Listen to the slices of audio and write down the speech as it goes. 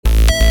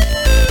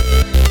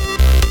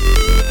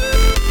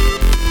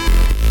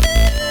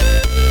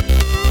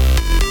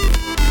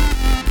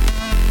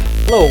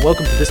Hello and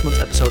welcome to this month's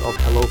episode of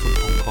Hello from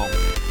Hong Kong.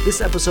 This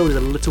episode is a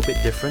little bit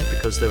different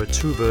because there are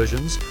two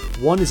versions.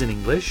 One is in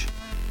English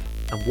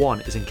and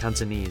one is in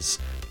Cantonese.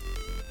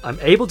 I'm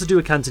able to do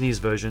a Cantonese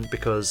version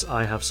because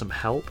I have some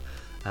help,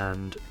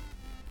 and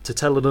to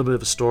tell a little bit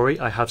of a story,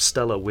 I have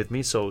Stella with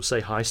me, so say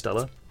hi,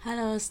 Stella.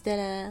 Hello,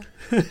 Stella.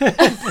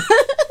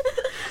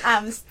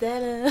 I'm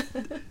Stella.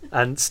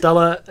 And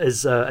Stella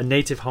is a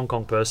native Hong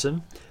Kong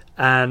person,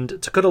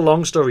 and to cut a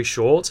long story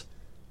short,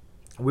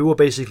 we were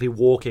basically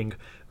walking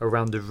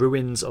around the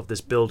ruins of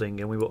this building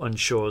and we were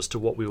unsure as to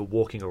what we were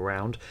walking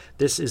around.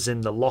 This is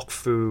in the Lok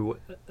Fu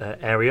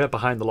area,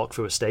 behind the Lok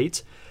Fu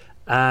estate,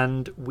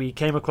 and we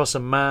came across a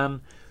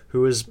man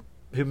who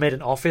made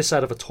an office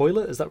out of a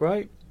toilet, is that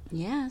right?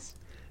 Yes.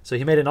 So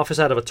he made an office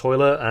out of a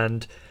toilet,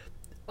 and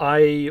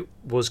I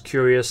was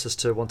curious as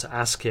to want to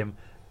ask him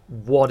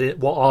what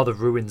are the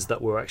ruins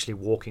that we're actually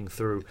walking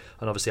through.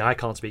 And obviously I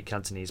can't speak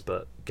Cantonese,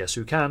 but guess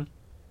who can?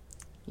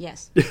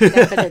 Yes,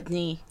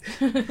 definitely.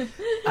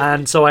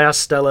 And so I asked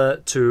Stella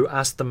to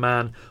ask the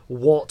man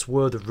what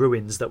were the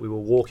ruins that we were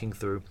walking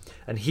through,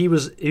 and he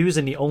was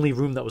in the only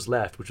room that was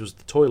left, which was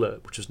the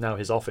toilet, which was now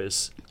his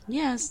office.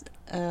 Yes,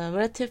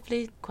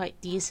 relatively quite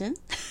decent.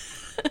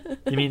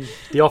 You mean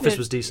the office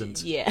was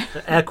decent? Yeah.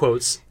 Air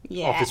quotes.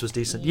 Yeah. Office was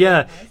decent.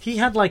 Yeah. He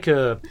had like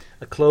a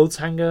clothes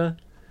hanger,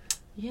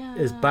 Yeah.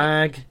 his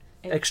bag,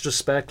 extra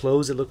spare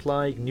clothes. It looked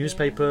like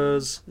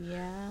newspapers.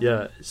 Yeah.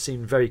 Yeah, it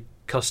seemed very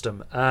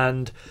custom.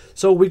 And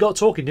so we got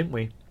talking, didn't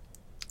we?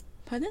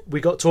 Pardon?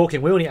 We got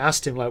talking. We only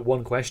asked him like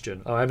one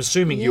question. Oh, I'm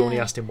assuming you only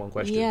asked him one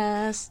question.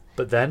 Yes.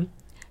 But then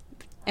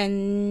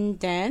And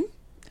then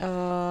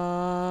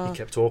he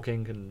kept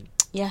talking and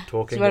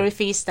talking. It's very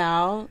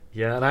freestyle.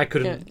 Yeah, and I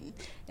couldn't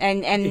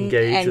and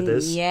engage with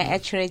this. Yeah,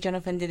 actually,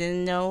 Jonathan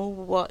didn't know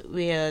what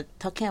we were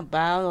talking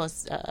about,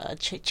 was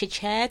chit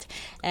chat,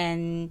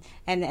 and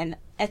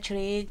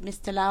actually,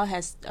 Mr. Lau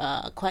has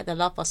quite a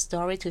lot of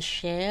story to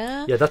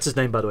share. Yeah, that's his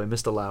name, by the way,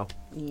 Mr. Lau.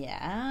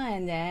 Yeah,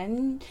 and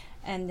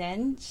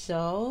then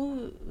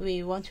so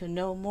we want to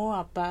know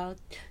more about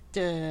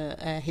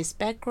his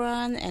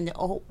background and the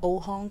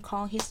old Hong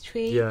Kong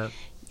history. Yeah.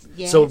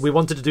 Yes. So we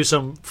wanted to do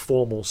some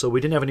formal. So we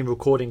didn't have any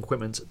recording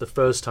equipment the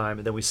first time,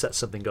 and then we set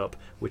something up,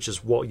 which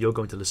is what you're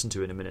going to listen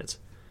to in a minute.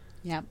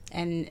 Yeah,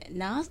 and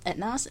now at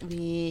last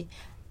we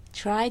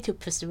try to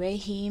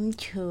persuade him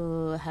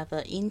to have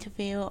an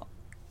interview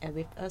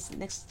with us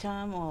next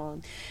time.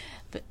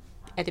 But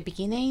at the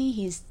beginning,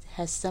 he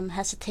has some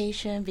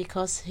hesitation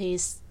because I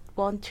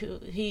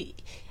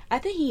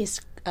think he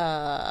is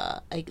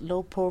a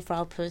low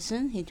profile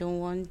person. He don't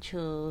want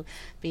to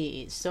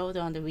be sold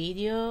on the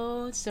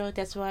video, so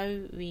that's why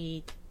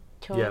we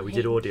told him. Yeah, we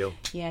did audio.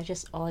 Yeah,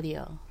 just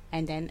audio,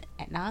 and then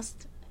at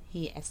last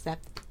he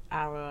accepted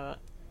our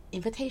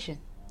invitation.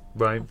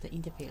 Right. Of the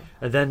interview.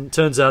 And then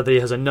turns out that he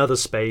has another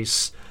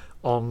space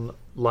on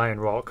Lion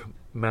Rock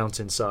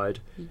mountainside.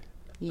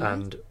 Yes.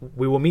 And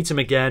we will meet him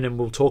again and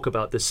we'll talk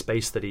about this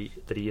space that he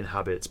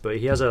inhabits. But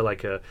he has a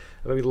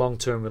very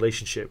long-term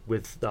relationship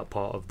with that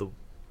part of the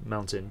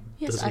mountain.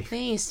 Yes, I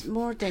think it's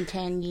more than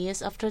 10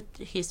 years after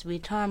his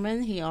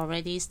retirement. He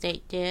already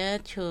stayed there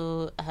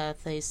to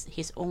have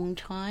his own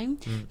time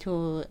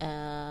to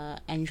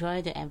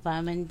enjoy the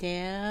environment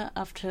there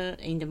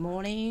in the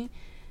morning.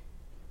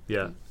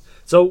 Yeah.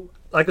 So,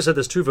 like I said,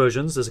 there's two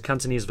versions. There's a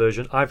Cantonese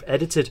version. I've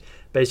edited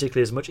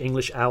basically as much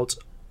English out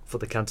for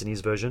the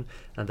Cantonese version,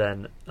 and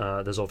then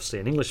there's obviously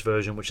an English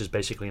version, which is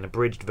basically an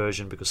abridged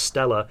version because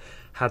Stella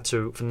had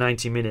to, for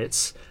 90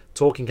 minutes,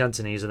 talk in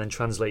Cantonese and then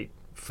translate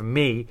for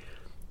me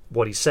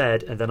what he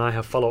said, and then I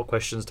have follow-up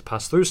questions to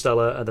pass through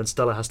Stella, and then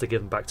Stella has to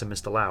give them back to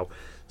Mr. Lau.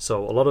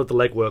 So a lot of the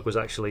legwork was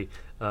actually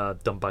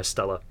done by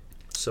Stella.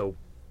 So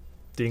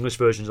the English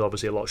version is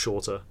obviously a lot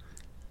shorter.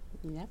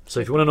 Yep. So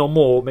if you want to know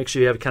more, make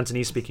sure you have a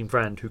Cantonese-speaking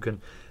friend who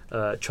can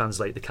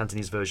translate the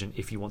Cantonese version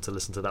if you want to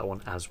listen to that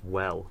one as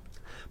well.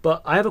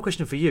 But I have a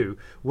question for you.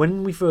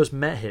 When we first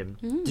met him,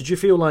 did you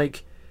feel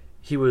like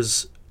he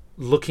was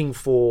looking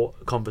for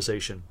a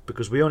conversation?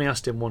 Because we only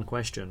asked him one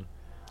question.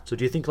 So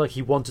do you think like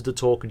he wanted to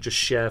talk and just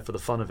share for the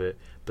fun of it,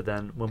 but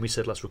then when we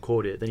said let's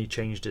record it, then he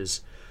changed?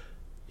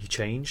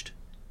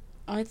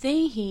 I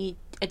think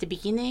at the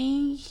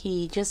beginning,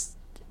 he just,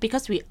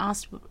 because we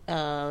asked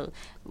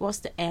what's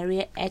the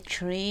area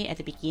actually at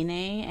the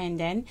beginning, and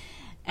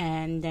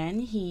then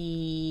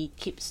he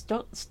keeps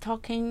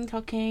talking.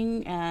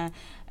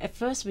 At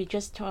first, we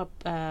just talk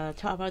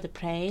about the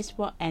place,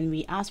 and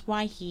we ask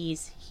why he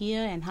is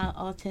here and how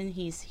often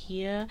he's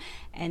here,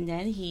 and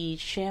then he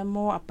share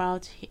more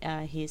about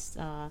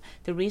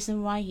the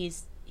reason why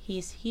he's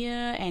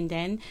here, and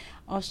then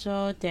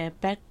also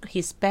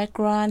his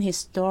background, his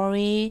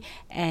story,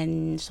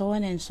 and so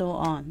on and so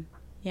on.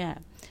 Yeah,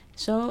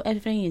 so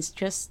everything is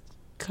just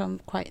come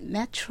quite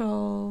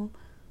natural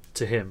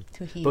to him.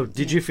 But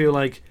did yeah. you feel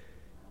like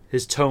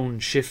his tone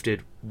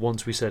shifted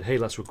once we said, hey,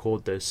 let's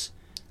record this,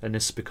 and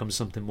this becomes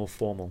something more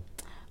formal?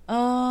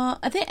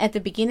 I think at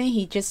the beginning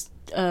he just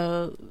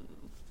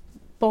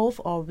both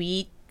or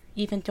we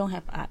even don't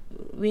have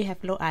we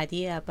have no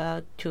idea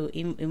about to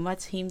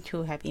invite him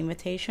to have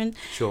invitation.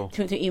 Sure.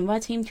 To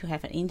invite him to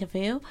have an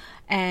interview,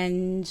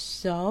 and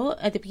so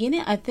at the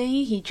beginning, I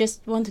think he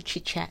just want to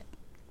chit chat,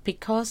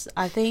 because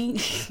I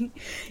think,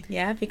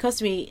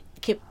 because we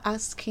keep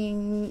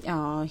asking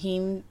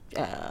him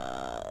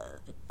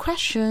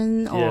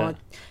question or. Yeah.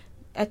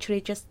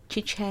 Actually, just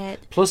chit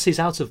chat. Plus, he's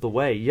out of the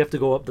way. You have to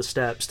go up the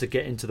steps to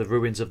get into the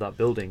ruins of that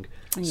building,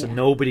 so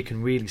nobody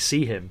can really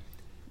see him.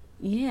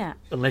 Yeah.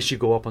 Unless you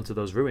go up onto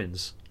those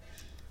ruins.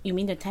 You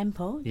mean the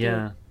temple?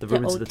 Yeah, the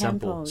ruins of the old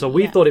temple. So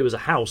we thought it was a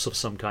house of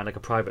some kind, like a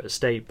private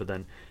estate, but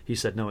then he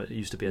said no, it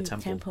used to be a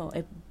temple.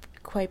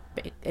 Quite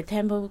big. A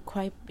temple,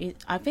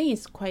 I think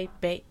it's quite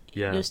big.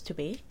 Yeah. Used to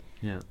be.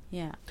 Yeah.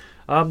 Yeah.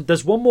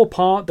 There's one more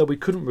part that we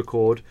couldn't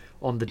record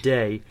on the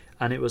day,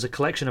 and it was a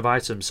collection of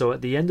items. So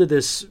at the end of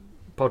this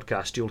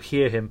podcast, you'll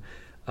hear him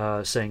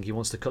saying he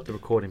wants to cut the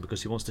recording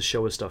because he wants to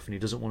show us stuff and he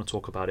doesn't want to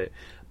talk about it.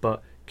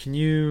 But can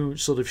you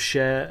sort of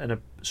share a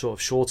sort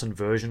of shortened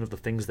version of the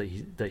things that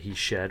he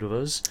shared with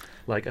us?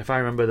 Like, if I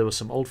remember, there were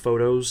some old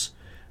photos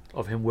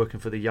of him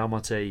working for the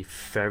Yamate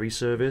ferry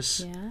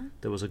service. Yeah.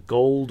 There was a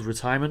gold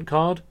retirement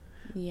card.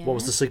 Yeah. What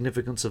was the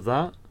significance of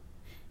that?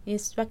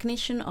 It's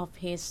recognition of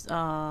his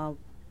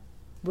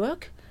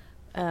work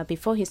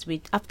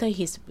after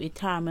his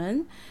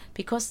retirement,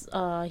 because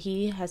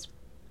he has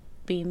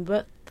been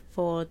worked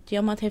for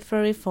Yamate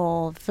Ferry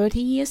for 30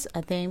 years.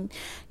 I think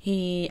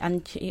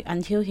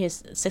until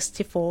he's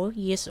 64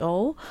 years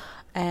old,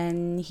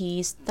 and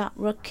he started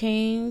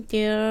working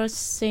there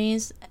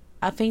since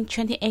I think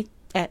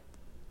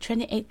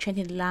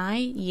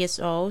 29 years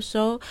old.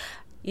 So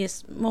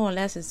it's more or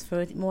less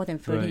more than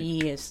 30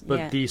 years.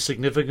 But the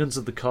significance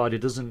of the card, it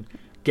doesn't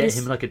get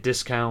him like a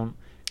discount.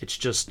 It's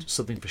just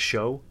something for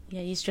show.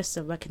 Yeah, it's just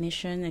a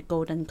recognition, a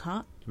golden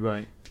card.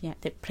 Right. Yeah,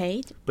 the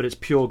plate. But it's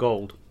pure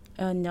gold.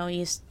 No,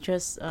 it's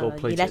just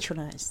gold-plated.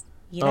 electrolyzed.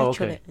 Oh,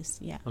 okay.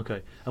 Yeah.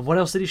 Okay. And what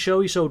else did he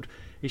show? He showed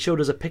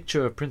us a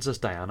picture of Princess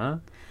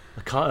Diana,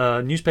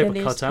 a newspaper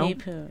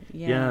cutout.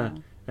 Yeah.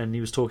 And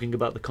he was talking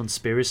about the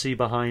conspiracy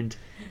behind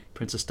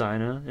Princess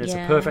Diana. It's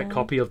a perfect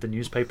copy of the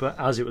newspaper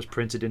as it was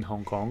printed in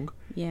Hong Kong.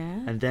 Yeah.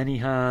 And then he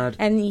had...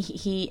 And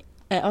he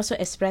also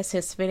expressed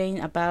his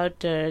feeling about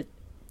the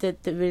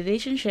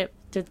relationship,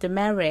 the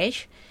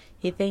marriage.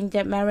 He thinks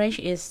that marriage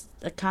is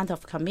a kind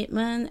of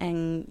commitment,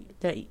 and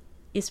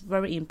it's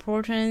very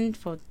important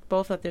for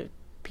both of the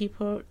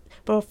people,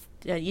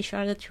 each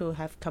other, to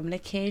have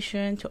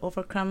communication, to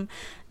overcome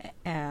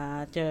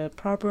the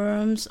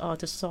problems or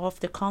to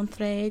solve the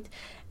conflict.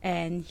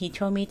 And he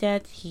told me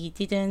that he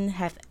didn't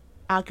have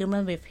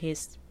argument with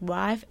his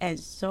wife and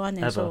so on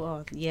and so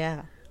on.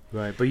 Yeah.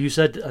 Right, but you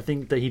said, I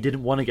think, that he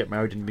didn't want to get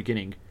married in the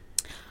beginning.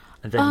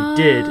 And then he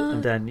did,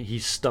 and then he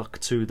stuck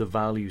to the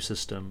value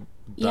system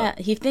that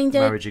he thinks that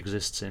marriage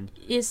exists in.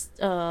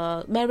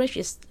 Marriage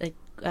is a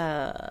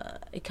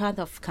kind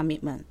of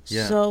commitment.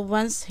 Yeah. So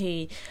once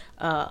he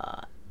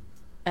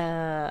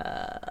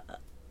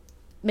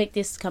make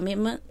this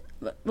commitment,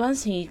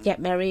 once he get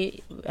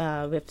married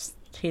with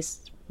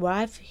his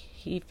wife,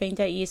 he thinks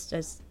that it's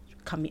a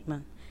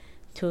commitment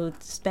to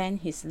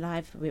spend his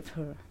life with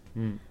her.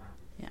 Mm.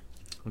 Yeah.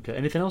 Okay.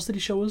 Anything else that he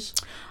show us?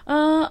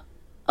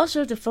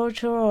 Also, the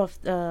photo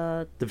of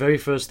the very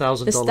first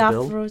 $1,000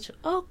 bill. Photo.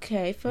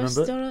 Okay,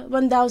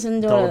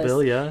 $1,000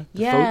 bill. Yeah.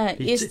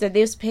 It's the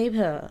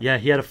newspaper. Yeah,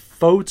 he had a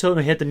photo.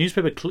 No, he had the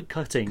newspaper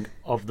cutting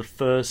of the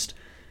first.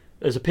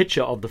 There's a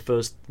picture of the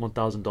first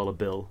 $1,000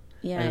 bill.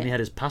 Yeah. And then he had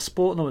his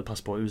passport. No,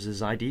 passport. It was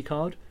his ID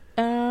card.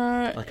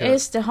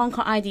 It's the Hong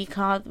Kong ID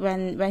card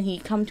when he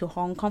come to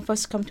Hong Kong,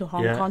 first come to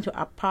Hong Kong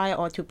to apply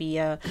or to be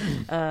a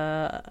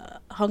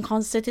Hong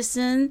Kong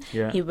citizen.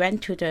 Yeah. He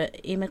went to the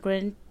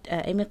immigrant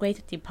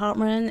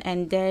department,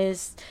 and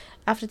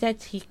after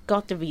that he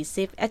got the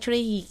receipt.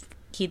 Actually,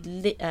 he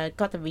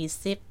got the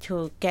receipt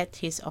to get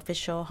his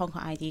official Hong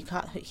Kong ID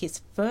card,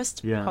 his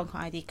first Hong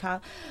Kong ID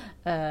card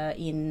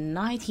in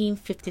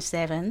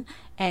 1957,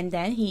 and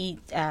then he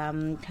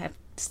have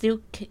still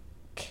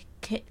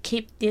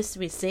keep this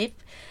receipt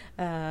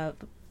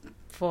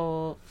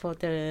for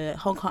the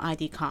Hong Kong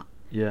ID card.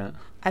 Yeah.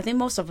 I think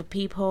most of the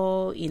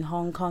people in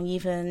Hong Kong,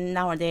 even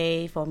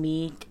nowadays, for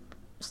me,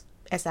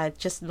 as I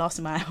just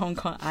lost my Hong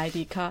Kong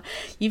ID card,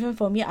 even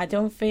for me, I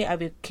don't think I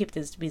will keep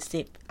this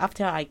receipt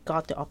after I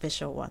got the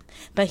official one.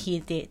 But he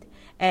did.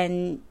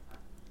 And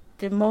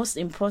the most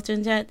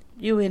important that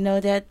you will know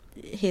that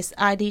his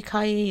ID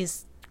card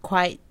is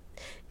quite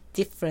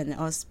different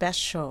or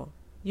special.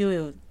 You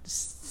will...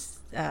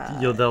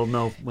 they'll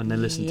know when they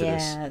listen to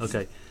this.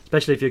 Okay.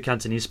 Especially if you're a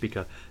Cantonese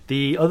speaker.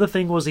 The other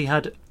thing was he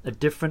had a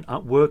different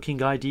working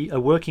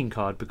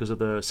card because of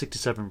the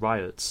 67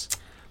 riots.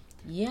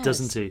 Yes.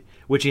 Doesn't he?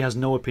 Which he has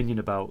no opinion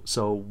about.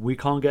 So we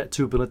can't get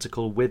too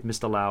political with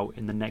Mr. Lau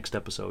in the next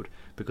episode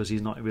because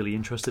he's not really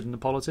interested in the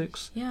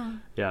politics. Yeah.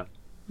 Yeah.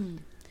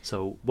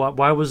 So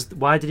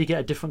why did he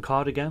get a different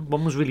card again?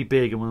 One was really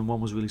big and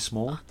one was really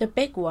small. The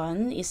big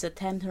one is a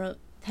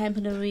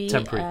temporary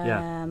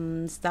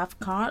staff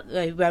card,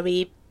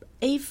 very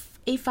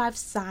A5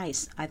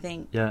 size, I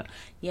think. Yeah.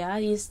 Yeah,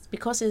 it's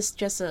because it's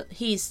just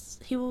he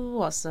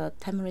was a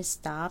temporary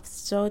staff,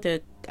 so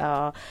the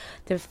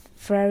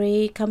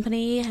ferry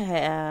company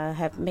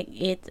have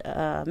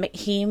make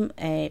him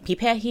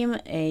prepare him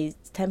a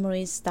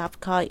temporary staff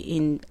car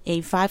in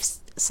A5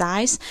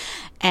 size,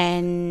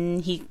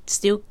 and he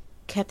still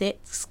keep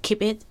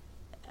it,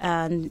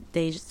 and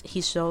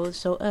he showed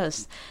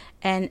us.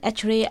 And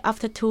actually,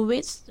 after 2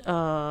 weeks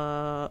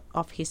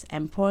of his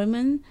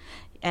employment,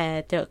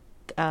 the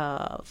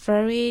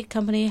ferry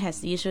company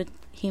has issued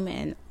him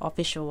an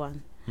official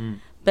one.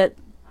 But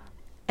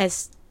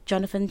as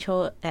Jonathan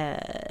Cho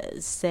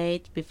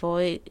said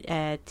before,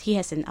 he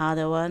has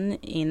another one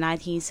in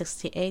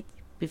 1968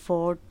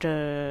 before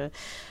the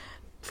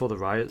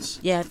riots.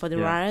 Yeah, for the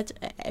riot,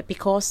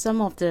 because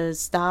some of the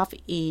staff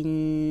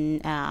in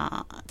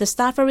the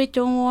staff ferry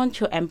don't want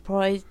to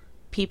employ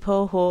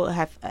people who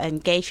have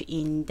engaged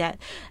in that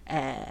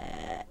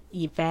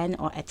event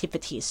or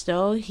activity.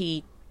 So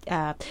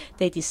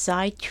they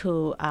decide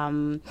to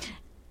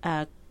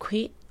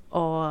quit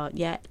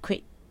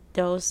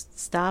those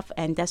stuff,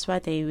 and that's why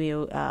they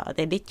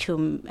need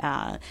to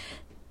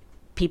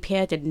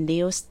prepare the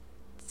new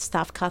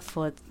staff card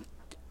for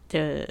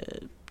the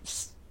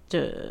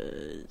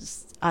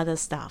other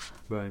staff.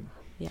 Right.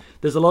 Yeah.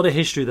 There's a lot of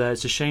history there.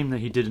 It's a shame that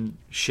he didn't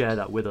share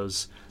that with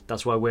us.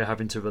 That's why we're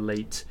having to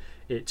relate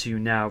it to you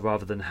now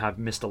rather than have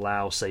Mr.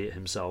 Lau say it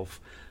himself.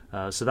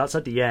 So that's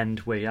at the end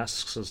where he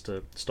asks us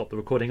to stop the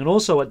recording. And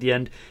also at the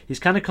end, he's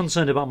kind of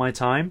concerned about my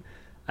time,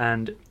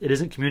 and it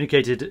isn't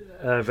communicated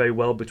very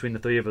well between the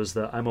three of us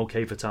that I'm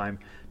okay for time,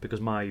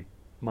 because my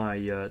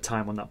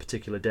time on that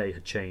particular day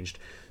had changed.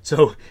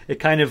 So it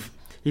kind of,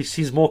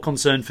 he's more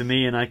concerned for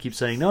me, and I keep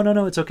saying,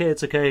 no, it's okay.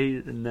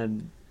 And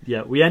then,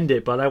 we end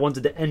it, but I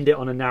wanted to end it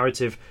on a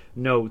narrative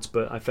note,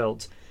 but I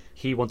felt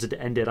he wanted to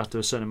end it after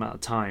a certain amount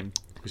of time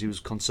because he was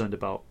concerned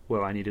about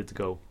where I needed to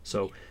go.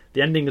 So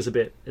the ending is a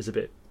bit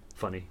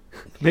funny.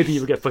 Maybe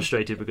you'll get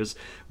frustrated because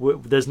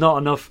there's not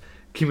enough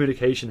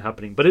communication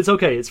happening, but it's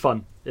okay, it's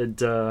fun.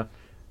 And and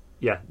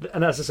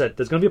as I said,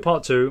 there's going to be a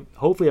part 2,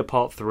 hopefully a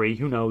part 3,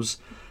 who knows,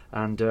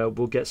 and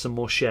we'll get some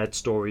more shared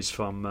stories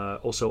from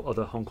also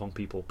other Hong Kong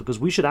people, because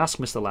we should ask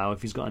Mr. Lau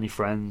if he's got any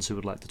friends who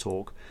would like to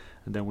talk,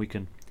 and then we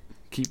can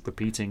keep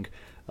repeating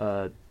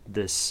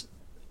this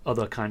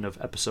other kind of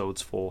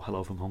episodes for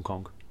Hello from Hong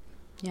Kong.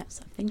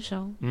 Yes, I think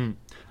so.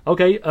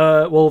 Okay,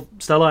 well,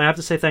 Stella, I have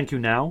to say thank you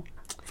now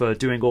for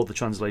doing all the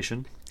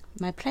translation.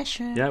 My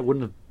pleasure. Yeah,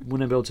 wouldn't have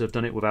been able to have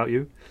done it without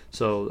you.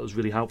 So it was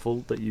really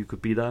helpful that you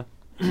could be there.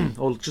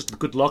 Or just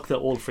good luck that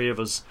all 3 of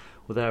us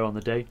were there on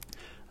the day.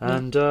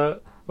 And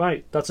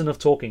right, that's enough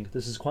talking.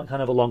 This is quite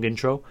kind of a long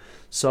intro.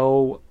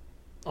 So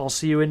I'll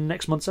see you in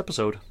next month's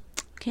episode.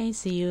 Okay,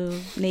 see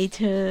you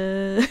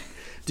later.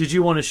 Did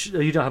you want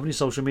to? You don't have any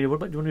social media. What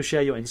about? Do you want to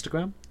share your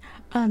Instagram?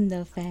 I'm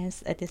no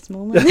fans at this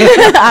moment.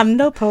 I'm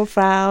no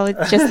profile,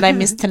 just like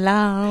Mr.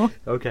 Lau.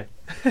 Okay.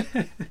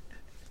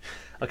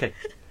 Okay.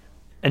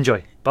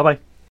 Enjoy. Bye bye.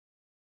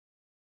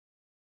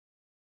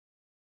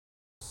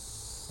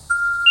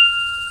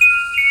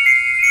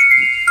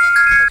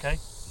 Okay.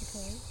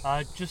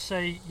 Just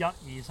say 1,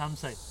 2, 3,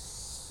 4.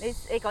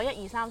你講1、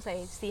2、3、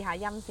4，試下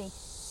音先。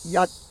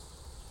1、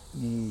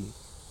2、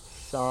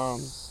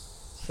3、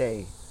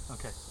4。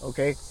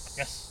OK。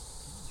Yes。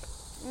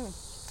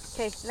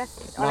OK，let's，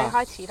我哋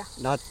開始啦。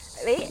嗱，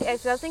你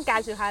首先介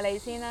紹下你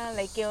先啦。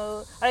你叫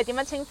我哋點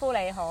樣稱呼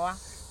你好啊？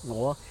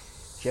我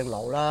姓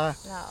劉啦，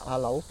阿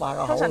劉伯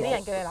啊好，通常啲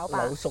人叫你劉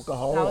伯，劉叔就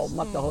好，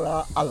乜都好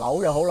啦，阿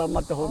劉又好啦，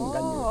乜都好唔緊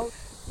要。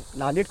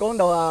嗱，你講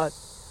到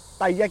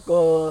第一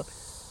個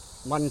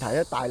問題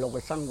咧，大陸嘅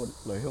生活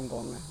嚟香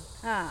港咧，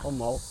好唔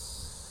好？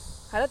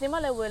係咯，點解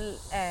你會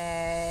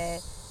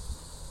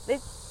你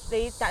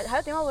係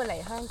咯？點解會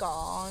嚟香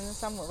港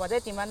生活，或者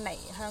點樣嚟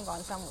香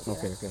港生活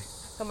嘅咧？ OK。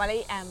同埋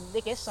你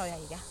幾多歲啊？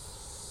而家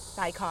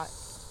大概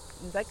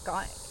唔使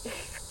講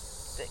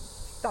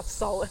實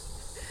數啊。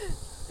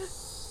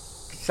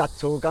實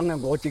數梗係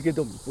我自己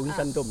都本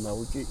身都唔係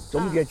好知，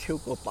總之係超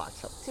過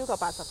80。超過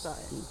80歲，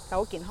就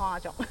好健康啊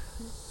仲。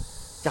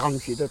暫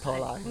時都拖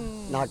拉。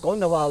嗱，講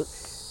到話，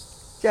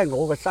即係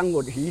我嘅生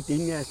活起點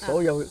嘅，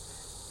所有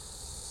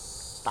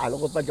大陸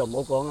嗰筆就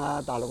唔好講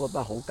啦，大陸嗰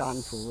筆好艱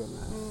苦㗎嘛。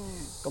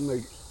咁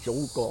你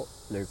祖國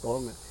嚟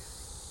講啊，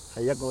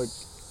係一個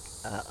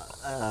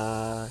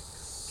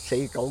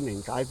49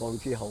年解放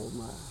之後啊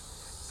嘛，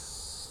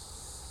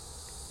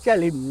即係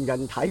你唔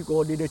人睇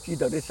過，你都知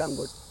道啲生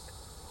活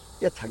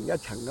一層一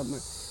層咁啊。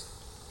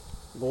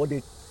我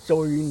哋最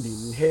年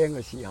輕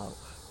嘅時候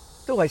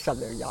都係10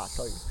零20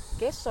歲。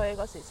幾多歲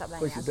嗰時10零？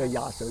嗰時都係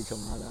20歲上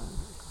下啦。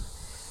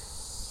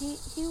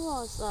He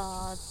was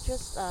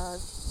just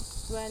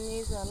when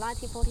it's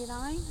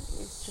 1949.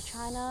 It's to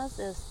China.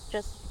 It's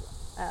just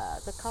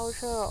the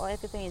culture or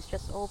everything is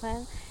just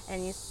open,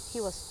 and he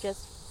was just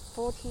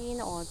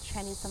 14 or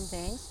 20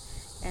 something,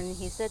 and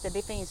he said the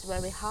living is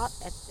very hard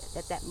at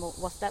that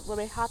was that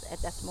very hard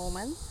at that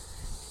moment.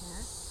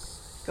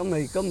 咁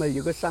咪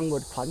如果生活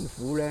困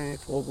苦咧，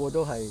個個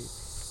都係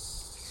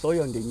所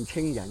有年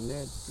青人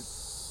咧，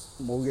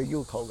冇嘢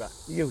要求㗎，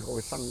要求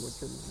嘅生活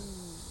啫嘛。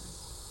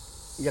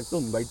亦都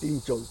唔係點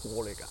做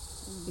過嚟㗎。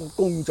我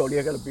工作你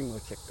喺度邊個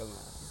食㗎嘛？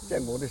即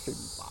係我都食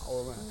唔飽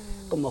啊嘛。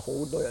咁啊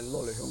好多人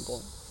攞嚟香港，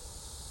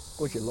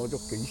嗰時攞咗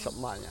幾十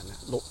萬人啊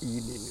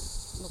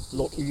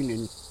！62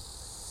年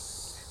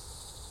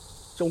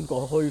中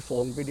國開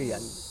放俾啲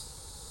人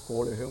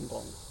過嚟香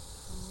港。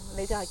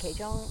你就係其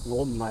中。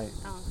我唔係，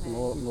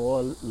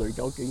我累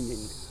走幾年。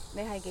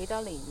你係幾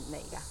多年嚟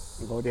㗎？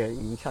我哋係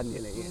57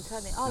年嚟嘅。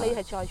57年，哦，你係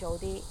再早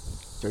啲。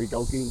最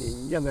早幾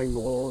年，因為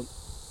我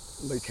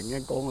咪曾經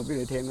講過俾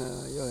你聽啦，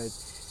因為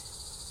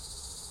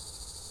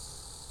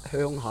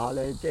鄉下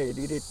咧，即係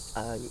呢啲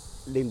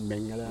你唔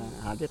明㗎啦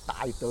嚇，啲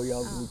大隊啊、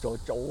互助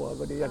組啊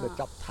嗰啲一個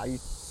集體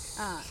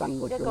生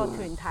活㗎嘛，一個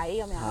團體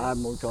咁樣。嚇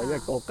冇錯，因為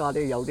國家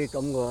都有啲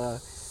咁嘅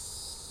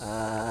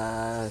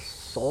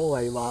所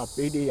謂話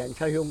俾啲人出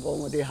香港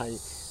嗰啲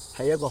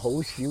係一個好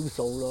少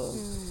數咯，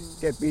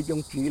即係俾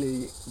種紙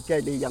你，即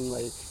係你認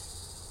為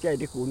即係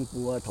啲幹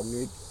部啊同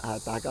你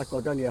大家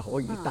覺得你係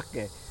可以得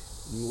嘅，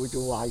唔會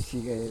做壞事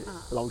嘅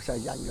老實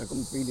人嘅，咁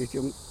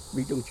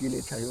俾種紙你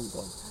出香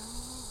港。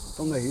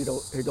咁咪去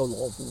到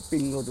羅湖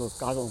邊嗰度，解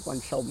放軍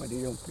收埋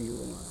呢張票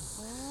啊嘛，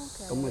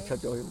咁咪出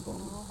咗香港。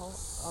好，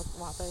我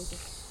話多啲。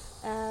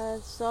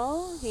So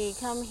he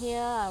come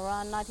here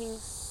around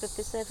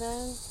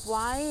 1957.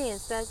 Why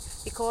is that?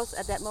 Because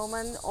at that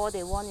moment, all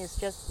they want is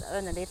just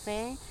earn a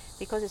living.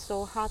 Because it's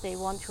so hard, they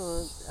want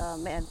to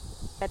make a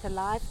better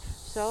life.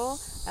 So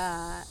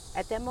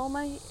at that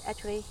moment,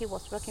 actually, he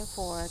was working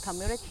for a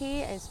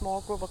community, a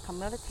small group of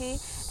community,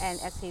 and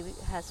as he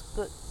has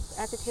good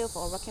attitude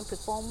for working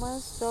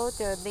performance, so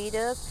the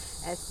leaders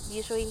as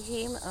usually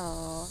him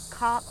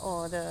card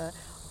or the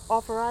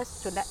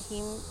authorized to let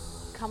him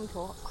come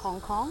to Hong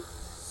Kong.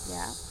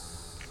 Yeah.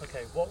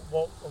 Okay,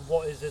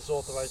 what is this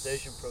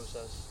authorization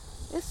process?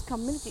 This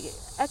community,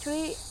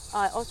 actually,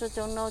 I also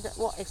don't know that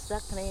what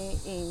exactly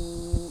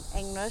in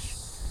English.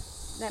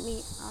 Let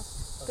me ask.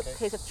 Okay.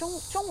 其實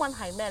中文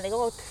係咩？你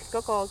嗰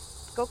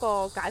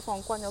個解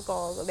放軍嗰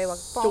個，你話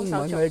幫手做？中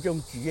文係一張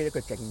紙一個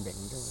證明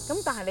啫嘛。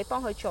咁但係你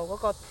幫佢做嗰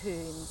個團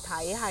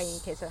體係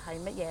其實係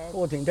乜嘢？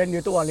個團體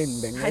你都話你唔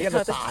明係一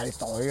個大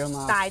隊啊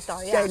嘛。大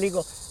隊啊！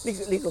即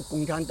係呢個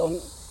共產黨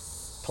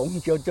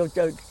統治將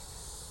啲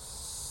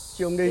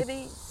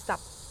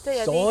即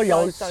係所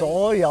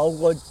有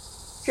個即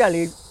係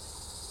你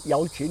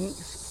有錢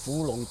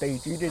富農地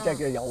主啲即係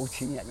叫有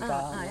錢人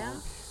家，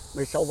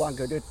咪收翻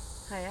佢啲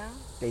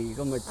地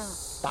咁咪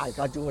大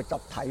家做個集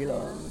體咯，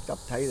集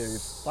體嚟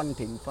分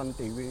田分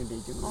地俾你哋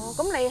啫嘛。哦，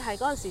咁你係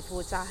嗰陣時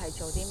負責係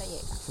做啲乜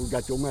嘢㗎？負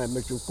責做咩？咪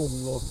做工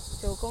咯。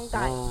做工，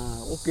但係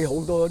屋企好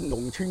多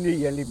農村啲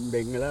嘢你唔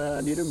明㗎啦，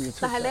你都未出世。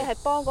但係你係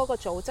幫嗰個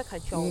組織係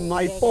做？唔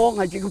係幫，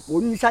係自己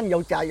本身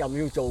有責任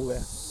要做嘅。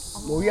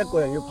每一個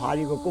人要派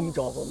呢個工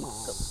作㗎嘛。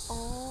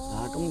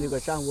咁你個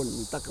生活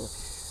唔得㗎。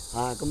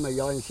咁咪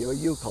有陣時我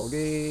要求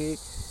啲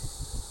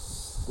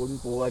幹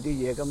部啊啲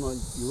嘢咁啊，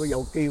如果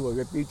有機會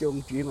嘅俾張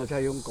紙我出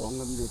香港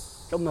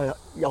咁咪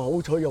又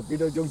好彩又俾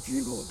到張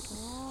紙我，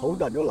好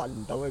多人都輪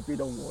唔到去俾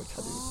到我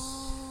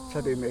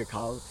出去咪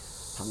靠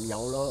朋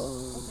友咯。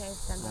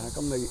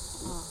咁咪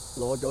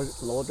攞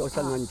咗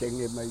身份證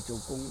你咪做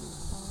工。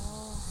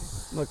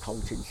咁啊求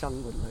情生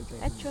活啦啫。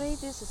Actually,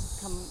 this is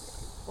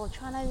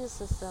China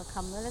is a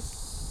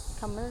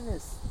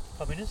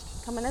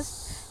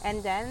communist,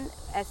 and then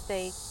as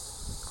they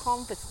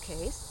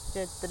confiscate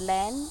the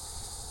land,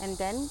 and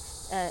then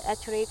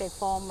actually they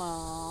form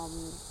a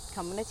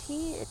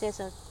community. There's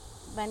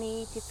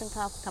many different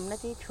kind of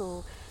community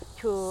to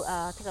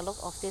take a look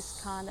of this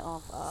kind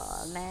of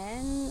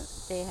land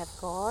they have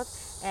got,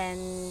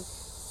 and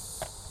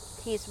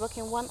he is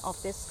working one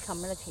of this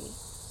community.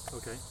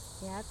 Okay.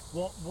 Yeah.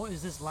 What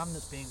is this land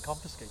that's being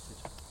confiscated?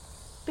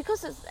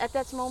 Because at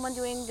that moment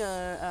during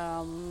the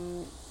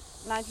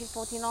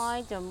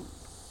 1949, the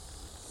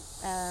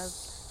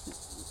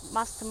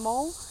Master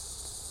Mo,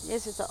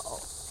 this is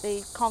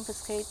they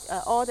confiscate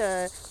all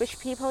the rich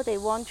people. They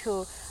want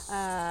to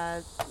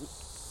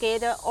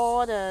gather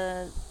all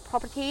the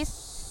properties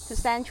to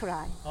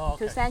centralize,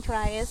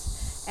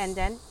 and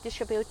then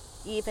distribute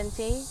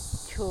evenly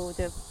to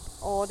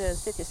all the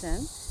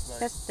citizens. Right.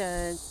 That's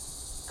the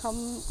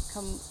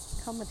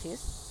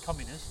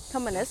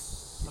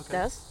communist okay.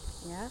 does.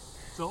 Yeah.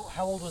 So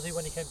how old was he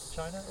when he came to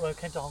China? Or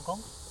came to Hong Kong?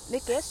 你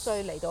幾多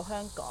歲嚟到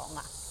香港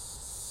啊？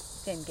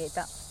記唔記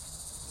得？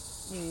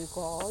如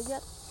果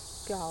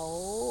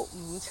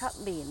1957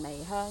年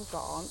嚟香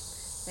港，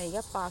你而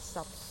家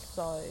80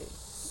歲。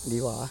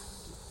你話？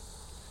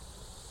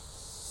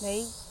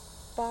你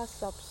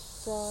80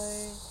歲。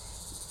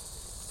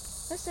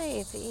Let's say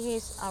if he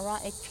is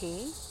around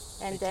 80,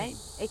 and then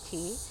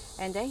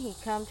he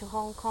come to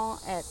Hong Kong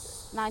at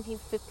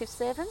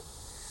 1957.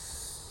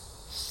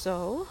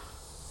 So.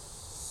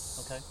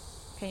 Okay.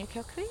 Can you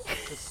calculate?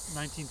 It's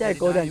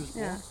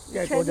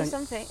 1939.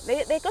 Something. 你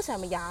嗰時係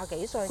咪20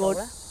幾歲到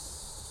咧？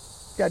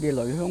即係你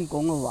嚟香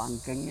港嘅環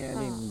境嘅，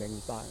你唔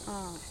明白。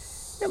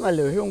因為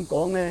嚟香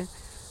港咧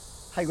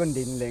係個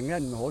年齡咧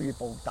唔可以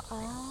報大。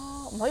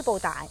唔可以報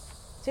大，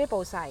只可以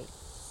報細。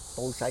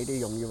到細啲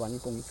容易揾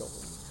工做。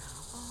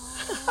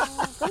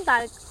咁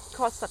但係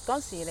確實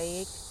嗰時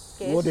你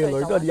幾我哋歲到啊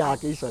女都廿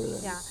幾歲啦，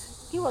 Yeah,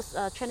 he was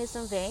Chinese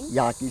something,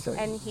 廿幾歲。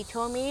 and he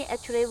told me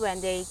actually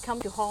when they come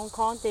to Hong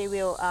Kong, they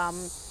will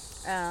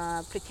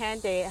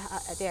pretend they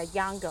are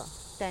younger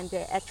than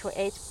their actual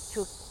age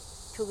to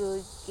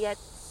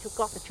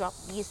got the job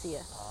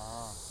easier.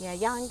 Ah, Yeah,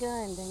 younger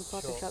and then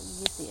got the Sure. job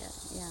easier.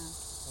 Yeah.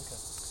 okay.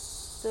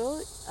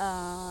 So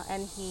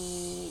and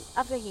he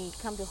after he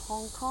come to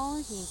Hong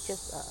Kong, he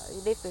just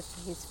lived with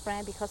his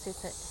friend because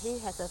he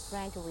has a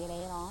friend to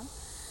relate on.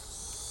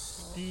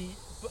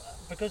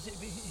 Because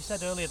he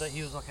said earlier that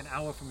he was like an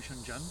hour from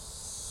Shenzhen,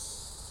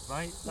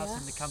 right? That's Yeah.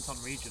 in the Canton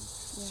region.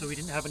 So he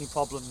didn't have any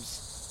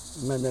problems.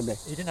 唔係唔係唔係，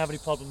 He didn't have any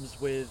problems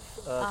with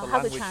the how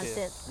to language here.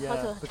 translate, Yeah, how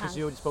to because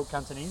he already spoke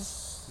Cantonese.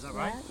 Is that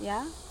right?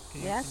 Yeah.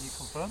 Can you, Yes. can you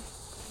confirm?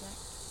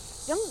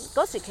 咁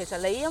嗰時其實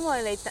你因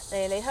為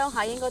你鄉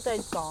下應該都係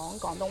講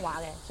廣東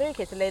話嘅，所以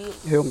其實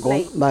你香港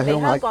嚟唔係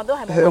嚟香港都係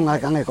冇問題鄉下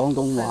梗係廣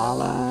東話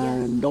啦，係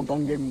咯唔通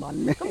講英文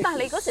咩？咁但係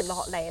你嗰時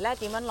落嚟咧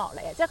點樣落嚟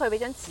啊？即係佢俾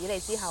張紙你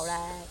之後咧，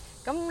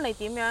咁你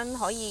點樣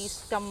可以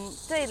咁？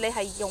即係你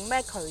係用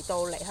咩渠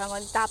道嚟香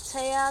港？搭車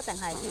啊，定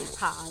係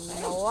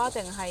行路啊，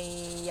定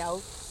係有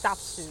搭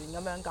船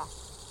咁樣㗎？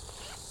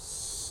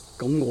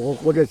咁我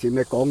嗰陣時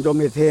咪講咗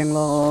俾你聽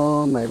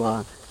咯，咪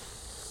話，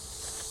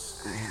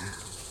哎呀，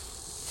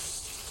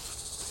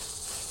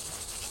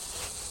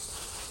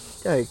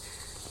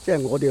即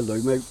係我哋女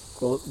咪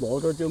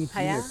攞咗張紙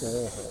咪過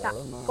河搭啦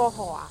嘛，過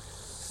河啊？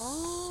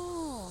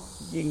哦，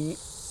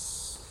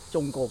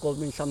中國嗰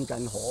邊深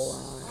圳河啊，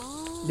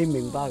哦，你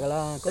明白㗎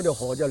啦，嗰條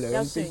河就兩有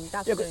邊船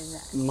搭，一個船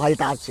嘅。唔係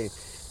搭船，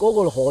嗰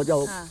個河就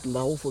唔啊係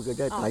好闊嘅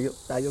啫，哦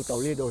大約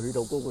到呢度去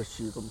到嗰個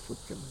樹咁闊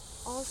啫嘛。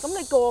哦，咁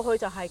你過去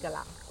就係㗎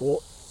啦，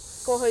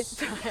過去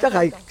就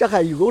係即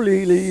係，如果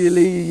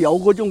你有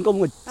嗰種咁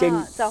嘅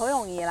證，就好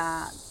容易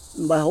啦。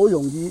唔係好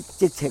容易，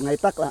直情係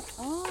得啦。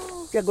哦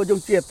即係嗰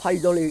種只係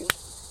批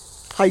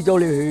咗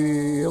你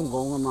去香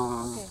港啊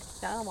嘛。 ，OK，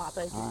等我話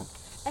俾你知。啊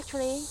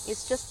Actually,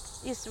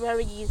 it's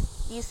very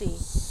easy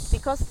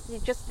because you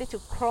just need to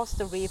cross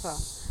the river,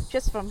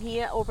 just from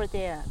here over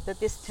there, the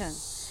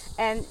distance,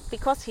 and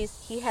because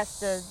he has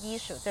the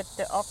issue that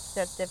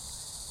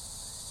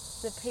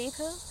the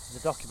paper, The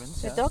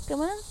documents. the Yeah.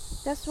 document.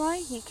 That's why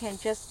he can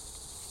just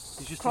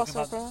He's just cross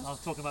talking about. over. I was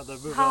talking about the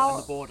river How-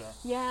 and the border.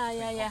 yeah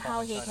Between Hong Kong how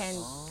and he China. can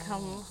Oh.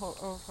 come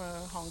over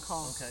Hong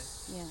Kong. Okay.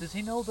 Yeah. Does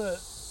he know that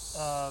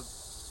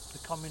the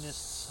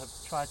communists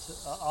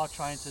are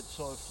trying to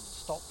sort of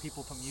stop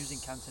people from using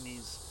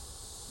Cantonese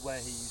where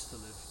he used to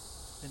live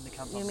in the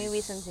Canton You mean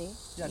region? recently?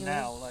 Yeah, You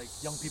now like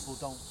young people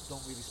don't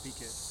really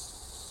speak it.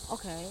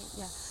 OK，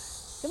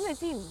咁你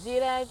知唔知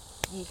咧？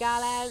而家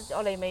咧，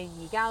我哋未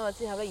移交咗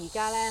之後咧，而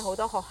家咧好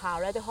多學校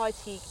咧都開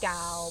始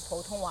教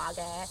普通話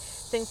嘅。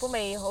政府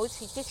未好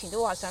似之前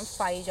都話想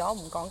廢咗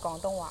唔講廣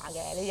東話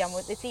嘅。你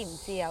知唔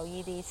知有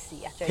呢啲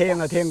事啊？最近聽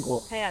啊聽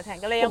過，聽啊聽。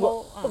咁你有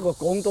冇？不過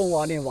廣東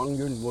話你永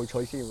遠唔會取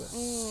消嘅。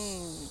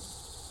嗯，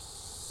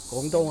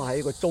廣東話係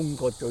一個中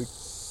國最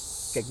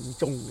正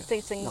宗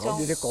嘅。正好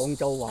似宗啲廣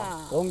州話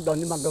啊，廣東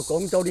你問個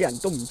廣州啲人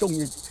都唔中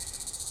意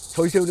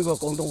取消呢個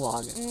廣東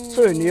話嘅。嗯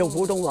雖然你用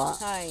普通話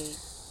係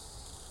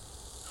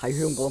喺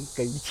香港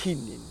幾千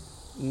年，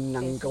唔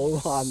能夠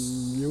話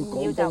唔要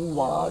廣東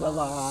話噶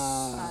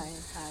嘛。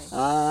係。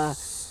啊，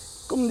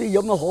咁你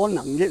有乜可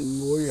能啫？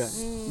唔會嘅，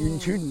嗯完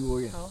全唔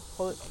會嘅。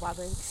好話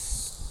俾你。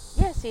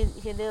Yes,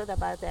 he knew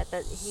about that,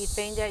 but he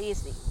think that is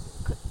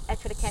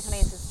actually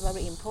Cantonese is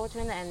very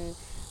important, and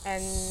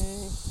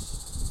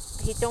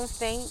he don't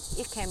think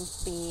it can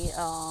be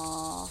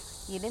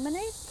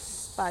eliminated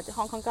by the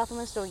Hong Kong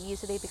government so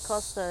easily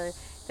because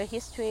the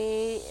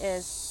history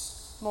is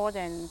more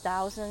than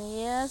 1,000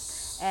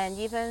 years, and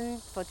even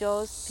for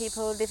those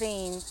people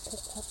living in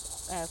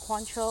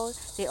Quanzhou,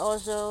 they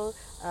also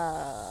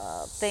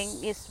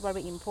think it's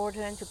very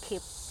important to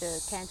keep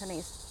the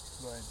Cantonese.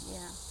 Right.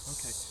 Yeah.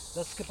 Okay.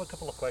 Let's skip a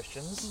couple of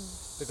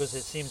questions because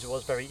it seems it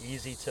was very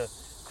easy to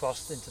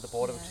cross into the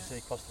border, which is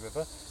to cross the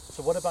river.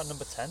 So what about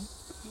number 10?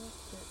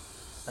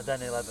 And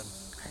then 11.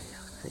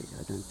 係有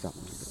陣執唔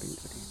到邊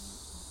嗰啲。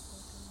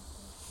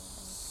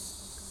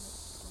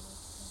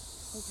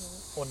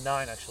 Or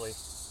 9 actually.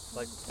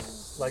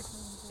 Like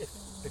if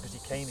because he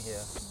came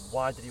here,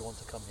 why did he want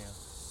to come here?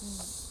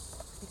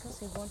 Because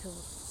they want to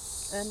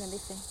earn a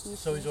living.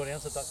 So he's already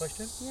answered that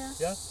question? Yeah.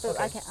 Yeah? So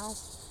Okay. I can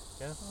ask.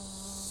 Yeah.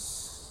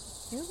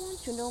 Do you want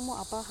to know more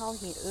about how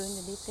he earned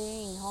a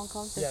living in Hong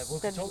Kong? Yeah, we'll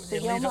the, talk, the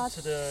lead up Yoma-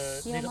 to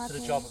the lead up to the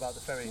Yoma job thing. about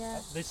the ferry. Yeah.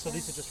 These are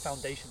just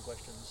foundation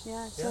questions.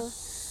 Yeah. Yeah. So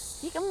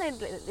咦，咁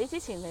你之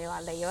前你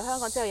話嚟咗香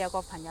港之後有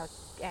個朋友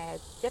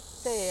即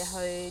係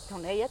去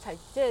同你一齊，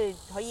即係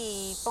可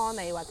以幫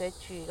你或者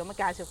住咁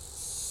樣介紹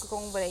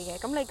工俾你嘅。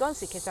咁你嗰陣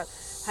時其實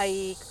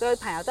係個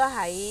朋友都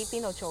喺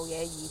邊度做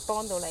嘢而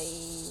幫到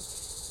你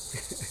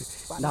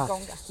揾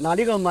工㗎？嗱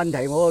呢個問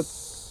題我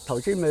頭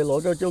先咪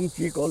攞咗張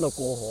紙講到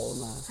過河啊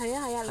嘛，係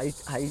啊係啊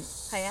喺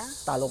係啊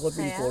大陸嗰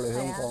邊過嚟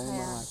香港啊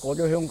嘛，過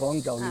咗香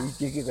港就你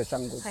自己嘅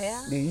生活，係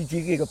啊你自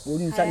己嘅本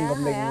身嘅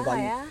命係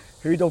運，啊，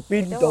去到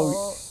邊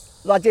度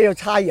或者有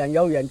差人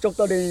有人捉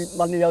到你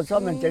問你有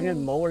身份證咧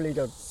唔好，你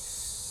就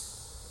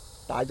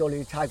帶咗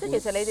你差館。即係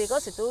其實你哋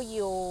嗰時都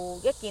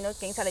要一見到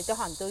警察，你都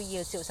可能都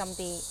要小心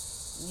啲。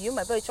如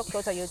果唔係俾佢捉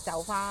到，就要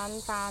走翻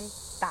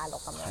大陸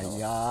咁樣。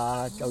係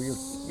啊，就要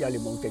因為你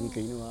冇證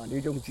件啊嘛，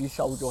呢張紙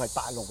收咗係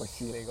大陸嘅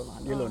事嚟噶嘛，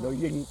你嚟到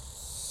呢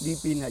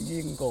邊係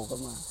英國噶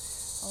嘛，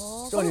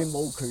所以你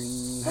冇權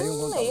喺香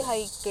港。咁你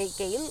係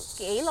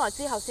幾耐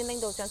之後先拎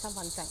到張身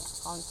份證啊？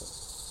嗰陣時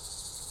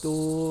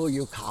都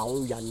要靠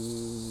人，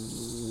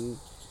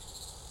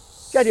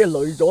即係你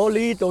嚟咗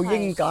呢度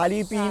英界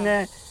呢邊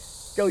咧，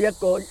就一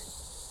個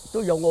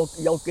都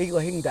有幾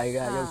個兄弟嘅，有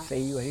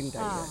4個兄弟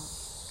嘅。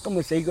咁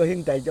啊4個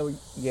兄弟就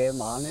夜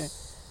晚咧，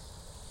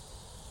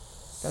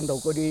等到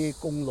嗰啲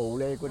公路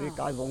咧，嗰啲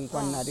解放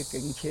軍啊、啲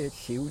警車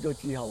少咗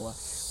之後啊，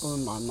咁啊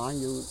慢慢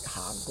要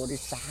行嗰啲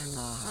山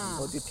啊，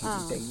行嗰啲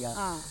田地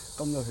啊，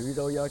咁就去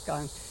到有一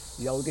間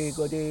有啲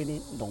嗰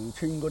啲農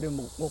村嗰啲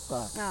木屋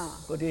啊，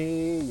嗰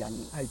啲人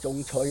係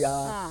種菜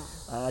啊、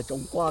種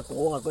瓜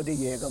果啊嗰啲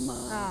嘢噶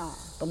嘛，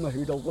咁啊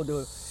去到嗰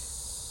度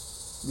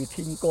滅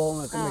天光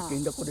啊，咁啊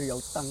見到嗰度有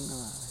燈啊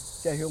嘛。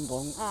即係香港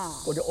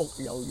嗰啲屋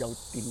有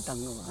電燈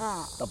啊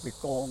嘛，特別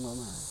光啊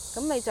嘛。咁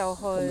你就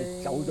去。咁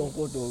你走咗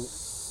嗰度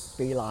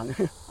避難。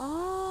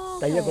哦。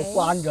第一個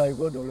關就係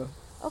嗰度咯。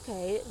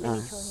Okay, let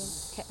me show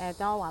him.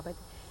 等我話俾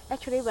你。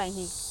Actually, when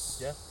he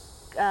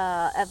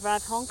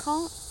arrived Hong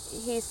Kong,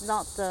 he's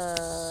not the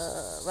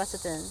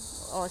resident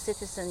or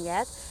citizen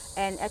yet,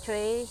 and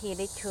actually he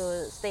need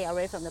to stay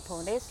away from the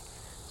police.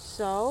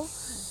 So,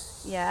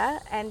 yeah,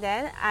 and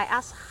then I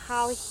asked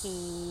how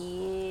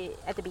he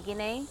at the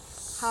beginning.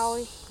 How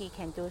he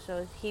can do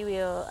so? He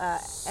will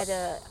at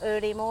the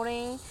early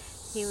morning.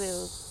 He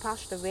will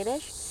pass the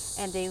village,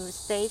 and they will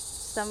stay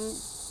some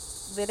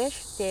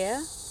village there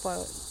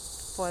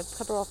for a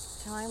couple of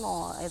time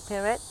or a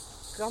period.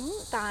 咁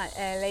但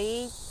係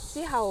你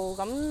之後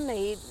咁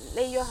你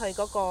匿咗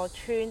去嗰個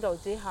村度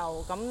之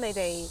後，咁你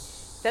哋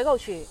喺嗰度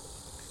住？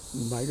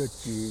唔喺度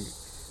住，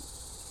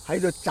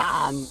喺度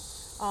站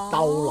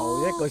逗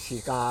留一個時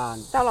間。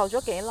逗留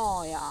咗幾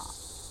耐啊？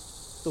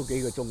都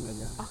幾個鐘㗎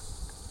啫。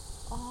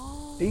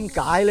點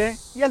解咧？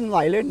因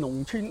為咧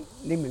農村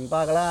你明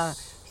白㗎啦，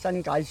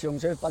新界上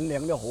水粉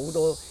嶺都好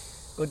多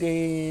嗰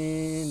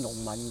啲農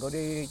民嗰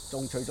啲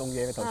種菜種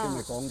嘢嘅，頭先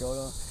咪講咗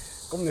咯。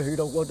咁你去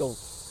到嗰度，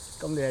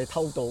咁你係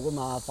偷渡㗎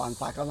嘛，犯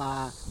法㗎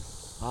嘛，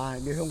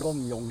你香港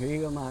唔容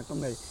許㗎嘛，咁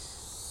咪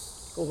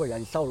嗰個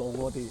人收留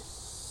我哋。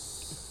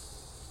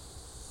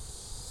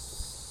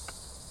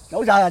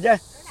走晒啊姐，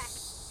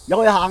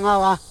有去行啊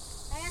係嘛？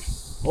係啊。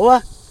好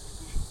啊，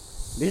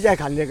你真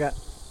係勤力嘅。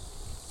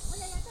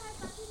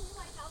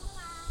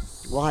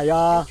我係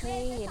啊。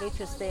Actually, you need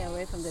to stay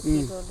away from the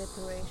People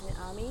Liberation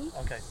Army.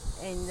 Okay.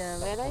 In the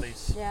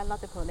village, they are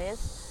not the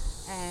police,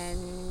 and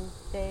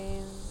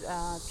they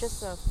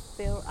just a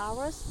few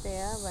hours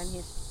there when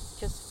he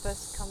just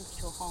first comes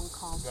to Hong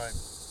Kong. Right.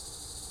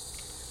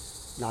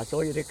 嗱，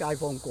所以啲街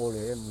坊過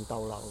嚟唔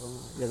逗留噶嘛，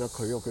因為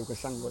佢有佢嘅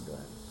生活啊，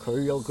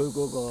佢有佢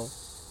嗰個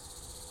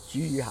主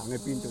意行去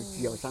邊度，自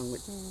由生活、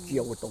自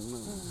由活動啊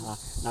嘛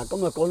嚇。嗱，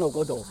咁啊講到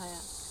嗰度。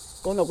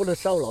講到嗰度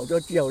收留咗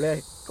之後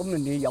咧，咁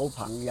你有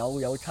朋友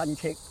有親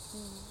戚，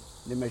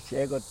你咪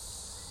寫個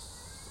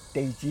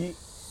地址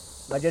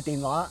或者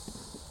電話，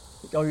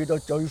就去到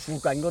最附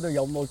近嗰度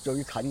有冇最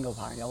近嘅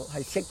朋友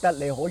係識得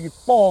你可以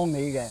幫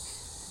你嘅，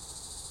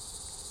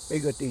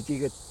俾個地址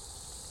嘅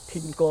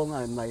天光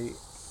啊，係咪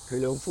佢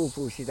兩夫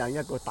婦是但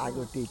一個帶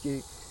個地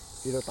址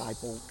去到大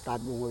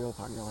埔我有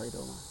朋友喺度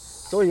嘛，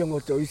所以我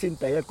最先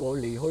第一個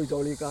離開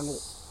咗呢間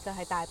屋，就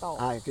係大埔，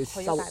係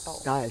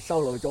佢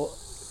收留咗。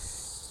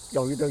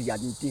又去到人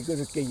哋嗰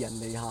度寄人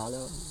籬下啦。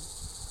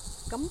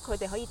咁佢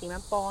哋可以點樣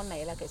幫你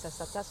咧？其實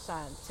實質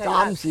上，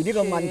暫時呢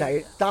個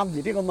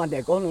問題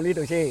講到呢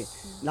度先。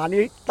嗱，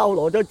你逗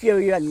留咗之後，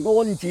有人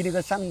安置你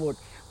嘅生活，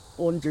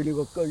安置你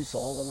個居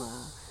所噶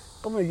嘛。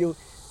咁啊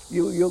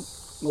要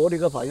我哋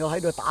嘅朋友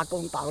喺度打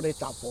工，打嗰啲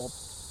雜貨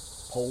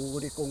鋪嗰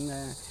啲工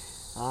咧，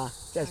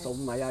即係送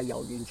米啊、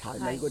油鹽柴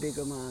米嗰啲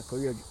噶嘛。佢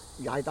又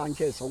踩單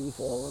車送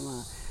貨噶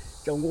嘛，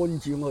就安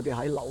住我哋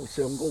喺樓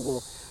上嗰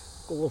個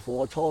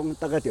貨倉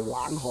得一條冷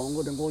巷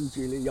嗰度安住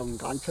你，又唔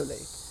揀出嚟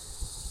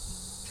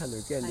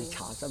驚你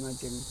查身份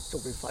證捉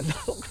佢瞓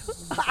落。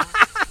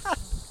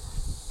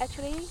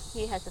Actually,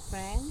 he has a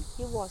friend.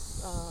 He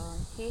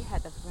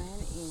had a friend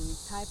in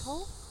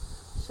Taipo,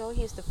 so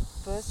he's the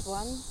first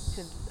one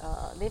to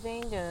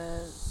living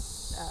the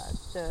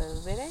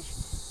village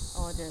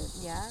or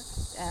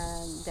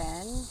and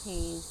then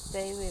he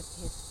stay with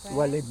his friend.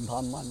 喂，你唔怕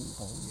蚊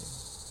講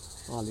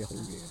嘢？你好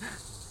嘢。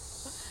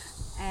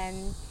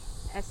And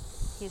as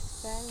his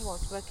friend was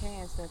working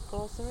as a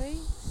grocery,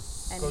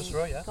 and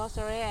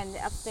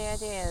upstairs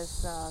there is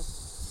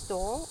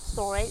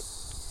storage,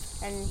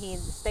 and he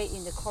stayed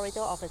in the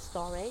corridor of the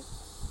storage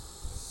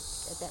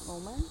at that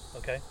moment.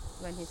 Okay.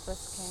 When he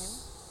first came.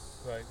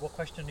 Right. What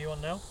question are you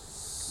on now?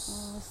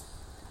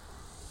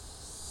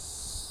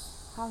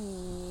 How he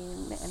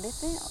made a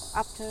living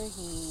after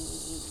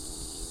he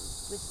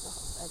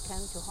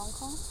came to Hong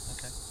Kong.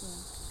 Okay.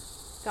 Yeah.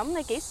 咁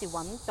你幾時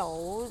揾到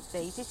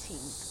你之前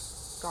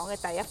講嘅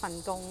第一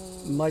份工？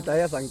唔係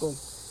第一份工。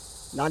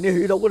嗱，你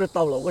去到嗰度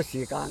逗留嘅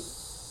時間，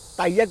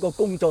第一個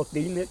工作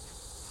點咧？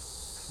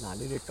嗱，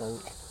呢啲狗，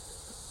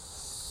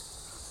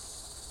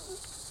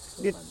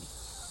呢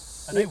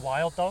Are they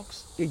wild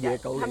dogs? 啲野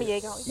狗嚟，係咪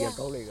野狗？野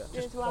狗嚟㗎。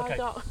Just wild Okay.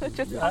 dog.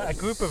 Just A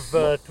group of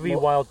 3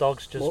 Mo- wild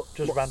dogs just mo-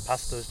 just ran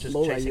past us, just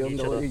冇嚟 chasing 養 each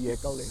到啲 other. 野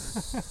狗嚟，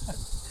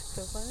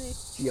 so funny.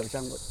 自由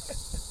生活。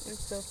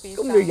 It's so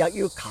咁你又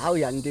要靠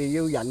人哋，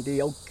要人哋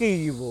有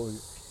機會，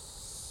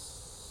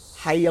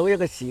係有一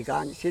個時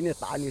間先至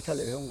帶你出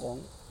嚟香港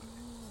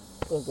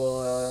嗰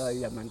個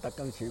人民特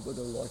警處嗰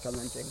度攞身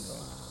份證㗎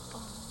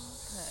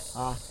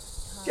嘛。啊，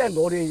即係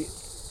我哋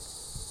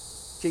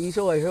正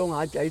所謂鄉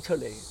下仔出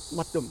嚟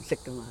乜都唔識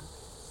㗎嘛，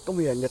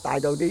咁人哋帶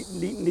到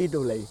呢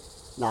度嚟，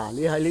嗱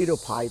你喺呢度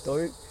排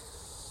隊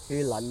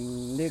去領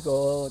呢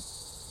個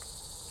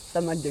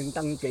身份證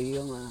登記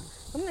㗎嘛。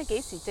咁你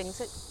幾時正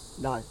式？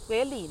嗱，幾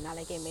多年啊？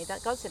你記唔記得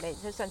嗰時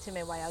你上次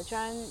咪話有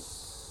張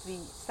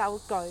收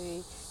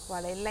據話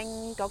你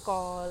拎嗰個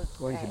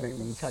嗰陣時咪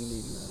57年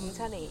啦。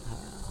 57年。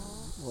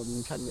我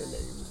57年嚟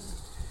嘛，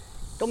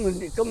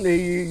咁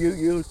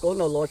你要講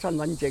到攞身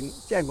份證，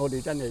即係我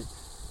哋真係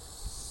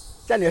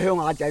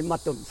鄉下仔乜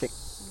都唔識，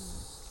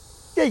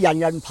即係人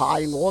人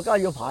排，我梗係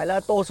要排啦，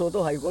多數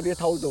都係嗰啲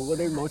偷渡嗰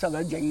啲冇身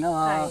份證啊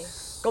嘛，係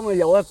咁啊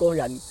有一個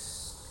人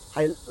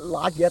係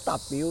揦住一沓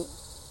表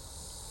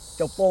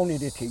就幫你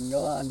哋填噶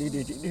嘛，你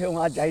哋啲鄉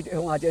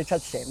下仔出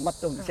成乜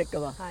都唔識噶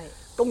嘛，係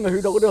咁你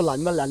去到嗰度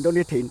輪到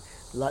你填，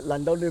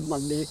輪到你問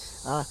你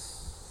啊，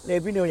你係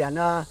邊度人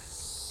啊？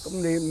咁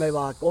你咪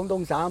話廣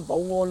東省寶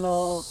安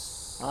咯，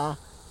啊，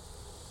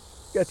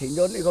即係填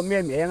咗呢個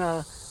咩名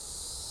啊？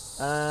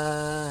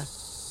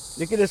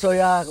你幾多歲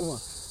啊？咁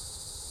啊，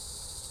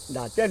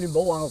嗱，即係你唔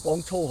好話我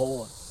講粗口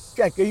啊，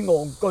即係幾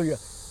戇居啊！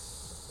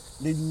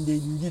年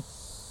月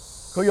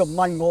佢又唔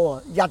問我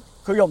啊，日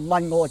佢又唔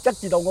問我啊，即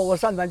知道我個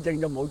身份證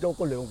就冇咗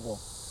嗰2個，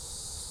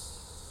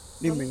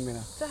你明唔明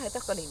啊？真係得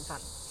個年份。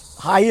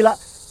係啦，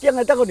真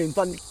係得個年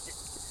份。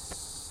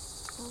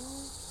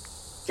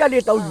即係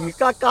你到而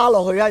家加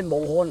落去係冇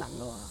可能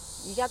噶嘛，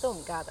而家都唔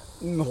加得。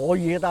唔可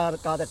以加得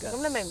㗎。咁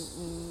你咪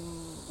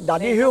唔嗱，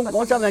你香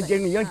港身份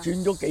證已經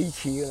轉咗幾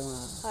次㗎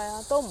嘛，係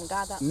啊，都唔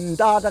加得。唔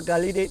加得㗎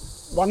呢啲，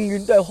永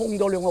遠都係空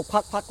咗2個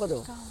框框嗰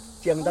度，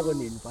淨得個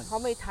年份。可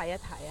唔可以睇一睇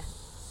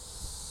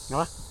啊？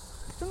啊？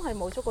真係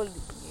冇咗個年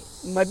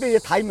月。唔係俾你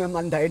睇咪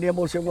問題，你有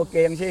冇上過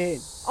鏡先？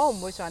我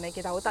唔會上你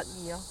記得好得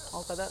意咯，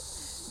我覺得。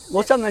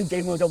我身份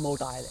證我就冇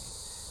帶嚟，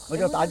我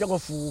就帶咗個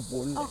副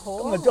本，好啊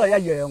咁咪都係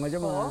一樣嘅啫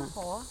好啊嘛。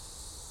好啊。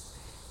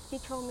He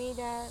told me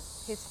that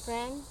his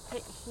friend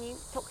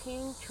took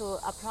him to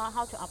apply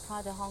how to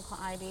apply the Hong Kong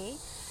ID,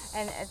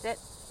 and at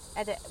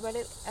the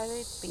very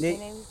early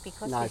beginning,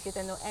 because nice. he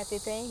didn't know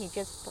everything, he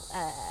just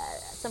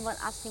someone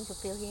asked him to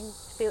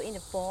fill in the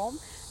form,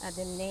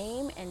 the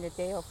name and the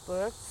day of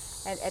birth,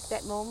 and at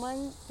that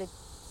moment the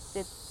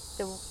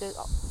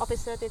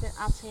officer didn't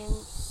ask him,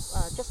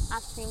 just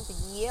asked him the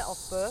year of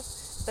birth,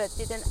 but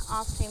didn't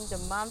ask him the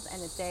month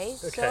and the day.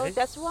 So Okay.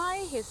 that's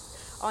why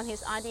on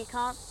his ID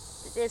card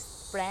is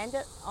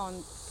branded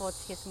on for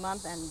his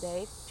month and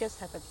day, just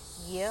have a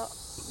year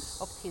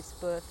of his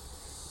birth.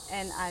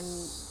 And I'm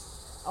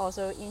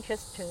also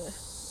interested.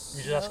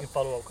 You're just asking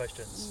follow-up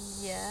questions.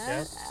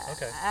 Yeah.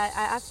 Okay.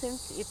 I asked him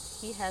if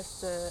he has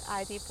the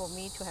ID for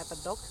me to have a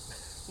dog.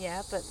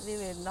 Yeah, but we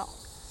will not.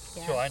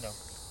 Yeah. Sure, I know.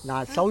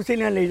 嗱，首先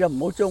咧你就唔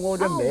好將我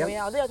啲唔會名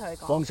啊，我都有同佢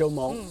講。放上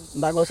網，嗯唔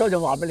係我收上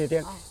話俾你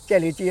聽哦，即係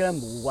你知啦，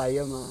無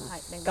謂啊嘛。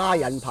係明白家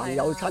人朋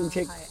友係啊親戚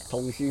係啊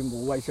同事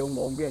無謂上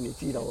網俾人哋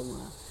知道啊嘛，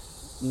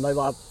唔係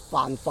話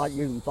犯法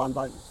與唔犯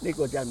法呢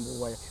個就係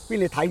無謂，邊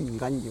你睇唔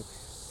緊要，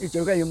你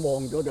最緊要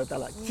望咗就得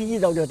啦，知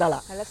道就得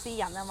啦。係啦，私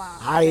隱啊嘛。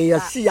係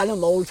啊，私隱啊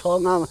冇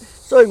錯啱啊，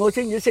所以我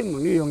先至聲明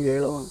呢樣嘢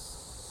咯。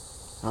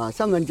啊，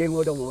身份證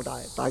我都冇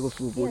帶個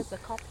副 He 本， has a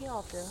copy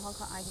of the Hong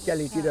Kong ID. 即係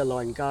你知道老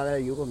人家咧，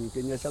如果唔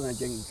見咗身份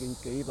證，唔見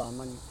幾百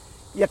蚊，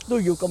亦都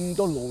要咁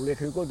多勞力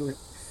去嗰度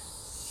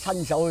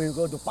親手去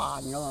嗰度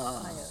辦噶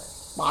嘛。係啊。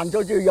辦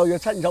咗之後又要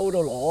親手嗰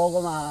度攞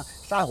噶嘛，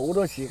嘥好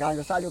多時間，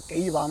就嘥咗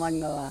幾百蚊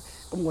噶嘛。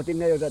咁我點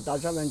解要帶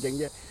身份證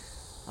啫？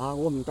啊，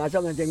我唔帶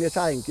身份證，啲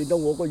差人見到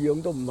我個樣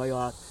都唔係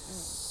話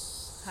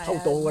係啊偷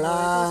渡㗎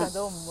啦通常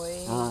都唔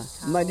會。啊，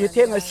唔係你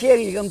聽個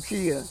聲已經知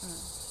嘅。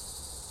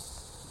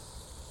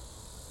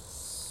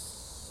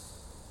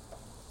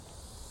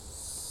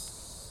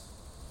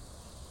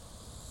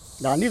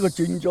嗱，呢個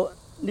轉咗，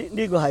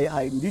呢個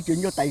係唔知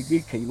轉咗第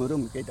幾期我都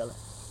唔記得啦。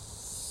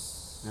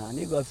啊，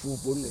呢個係副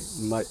本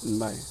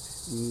嚟，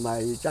唔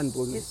係真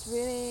本。It's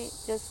really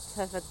just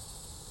have a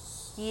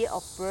year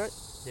of birth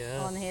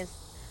Yeah. on his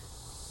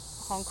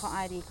Hong Kong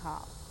ID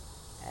card,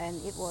 and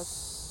it was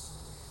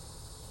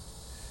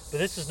But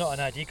this is not an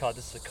ID card.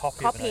 This is a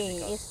copy of an ID copy.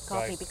 card. It's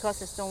copy Right.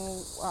 because it's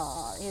don't.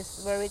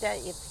 He's worried that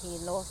if he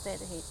lost it,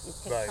 it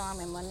takes Right.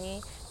 time and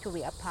money to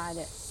reapply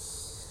it.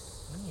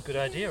 Good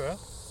idea, huh?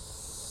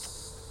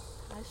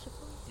 I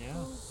suppose.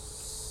 Yeah.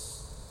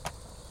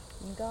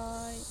 唔該。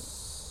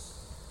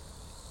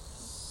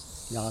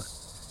嗱，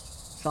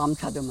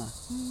 37啊嘛，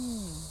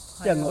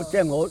係即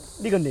係我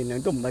呢個年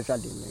齡都唔係實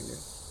年齡嘅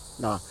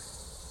嗱，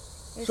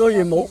所以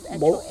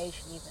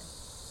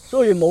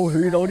冇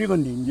去到呢個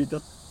年月都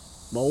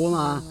冇啊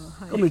嘛，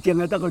咁咪淨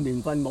係得個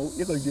年份冇，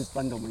一個月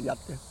份同埋日啫。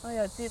我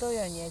又知多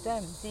樣嘢，真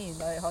係唔知原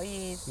來可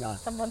以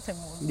身份證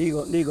換。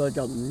呢個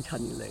就5七月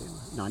嚟啊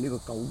嘛，嗱呢個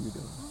9月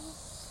啊，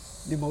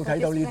你冇睇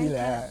到呢啲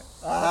咧。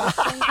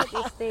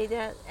Is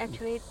stated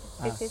actually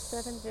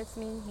 57. This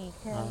means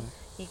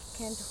he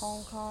came to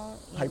Hong Kong.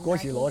 係嗰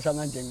時攞身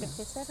份證嘅。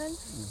57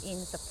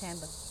 in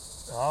September.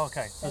 Oh,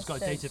 okay. So it's got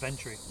a date of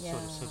entry, so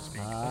to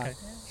speak. Okay.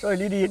 所以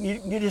呢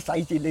啲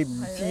細節你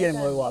唔知啊，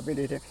我話俾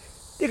你聽。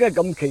呢個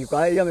咁奇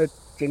怪，因為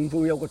政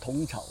府有個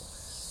統籌，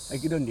係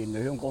幾多年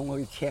嚟香港可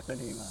以 check 嗰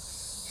啲嘛。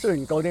雖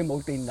然嗰啲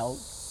冇電腦，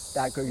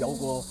但係佢有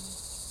個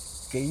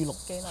記錄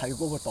係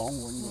嗰個檔案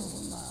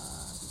㗎嘛。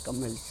咁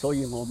咪所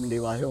以我你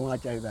話鄉下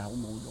仔係好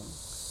冇用，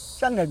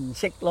真係唔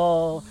識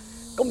咯。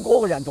咁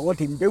嗰個人同我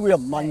填表，佢又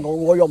唔問我，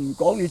我又唔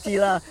講，你知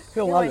啦。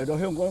鄉下嚟到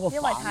香港一個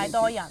因為太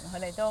多人，佢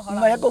哋都可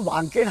能唔係一個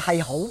環境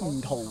係好唔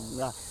同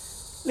㗎。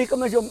你咁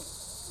樣就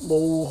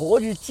冇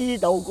可以知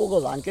道嗰個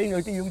環境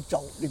有啲要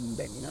做，你唔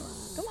明啊嘛。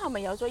咁係咪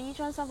有咗依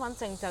張身份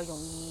證就容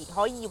易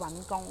可以揾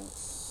工？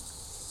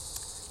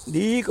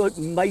呢個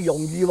唔係容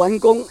易揾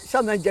工，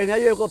身份證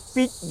係一個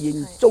必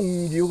然重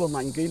要嘅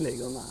文件嚟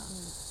㗎嘛。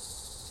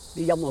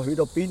你任何去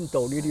到邊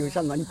度，你都要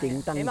身份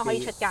證登記。起碼可以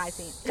出街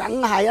先。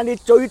梗係啊！你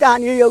最單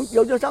要有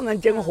咗身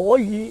份證可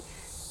以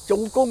做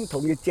工，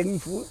同埋政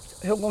府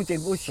香港政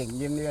府承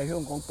認你係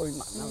香港居民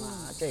啊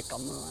嘛，即係咁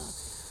啊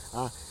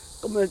嘛。啊，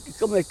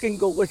咁啊經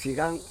過嗰時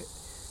間，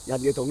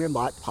人哋同你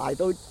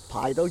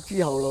排到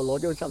之後咯，攞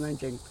咗身份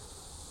證，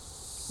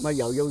咪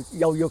又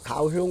要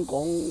靠香港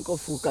嗰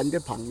附近啲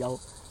朋友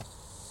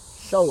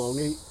收留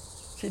你，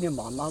先至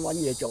慢慢揾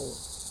嘢做。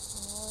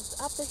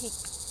After he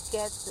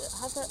got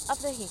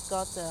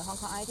the Hong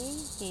Kong ID,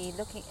 he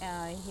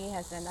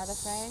has another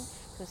friend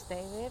to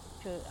stay with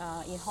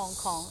in Hong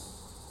Kong,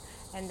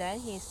 and then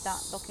he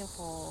start looking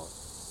for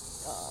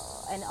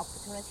an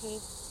opportunity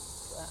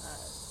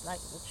like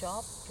the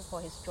job for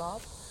his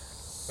job.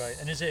 Right,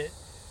 and is it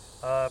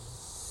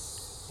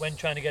when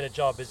trying to get a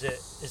job? Is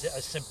it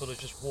as simple as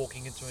just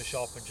walking into a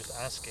shop and just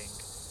asking?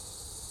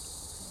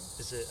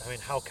 Is it? I mean,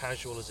 how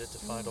casual is it to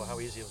find, or how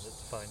easy was it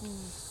to find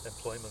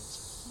employment?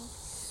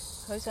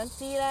 佢想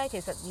知咧，其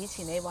實以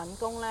前你揾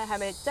工咧，係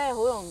咪真係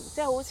好容易，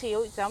即係好似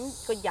就咁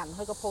個人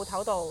去個鋪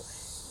頭度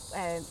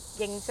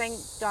應徵，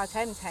話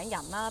請唔請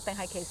人啦？定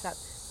係其實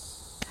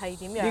係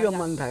點樣？呢個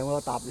問題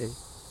我答你，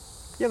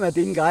因為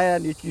點解啊？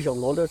你自從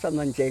攞到身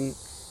份證，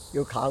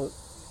要靠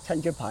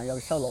親戚朋友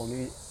收留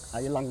你喺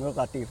另一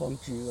個地方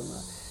住噶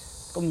嘛。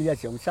咁日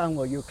常生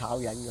活要靠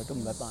人嘅都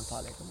唔係辦法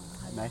嚟噶嘛，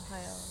係咪？係啊。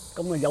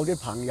咁啊有啲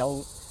朋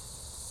友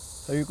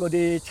去嗰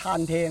啲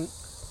餐廳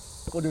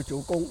嗰度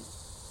做工。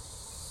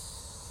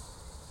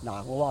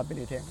嗱，我話俾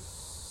你聽，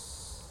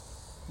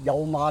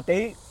油麻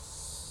地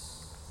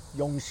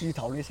榕樹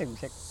頭你識唔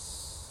識？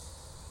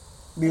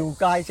廟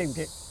街識唔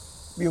識？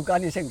廟街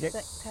你識唔識？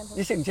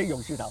你識唔識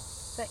榕樹頭？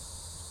識，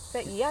即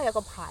係而家有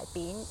個牌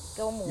匾，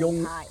個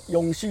門牌。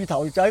榕樹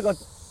頭就係一個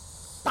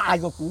大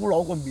個古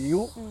老個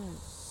廟，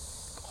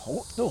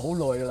都好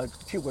耐啦，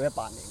超過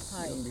100年個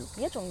廟。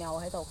而家仲有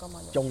喺度㗎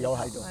嘛？仲有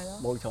喺度，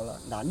冇錯啦。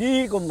嗱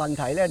呢個問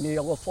題咧，你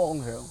有個方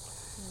向，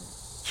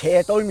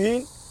斜對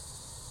面。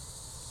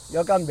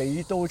有間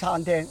美都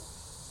餐廳，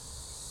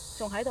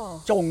仲喺度。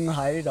仲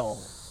喺度。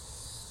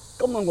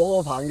咁啊，我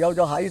個朋友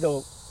就喺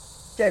度，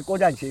即係嗰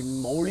陣時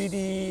冇呢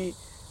啲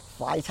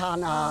快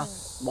餐啊，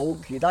冇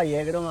其他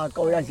嘢嘅啫嘛。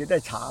嗰陣時都係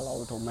茶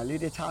樓同埋呢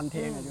啲餐廳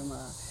嘅啫嘛。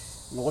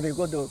我哋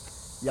嗰度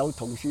有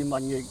同事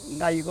問嘅，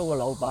嗌嗰個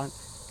老闆，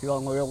佢話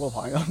我有個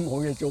朋友冇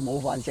嘢做冇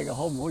飯食啊，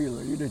可唔可以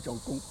嚟呢度做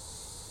工？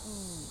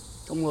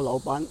咁個老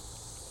闆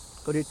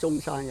嗰啲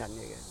中山人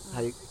嚟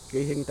嘅，係。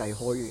幾兄弟開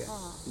嘅，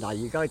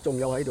嗱而家仲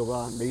有喺度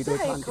啊！美都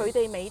餐廳，佢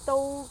哋美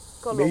都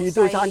個美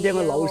都餐廳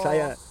嘅老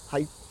細啊，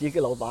係自己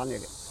老闆嚟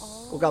嘅，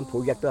嗰間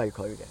鋪亦都係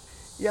佢嘅，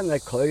因為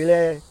佢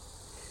咧，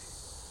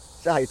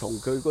即係同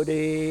佢嗰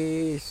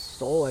啲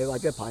所謂或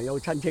者朋友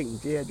親戚唔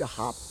知啊，就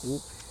合股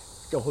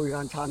就開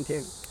間餐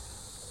廳，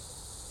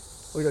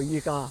去到依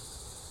家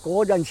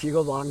嗰陣時個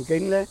環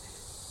境咧，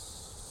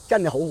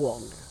真係好旺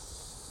嘅，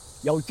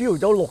由朝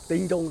早6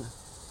點鐘啊，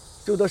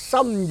做到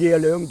深夜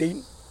2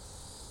點。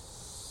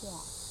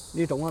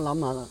你同我諗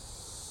下啦，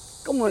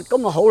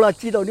咁啊好啦，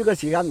知道呢個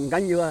時間唔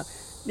緊要啊。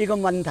呢個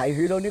問題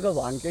去到呢個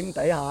環境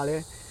底下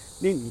咧，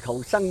你唔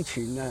求生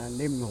存啊，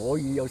你唔可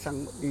以有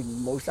生活，你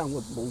唔冇生活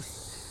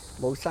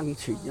冇生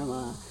存㗎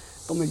嘛。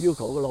咁啊要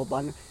求個老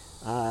闆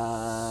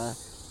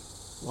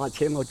話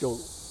請我做，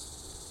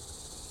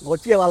我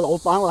只係話老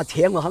闆話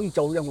請我肯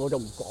做啫，我就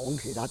唔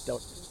講其他條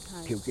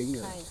件嘅。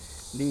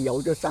你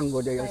有咗生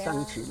活就有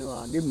生存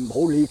啊嘛，你唔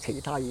好理其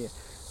他嘢，呢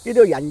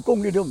啲人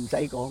工呢都唔使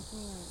講。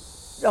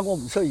因為我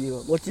唔需要，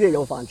我只係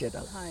有飯食得。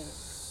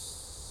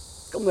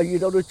咁啊，遇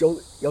到都早，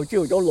由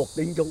朝早6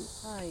點鐘。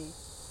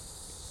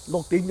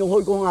6點鐘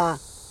開工啊，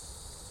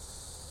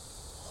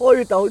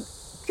開到即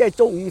係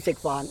中午食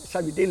飯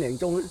，12點零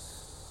鐘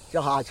就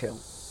下場，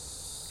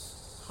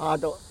下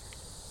到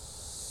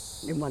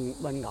你問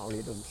牛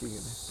你都唔知嘅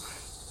咩？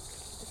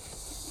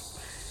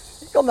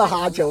今日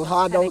下場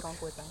下到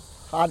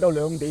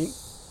2點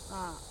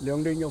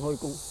，2點鐘開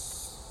工。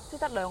即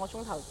得2個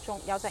鐘頭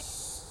休息。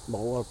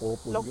冇啊，個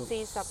半鐘。6至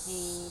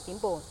12點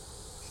半，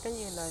跟住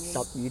2點。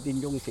12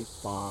點鐘食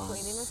飯。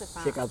12點鐘食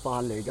飯。食下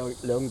飯嚟就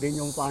2點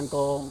鐘翻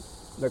工，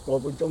咪個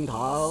半鐘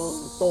頭，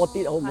多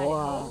啲好唔好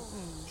啊？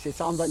食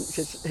15分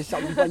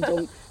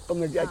鐘，咁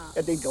咪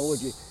一定早嘅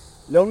住。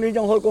2點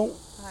鐘開工。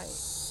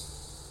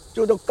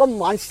做到今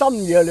晚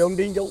深夜2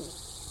點鐘。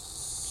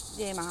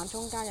夜晚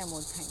中間有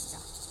冇停㗎？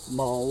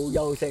冇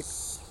休息。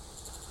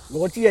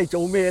我只係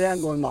做咩咧？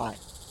外賣、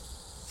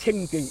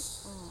清潔，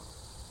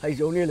係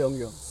做呢2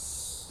樣。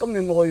咁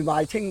你外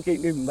賣清潔，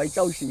你唔係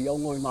周時有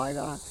外賣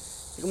㗎。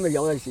咁咪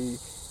有陣時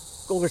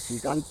嗰個時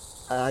間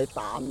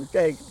淡，即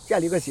係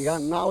你個時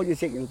間唔啱，好似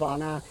食完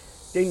飯啊，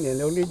整完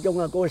2點鐘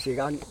啊，嗰個時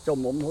間就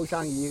冇咁好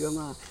生意㗎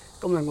嘛。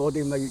咁啊，我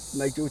哋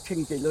咪做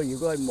清潔咯。如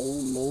果係冇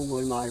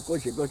外賣嗰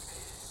時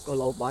個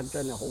老闆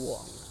真係好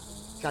旺，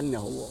真係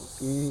好旺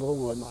，5個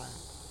外賣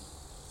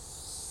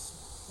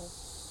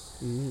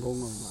，5個外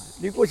賣。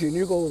你嗰時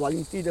呢個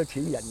揾幾多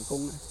錢人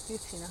工咧？幾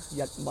錢啊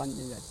？1蚊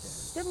一日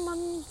啫。1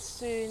蚊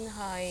算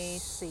係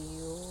少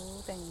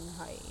定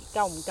係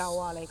夠唔夠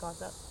啊？你覺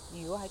得？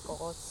如果喺嗰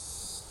個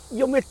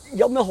有咩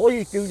可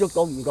以叫做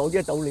夠唔夠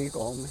啫？到你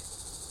講咩？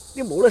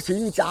啲冇得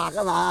選擇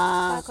㗎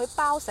嘛。但係佢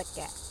包食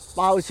嘅。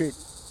包雪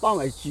包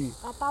埋住。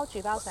包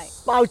住包食。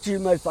包住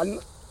咪瞓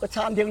個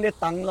餐廳啲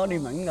凳咯，你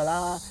明㗎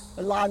啦，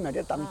拉埋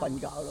啲凳瞓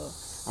覺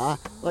咯，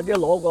或者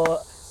攞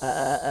個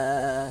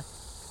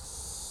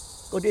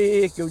嗰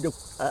啲叫做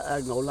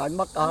牛奶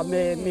乜啊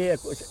咩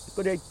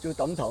嗰啲做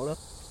枕頭咯，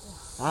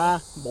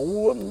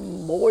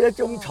冇一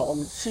張床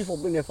舒服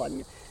俾你瞓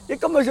嘅，你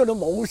根本上都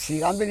冇時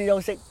間俾你休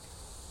息，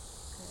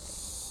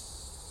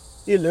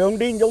你2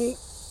點鐘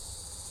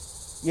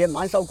夜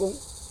晚收工，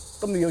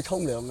咁你要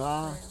沖涼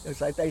啊，要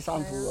洗低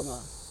衫褲㗎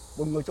嘛，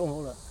半個鐘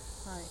好啦。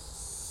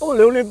都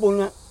2點半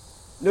啦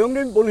，2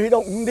點半起到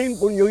5點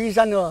半要起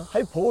身喎，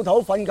喺鋪頭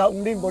瞓覺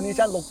5點半起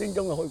身，6點鐘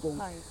就開工，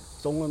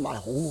送去賣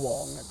好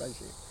旺嘅嗰陣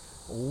時，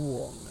好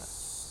旺嘅。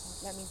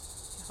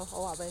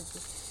我話俾你知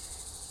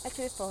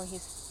 ，actually for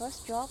his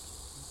first job,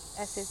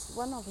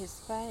 one of his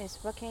friends is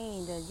working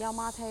in the Yau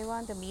Ma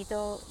Taiwan, the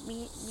Mido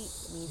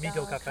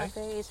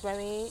Cafe is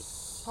very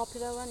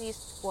popular one. It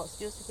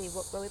was used to be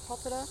very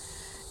popular,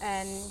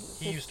 and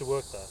he used to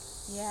work there.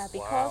 Yeah,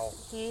 because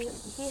he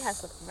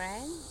has a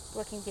friend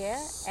working there,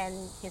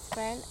 and his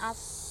friend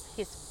asked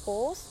his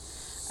boss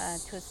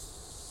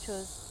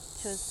to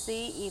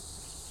see if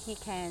he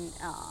can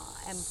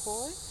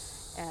employ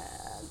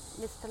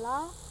Mr.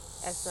 Lau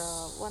as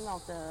one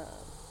of the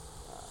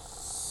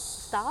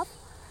staff,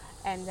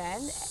 and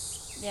then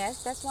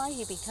yes, that's why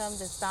he became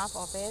the staff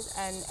of it.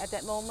 And at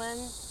that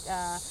moment,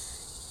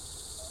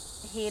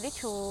 he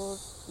literally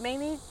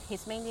mainly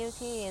his main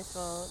duty is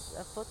for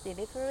food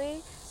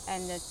delivery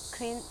and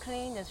clean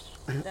the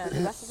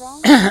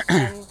restaurant.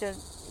 And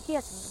he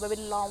has very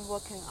long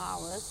working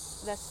hours.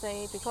 Let's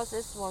say because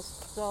this was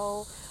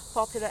so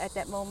popular at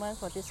that moment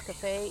for this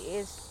cafe,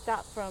 it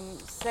start from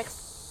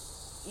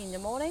 6 in the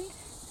morning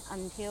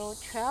until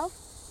 12,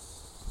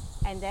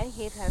 and then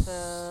he have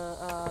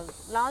a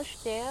lunch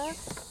there,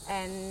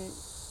 and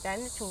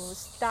then to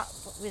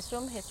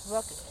resume his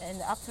work in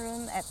the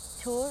afternoon at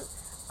 2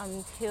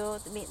 until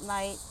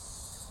midnight,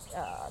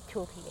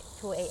 2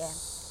 a.m.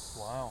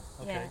 Wow.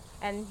 Okay. Yeah,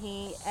 and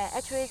he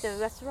actually the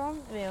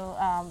restaurant will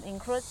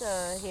include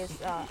his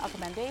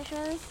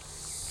accommodations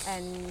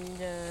and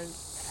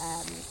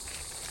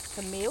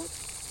the meal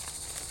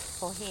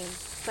for him.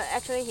 But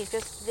actually, he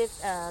just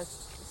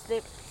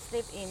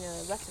sleep in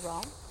a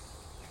restaurant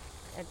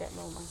at that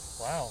moment.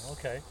 Wow.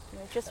 Okay.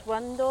 Just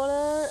 $1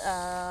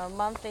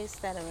 monthly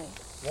salary.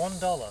 $1.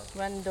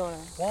 $1.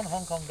 $1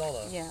 Hong Kong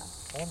dollar. Yeah.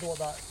 I wonder what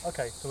that.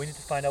 Okay, so we need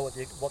to find out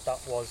what that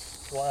was.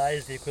 What that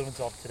is the equivalent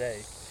of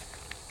today.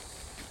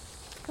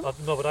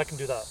 No, but I can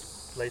do that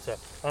later.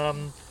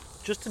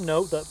 Just to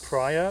note that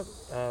prior,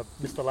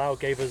 Mr. Lau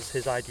gave us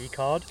his ID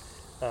card,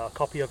 a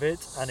copy of it,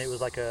 and it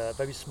was like a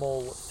very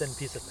small, thin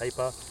piece of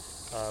paper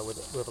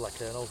with like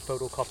an old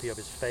photocopy of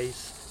his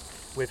face,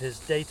 with his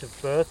date of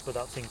birth, but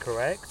that's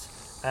incorrect.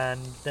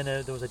 And then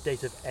there was a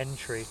date of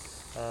entry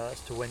as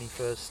to when he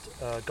first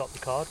got the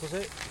card. Was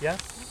it? Yeah.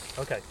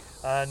 Okay.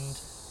 And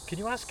can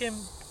you ask him?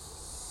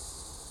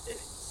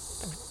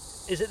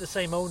 Is it the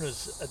same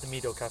owners at the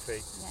Mido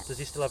Cafe? Yeah. Does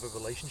he still have a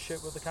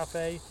relationship with the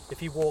cafe? If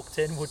he walked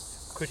in,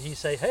 could he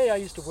say, "Hey, I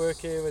used to work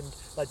here," and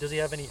like, does he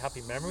have any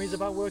happy memories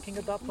about working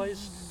at that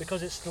place?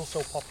 Because it's still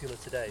so popular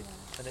today,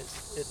 and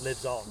it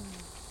lives on.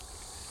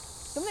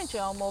 咁你仲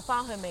有冇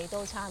翻去美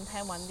都餐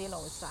廳揾啲老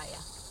細啊？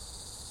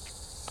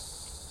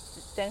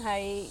定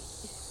係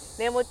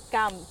你有冇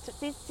間唔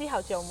之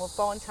後仲有冇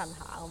幫襯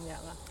下咁樣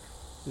啊？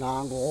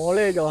嗱，我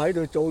咧就喺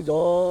度做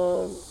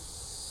咗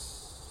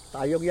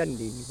大約1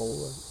年冇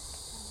啊。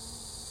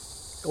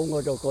咁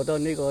我就覺得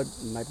呢個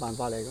唔係辦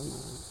法嚟噶嘛，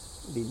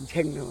年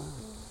青啊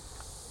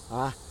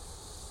嘛，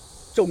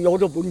仲有好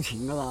多本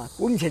錢噶嘛。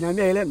本錢係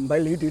咩咧？唔係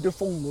你哋都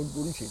豐滿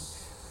本錢，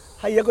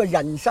係一個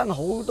人生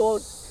好多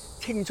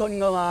青春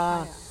噶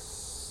嘛。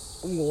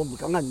咁我唔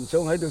梗係唔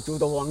想喺度做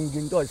到永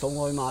遠都係送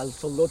外賣，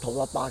送到頭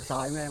髮白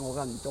晒咩？我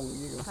梗係唔中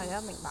意㗎。係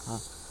啊，明白。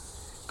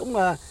咁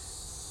啊，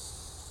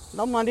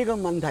諗下呢個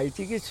問題，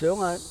自己想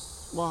啊，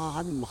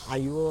哇！唔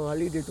係喎，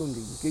呢啲到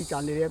年紀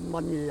賺你1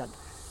蚊一日，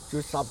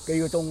做10幾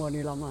個鐘喎，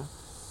你諗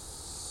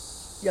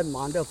下，一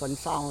晚都係瞓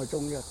3個鐘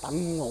啫，等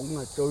籠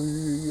啊，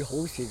最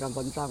好時間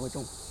瞓3個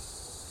鐘。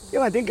因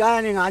為點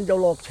解？你晏晝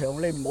落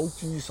場，你冇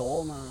住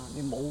所啊嘛，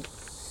你冇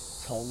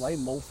床位、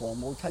冇房、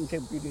冇親戚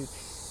俾你。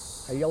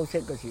係休息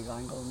嘅時間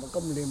㗎嘛，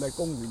咁你咪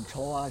公園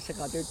坐啊，識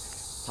下啲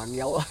朋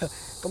友啊，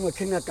咁啊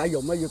傾下偈，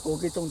用乜要個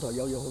幾鐘頭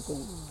又要去工，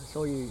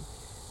所以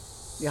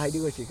你喺呢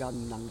個時間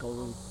唔能夠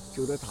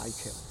做得太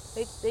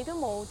長。你都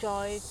冇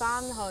再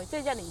翻去，即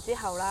係1年之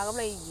後啦。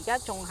咁你而家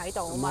仲喺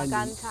度啊嘛？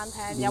間餐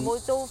廳有冇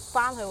都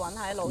翻去揾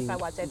下啲老細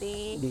或者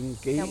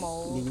啲有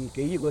冇？年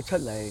幾我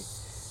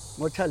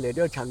出嚟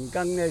都曾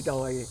經咧就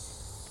係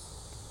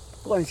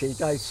嗰陣時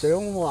就係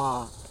想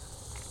話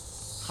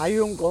喺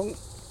香港。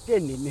即係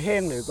年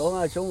輕嚟講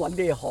啊，想揾啲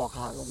嘢學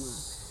下咁啊。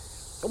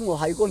咁我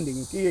喺嗰個年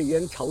紀已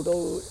經湊到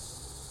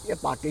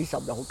100幾十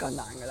就好艱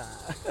難㗎啦。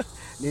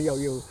你又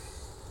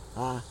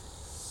要啊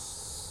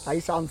洗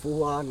衫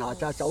褲啊、牙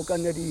刷手巾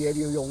一啲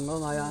嘢要用啊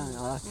嘛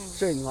啊。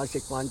雖然話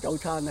食飯早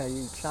餐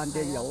係餐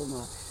廳有啊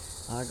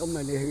嘛，咁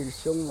啊你去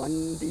想揾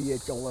啲嘢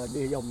做啊，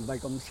你又唔係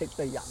咁識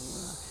得人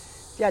啊。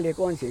即係你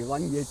嗰陣時揾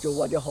嘢做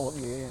或者學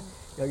嘢，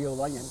又要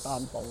揾人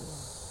擔保。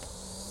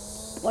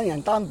揾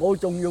人擔保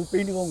仲要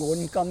俾呢個按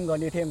金㗎，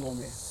你聽過未？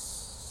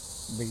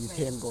未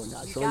聽過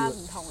啊，所以而家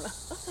唔同啦。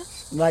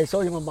唔係，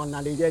所以我問下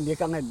你啫，你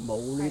梗係冇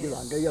呢啲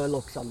環境，因為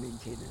60年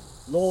前啊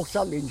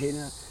，60年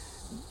前啊，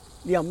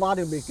你阿媽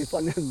都未結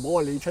婚，唔好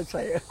話你出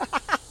世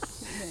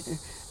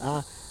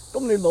啊！咁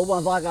你冇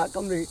辦法㗎，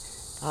咁你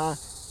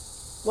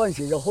嗰陣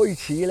時就開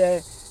始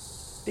咧，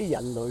啲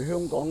人嚟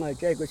香港啊，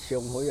即係個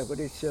上海啊嗰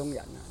啲商人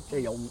啊，即係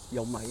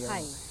有米啊，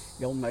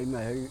有米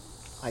咪去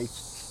係。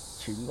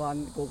荃灣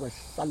嗰個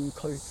新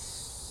區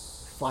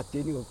發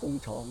展呢個工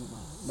廠啊嘛，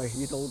咪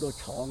起到好多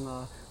廠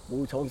啊，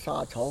布廠、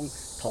紗廠、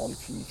搪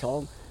瓷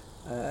廠，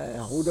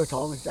好多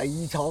廠、製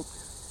衣廠。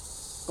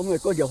咁啊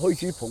嗰時開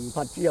始蓬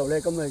勃之後咧，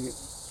咁啊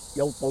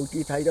有報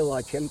紙睇到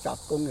話請雜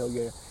工有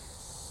嘢，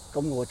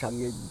咁我趁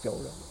嘢唔做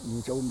啦，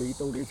唔做未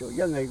到你做，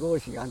因為嗰個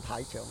時間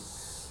太長。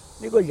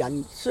呢個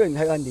人雖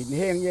然係話年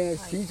輕啫，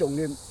始終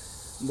你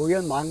每一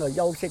晚嘅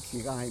休息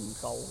時間係唔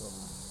夠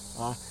㗎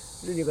嘛，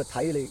呢個體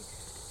力。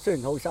雖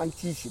然後生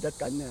支持得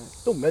緊啊，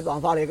都唔係辦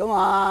法嚟噶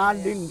嘛！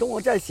你唔通我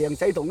真係成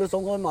世同你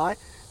送外賣？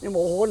你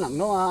冇可能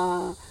噶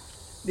嘛！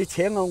你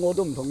請我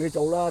都唔同你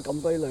做啦，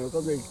咁鬼累，咁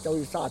你走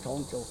去沙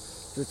廠做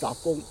雜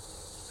工，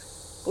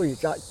嗰時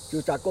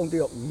做雜工都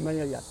要5蚊一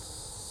日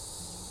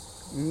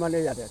，5蚊一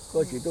日啊！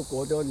嗰時都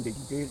過咗年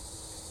幾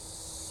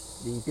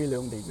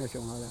2年嘅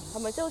上下啦。係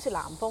咪即係好似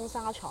南豐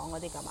紗廠嗰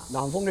啲咁啊？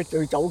南豐啲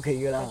最早期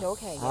㗎啦，最早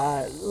期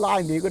拉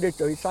尾嗰啲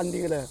最新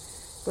啲㗎啦，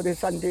嗰啲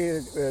新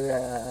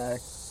啲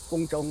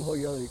工廠開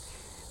咗去，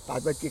大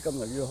筆資金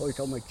嚟要開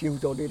廠，咪招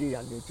咗呢啲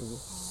人嚟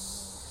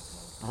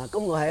做。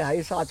咁我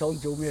喺紗廠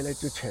做咩咧？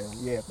做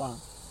長夜班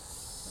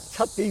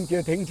，7點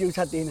叫聽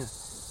朝7點啊！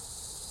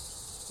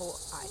好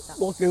捱得。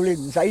我叫你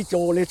唔使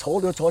做，你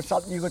坐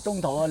12個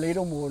鐘頭啊，你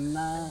都悶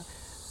啦。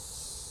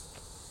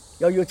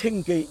又要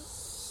清潔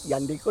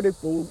人哋嗰啲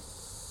布，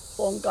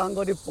坊間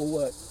嗰啲布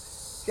啊！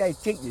即係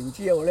織完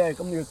之後咧，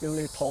咁要叫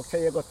你托出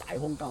一個大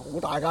空間，好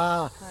大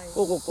㗎。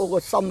嗰個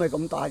心係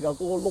咁大㗎，嗰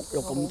個碌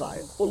又咁大，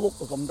嗰碌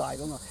又咁大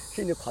㗎嘛，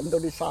先至捆到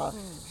啲紗上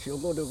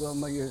嗰度㗎，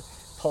咪要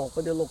托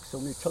嗰啲碌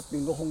上去出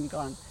邊個空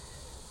間。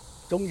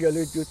總之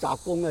你做雜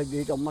工咧，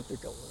你就乜都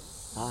做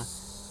啊。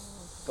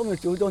咁啊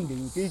做咗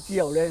年紀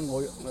之後咧，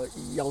我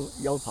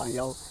有朋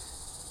友，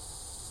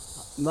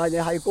唔係你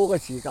喺嗰個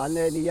時間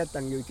咧，你一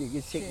定要自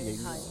己適應，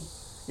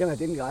因為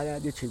點解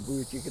咧？你全部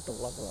要自己獨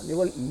立㗎，你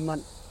揾5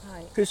蚊。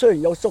佢雖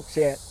然有宿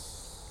舍，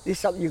你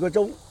12個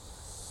鐘，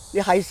你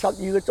喺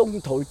12個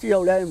鐘頭之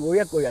後咧，每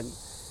一個人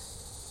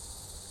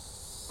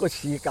個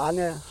時間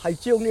咧係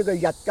將呢個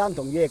日間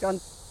同夜間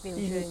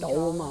顛倒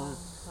啊嘛。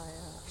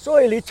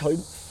所以你除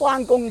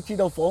翻工至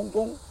到放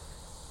工，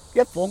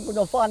一放工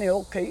就翻你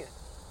屋企。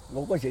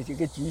我嗰時自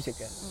己煮食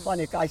嘅，翻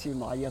去街市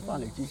買嘢翻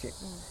嚟煮食，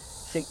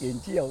食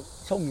完之後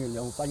沖完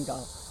涼瞓覺，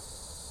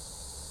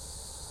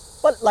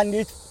不論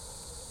你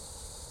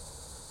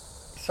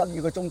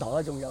12個鐘頭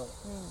啦，仲有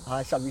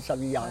12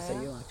月24啊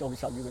嘛，做12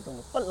個鐘，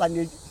不論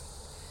你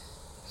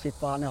食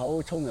飯又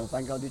好，沖涼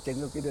瞓覺，你整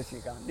咗幾多時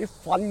間？你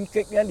瞓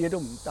極咧，你都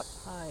唔得。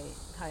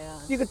係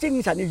啊。呢個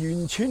精神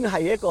完全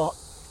係一個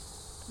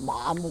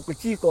麻木嘅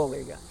知覺嚟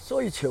嘅，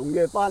所以長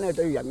夜班咧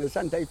對人嘅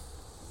身體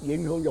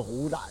影響就好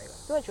大嘅。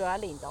都係做咗1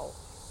年度。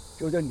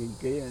做咗年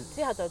幾啊？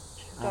之後就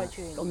再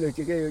轉。咁你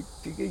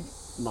自己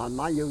慢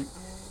慢要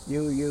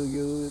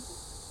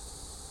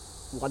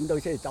揾到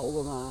先走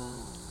噶嘛。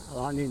係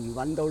嘛？你唔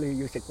揾到，你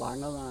要食飯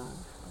噶嘛？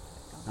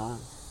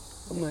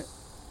咁咪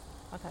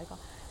我睇過。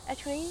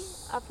actually,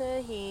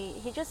 after he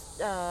just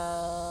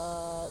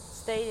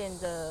stayed in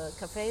the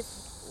cafe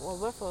or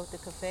worked for the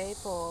cafe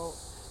for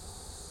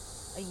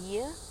a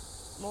year,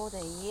 more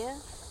than a year,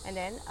 and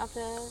then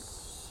after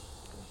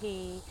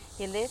he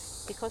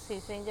left because he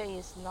think that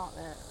is not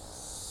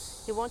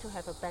he want to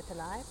have a better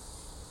life.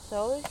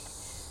 So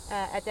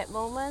at that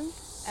moment,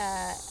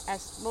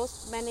 as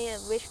many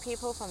rich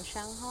people from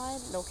Shanghai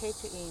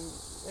located in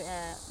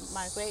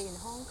migrate in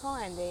Hong Kong,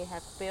 and they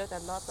have built a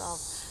lot of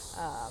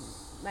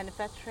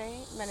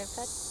manufacturing.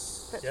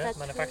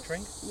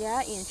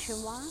 Yeah, in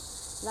Tsinghua,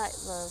 like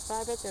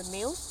the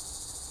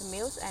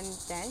mills, and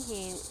then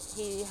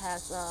he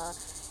has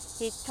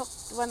he took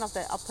one of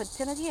the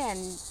opportunity and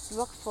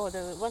worked for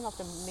one of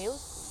the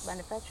mills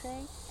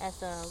manufacturing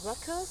as a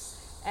worker.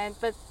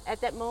 But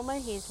at that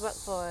moment he's worked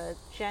for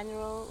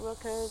general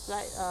workers,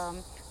 like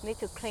need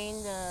to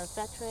clean the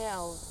factory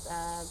or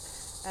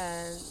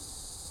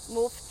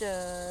move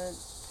the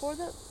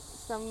product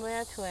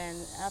somewhere to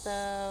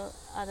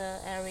other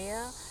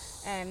area,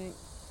 and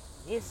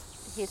his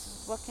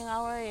working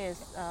hour is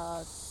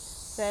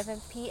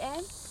 7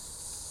 p.m.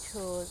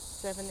 to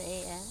 7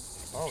 a.m.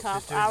 Oh,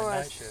 12 doing hours. the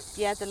night shift.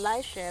 Yeah, the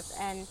night shift,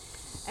 and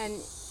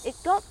it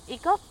got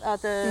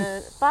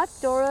the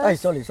 $5. 哎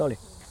，sorry sorry，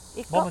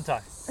 It 冇 got 問題。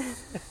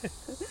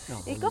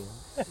 it got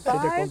你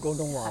哋講 $5 廣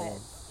東話喎，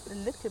 a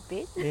little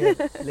bit,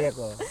 呢一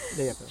個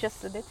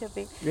just a little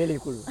bit, ，very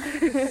good。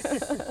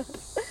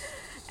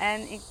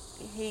 and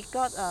he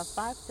got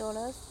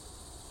 $5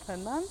 per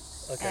month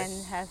Okay.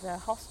 and has a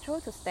hostel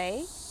to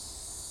stay.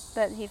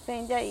 But he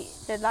thinks that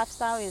the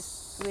lifestyle is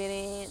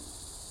really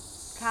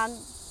can't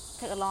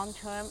take a long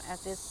term at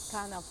this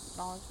kind of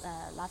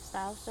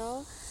lifestyle,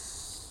 so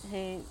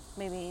he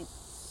maybe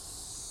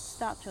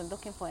start to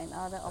looking for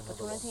another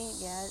opportunity.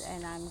 Yeah,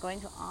 and I'm going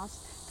to ask.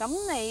 咁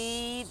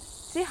你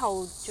之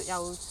後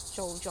又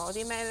做咗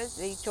啲咩咧？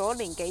你做咗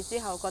年幾之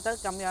後，覺得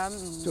咁樣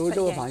唔做咗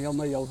個適應？朋友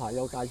咪有朋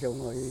友介紹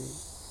我去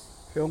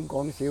香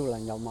港小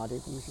輪油麻地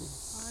公司。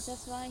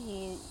 That's why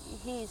he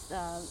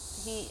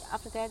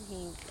after that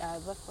he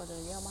worked for the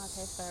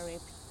Yamate Ferry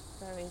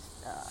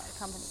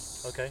company.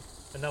 Okay,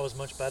 and that was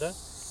much better.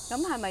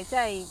 咁係咪即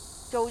係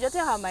做咗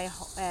之後咪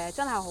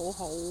真係好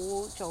好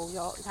做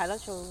咗係咯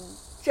做？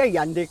即係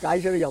人哋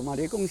介紹油麻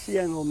地公司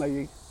啊，我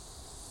咪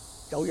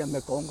有人咪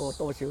講過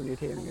多少你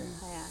聽嘅。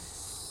係啊，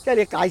即係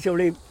你介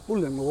紹你，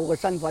本來我個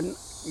身份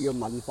要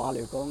文化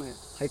嚟講咧，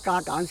係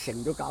加減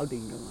乘都搞掂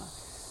㗎嘛。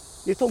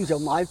你通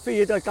常買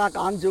飛都係加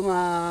減啫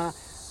嘛。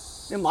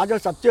你買咗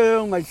10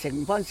張咪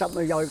乘翻10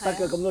咪又係得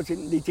嘅咁多錢，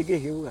你自己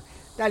曉嘅。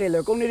但係你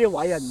嚟講呢啲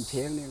位係唔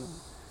請你咯，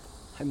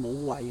係冇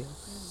位啊。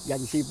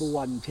人事部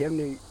話唔請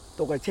你，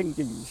到係清潔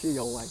員先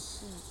有位。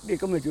你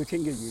咁咪做清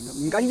潔員啦，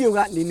唔緊要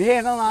㗎，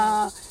年輕啊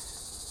嘛。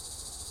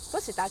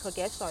嗰時大概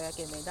幾多歲啊？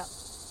記唔記得？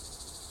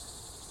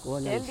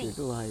嗰陣時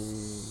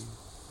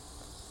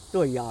都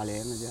係20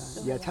零嘅啫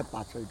，27、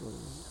8歲到。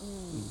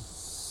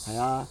係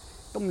啊，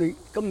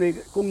咁你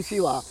公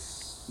司話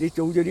你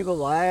做咗呢個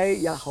位，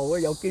日後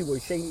咧有機會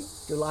升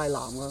做拉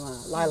男㗎嘛，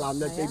拉男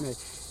就證明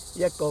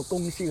一個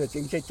公司嘅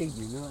正式職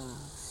員啊嘛，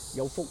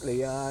有福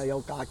利啊，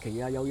有假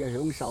期啊，有嘢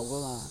享受㗎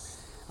嘛。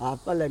啊，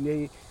不論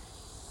你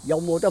有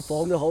冇得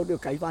放都好，都要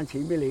計翻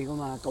錢俾你㗎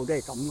嘛，到底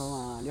係咁㗎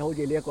嘛。你好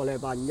似呢一個禮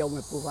拜唔休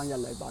咪補翻1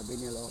禮拜俾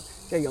你咯，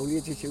即係有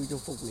呢啲少少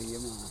福利啊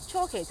嘛。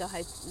初期就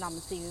係臨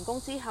時員工，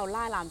之後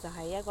拉攬就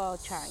係一個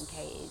長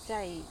期即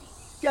係。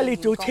因為你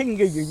做清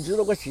潔員咗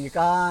到個時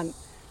間。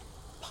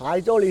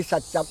排咗你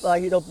實習啊，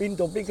去到邊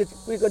度邊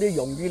嗰啲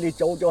容易你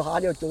做下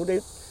就做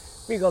啲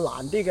邊個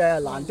難啲嘅，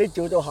難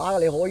啲做下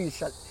你可以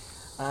實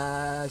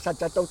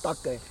習都得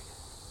嘅。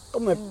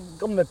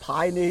咁咪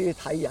派你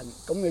睇人，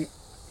咁你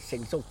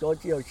成熟咗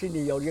之後先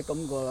至有啲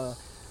咁個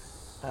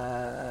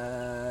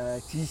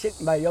知識，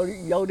咪有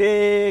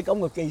啲咁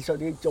嘅技術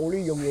去做呢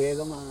樣嘢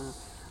噶嘛。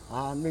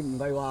啊！你唔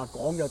係話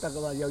講就得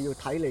噶嘛，又要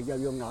體力，又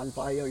要眼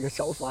快，又要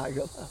手快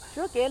噶嘛。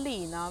做咗幾多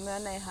年啊？咁樣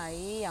你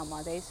喺油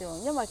麻地少，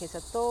因為其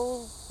實都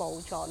冇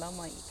咗啦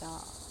嘛，而家。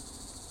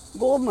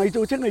我咪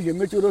做清潔員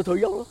咪做到退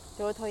休咯。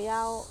做到退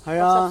休。係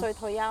啊。60歲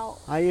退休。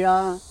係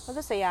啊。我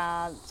都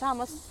差唔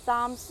多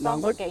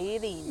30幾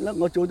年。嗱，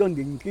我做到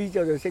年紀之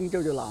後就升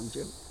咗做艦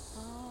長。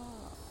哦。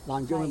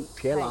艦長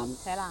扯艦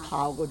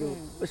炮嗰度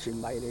個船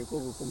迷嚟嗰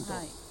個工作，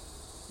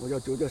我就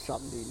做咗10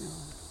年啦。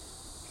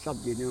10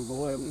年啊，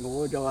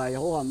我就係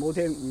好話唔好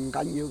聽，唔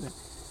緊要嘅，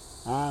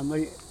啊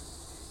咪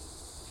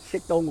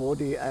識到我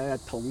哋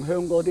同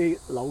鄉嗰啲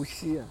老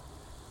師啊，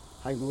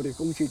係我哋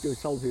公司最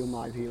收票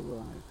賣票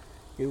㗎，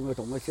叫我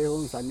同佢寫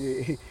封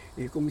信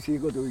去公司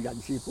嗰度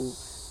人事部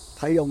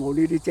睇有冇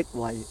呢啲職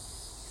位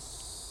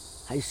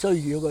係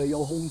需要嘅，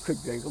有空缺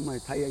嘅，咁咪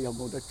睇下有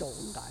冇得做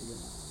咁解㗎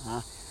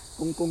嘛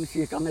嚇。咁公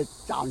司梗係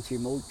暫時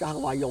冇得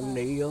話用你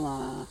㗎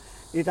嘛，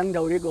你等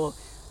到呢個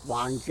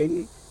環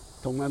境。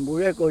同埋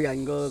每一個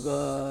人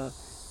個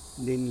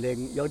年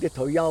齡有啲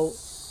退休，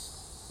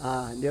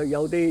啊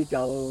有啲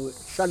就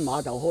新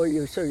碼頭開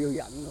要需要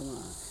人噶嘛，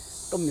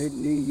咁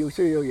你要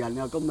需要人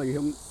啊，咁咪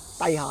向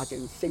低下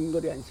層升嗰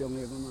啲人上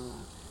去噶嘛，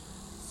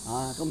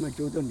啊咁咪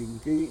做到年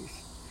紀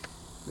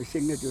佢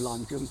升咗做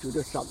艦長，做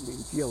咗10年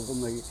之後，咁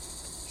咪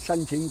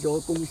申請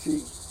咗公司。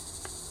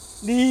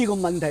呢個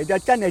問題就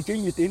真係轉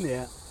捩點嚟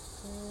啊！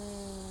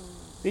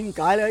點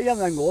解咧？因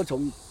為我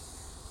從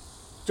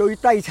最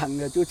低層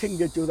嘅做清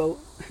潔做到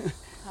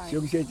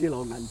上寫字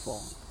樓銀行。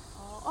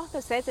哦，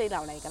佢寫字樓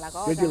嚟㗎啦，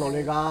嗰個寫字樓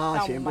嚟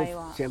㗎，就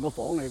成個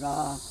房嚟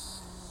㗎。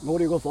我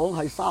哋個房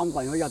係3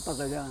個人可以入得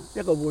㗎啫，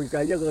一個會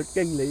計，一個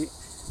經理，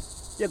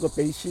一個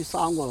秘書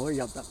，3個人可以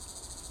入得，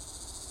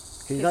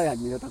其他人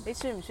唔入得。你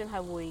算唔算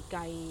係會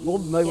計？我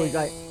唔係會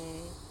計。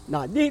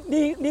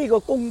嗱，呢個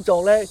工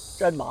作咧，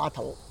就係碼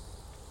頭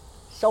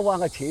收翻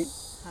個錢，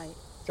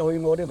就去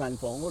我哋銀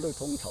行嗰度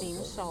統籌點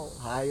數。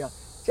係啊，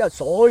即係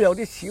所有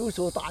啲小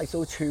數大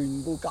數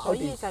全部搞掂。所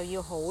以就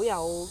要好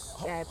有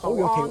好有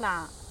保安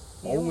啊！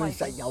冇咪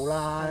實有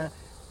啦，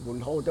門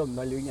口都唔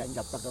係亂人入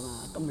得噶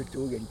嘛。咁你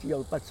做完之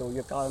後筆數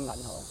要交喺銀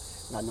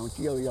行，銀行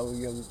之後又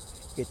要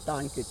結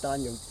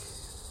單又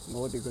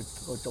我哋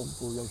個總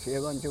部又寫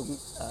翻張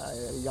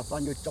入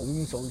翻咗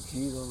總數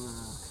字噶嘛。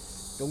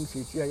總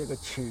數字係一個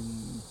全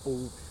部，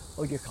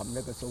好似琴日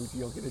嘅數字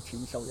有幾多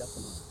錢收入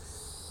噶嘛。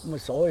咁啊，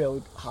所有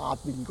下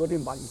邊嗰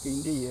啲文件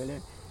啲嘢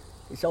咧，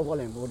收翻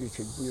嚟我哋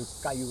全部要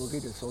計喎，幾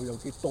條數有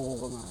幾多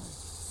噶嘛。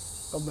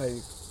咁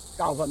咪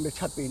交翻俾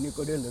出邊啲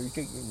嗰啲女職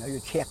員喺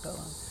度 check 噶嘛。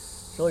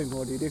所以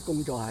我哋啲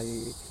工作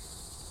係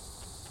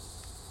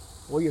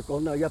可以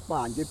講到100%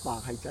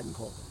係準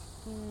確嘅。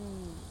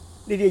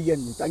呢啲嘢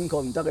唔準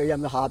確唔得嘅，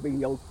因為下邊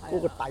有嗰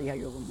個底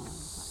喺度噶嘛，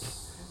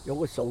有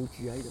個數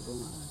字喺度噶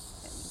嘛。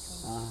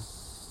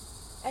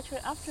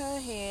Actually, after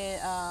he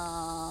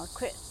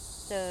quit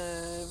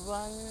the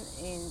run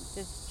in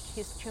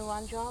his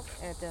Q1 job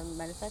at the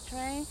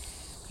manufacturing,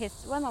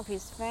 one of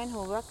his friends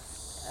who works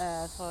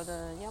for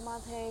the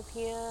Yamate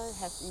Pier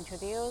has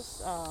introduced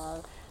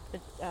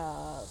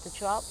the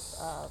job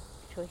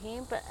to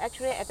him. But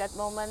actually, at that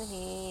moment,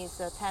 he is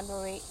a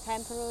temporary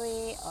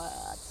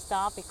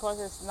staff because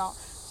there's not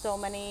so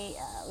many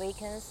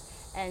vacancies,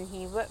 and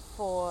he worked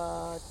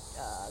for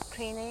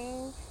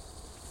cleaning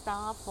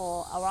staff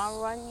for around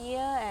 1 year,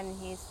 and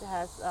he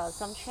has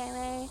some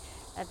training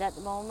at that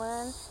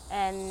moment.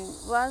 And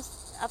once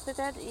after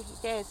that,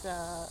 there is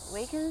a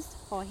vacancy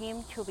for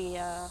him to be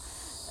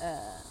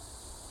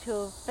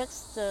to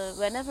fix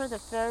whenever the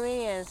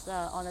ferry is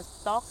on a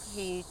dock,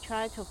 he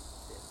tried to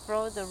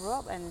throw the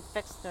rope and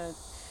fix the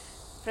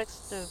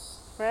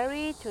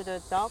ferry to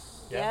the dock.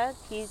 Yeah,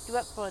 he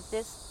worked for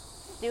this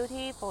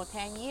duty for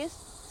 10 years,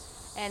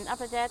 and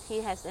after that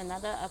he has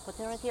another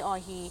opportunity, or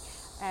he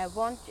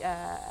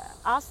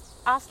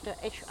ask the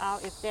HR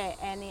if there are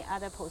any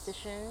other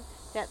position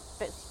that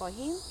fits for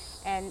him.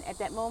 And at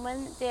that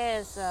moment,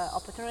 there's an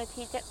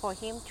opportunity for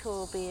him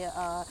to be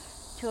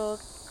to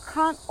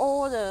count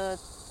all the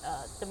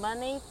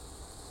money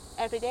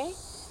every day,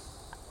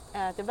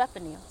 the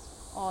revenue,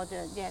 or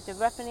the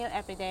revenue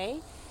every day,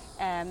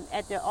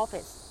 at the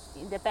office,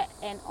 in the back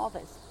end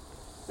office,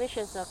 which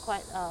is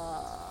quite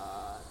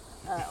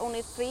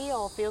only 3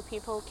 or few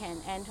people can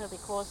enter,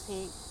 because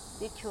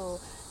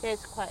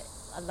there's quite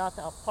a lot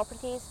of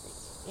properties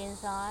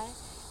inside.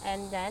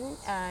 And then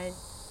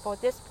for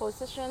this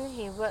position,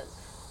 he worked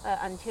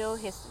until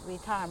his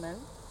retirement.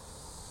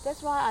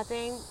 That's why I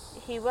think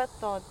he worked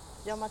for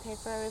Yamate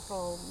Ferry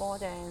for more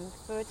than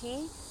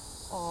 30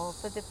 or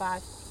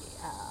 35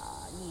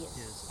 years.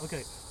 Yes.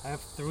 Okay, I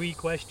have 3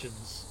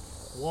 questions.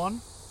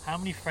 1, how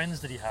many friends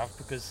did he have?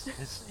 Because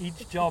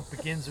each job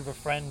begins with a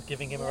friend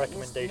giving him a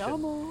recommendation.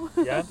 Normal.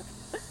 Yeah.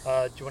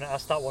 Do you want to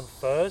ask that one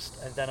first,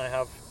 and then I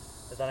have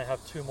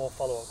 2 more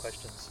follow-up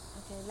questions.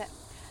 Okay.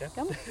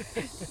 咁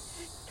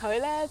佢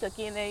咧就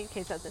見你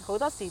其實好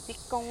多時啲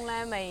工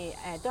咧咪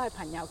都係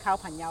靠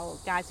朋友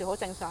介紹，好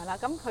正常啦。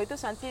咁佢都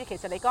想知其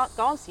實你嗰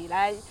陣時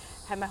咧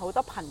係咪好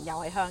多朋友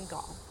喺香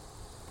港？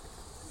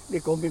你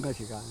講邊個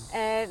時間？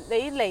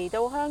你嚟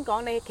到香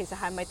港，你其實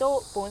係咪都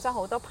本身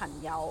好多朋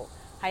友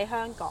喺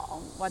香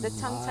港，或者親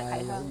戚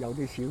喺香港？有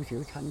啲少少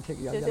親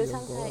戚，有少少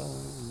親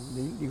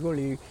戚。如果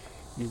你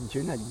完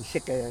全係唔識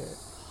嘅，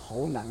好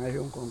難喺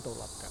香港獨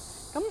立㗎。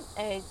咁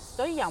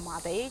所以油麻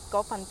地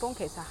嗰份工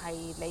其實係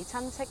你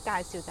親戚介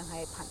紹定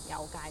係朋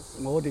友介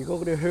紹？我哋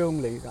嗰啲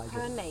鄉里介紹。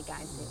鄉里介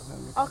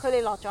紹。哦，佢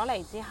哋落咗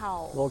嚟之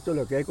後。落咗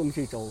嚟喺公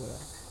司做㗎啦，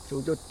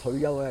做咗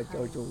退休咧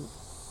就做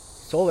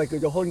所謂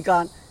叫做看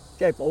更，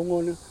即係保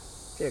安咯，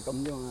即係咁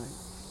樣啊。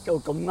就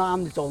咁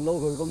啱撞到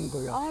佢，咁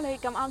佢啊。哦，你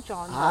咁啱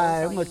撞到。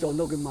係咁啊！撞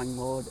到佢問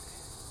我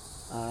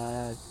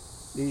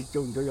你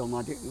做唔做油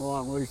麻地？我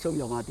話我哋想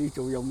油麻地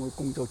做，有冇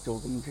工作做，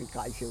咁先介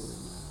紹佢。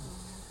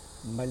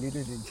唔係你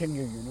哋年青嘅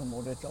員都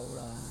冇得做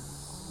啦，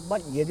乜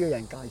嘢都有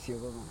人介紹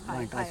噶嘛，冇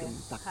人介紹唔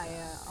得。係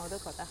啊，我都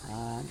覺得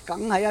係。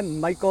梗係啊，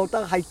唔係覺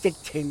得係直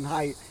情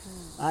係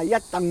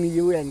一定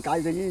要人介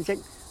紹先識。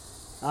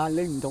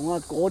你唔同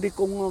啊，嗰啲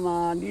工啊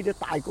嘛，呢啲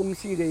大公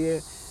司嘅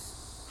嘢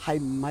係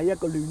唔係一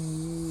個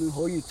亂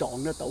可以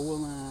撞得到噶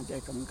嘛，即係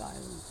咁解。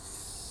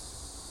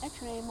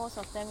Actually, most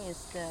of them is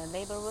the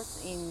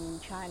laborers in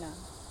China.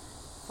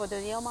 For the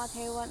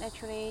Yamate one,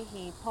 actually,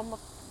 he promoted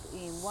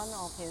in one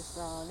of his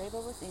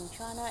laborers in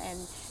China, and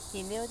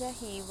he knew that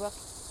he worked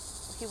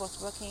he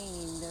was working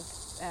in the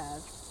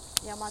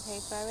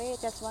Yamate Ferry.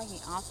 That's why he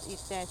asked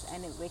if there's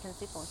any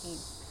vacancy for him.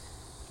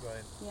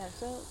 Right. Yeah.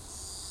 So.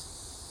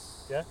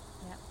 Yeah?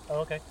 Yeah. Oh,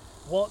 okay.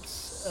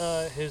 What's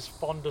his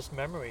fondest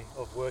memory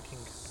of working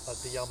at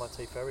the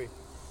Yamate Ferry?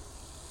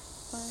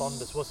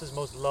 Fondest. What's his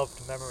most loved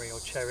memory or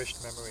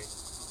cherished memory?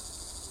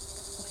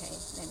 Okay,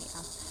 let me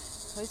ask。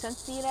佢想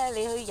知咧，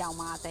你去油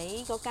麻地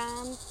嗰間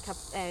及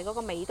嗰個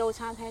美都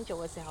餐廳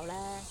做嘅時候咧，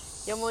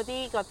有冇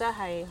啲覺得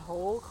係好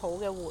好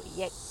嘅回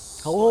憶？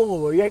好好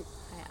嘅回憶。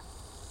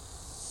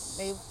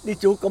係啊，你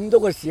做咁多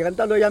個時間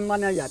得到1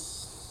蚊一日，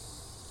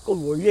個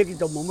回憶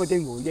就冇乜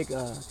啲回憶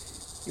啊，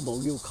你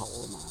冇要求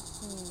啊嘛。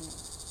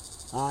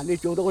啊，你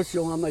做到個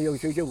上下咪有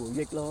少少回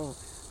憶咯。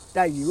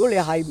但係如果你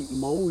係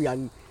冇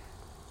人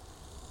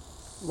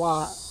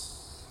話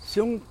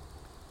想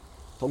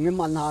同你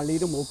問下，你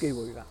都冇機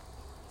會㗎。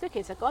即係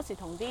其實嗰時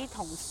同啲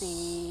同事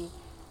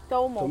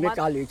都冇乜。同你隔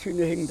離村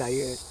啲兄弟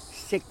嘅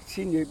識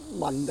先至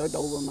問得到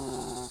㗎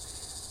嘛，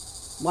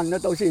問得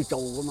到先至做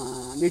㗎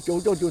嘛。你做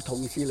咗做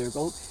同事嚟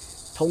講，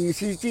同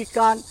事之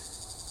間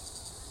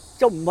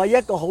就唔係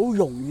一個好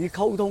容易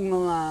溝通㗎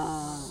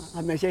嘛，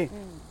係咪先？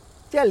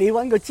即係你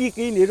揾個知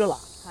己你都難。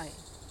係。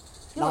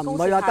嗱，唔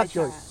係話得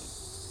罪，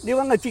你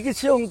揾個知己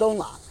相當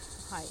難。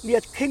係。你一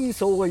傾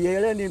訴嘅嘢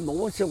咧，你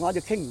冇上下就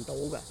傾唔到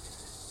嘅。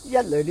一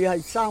嚟你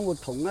係生活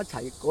同一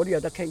齊嗰啲有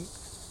得傾，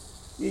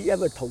因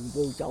為同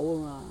步走啊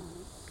嘛，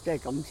即係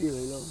咁之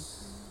類咯。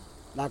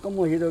嗱，咁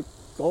我喺度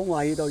講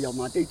話喺度油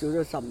麻地做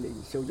咗10年，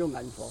做咗銀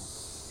行。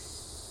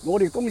我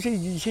哋公司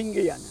2000幾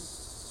人，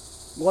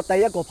我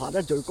第一個爬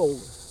得最高嘅。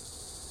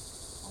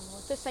哦，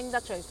即係升得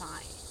最快。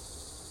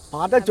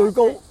爬得最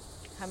高。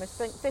係咪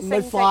升？即係唔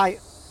係快。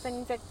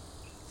升職。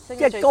即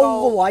係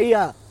高個位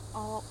啊！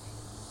哦。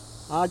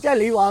啊，即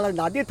係你話啦，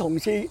嗱啲同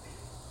事。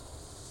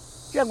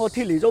即係我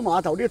脫離咗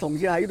碼頭啲同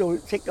事喺度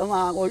識噶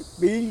嘛，我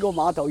邊個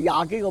碼頭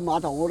20幾個碼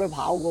頭我都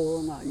跑過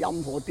噶嘛，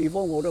任何地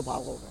方我都跑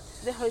過嘅。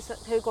你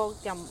去過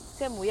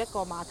即係每一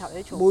個碼頭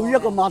你做過？每一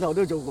個碼頭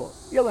都做過，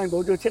因為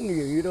我做清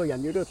潔好多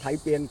人亦都睇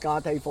病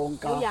假睇放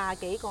假。有20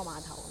幾個碼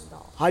頭咁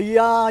多。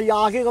係啊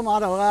，20幾個碼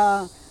頭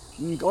啊，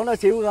唔講得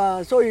少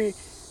㗎，所以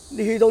你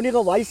去到呢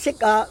個位識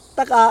啊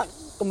得啊，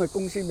咁咪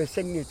公司咪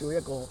升嘅做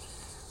一個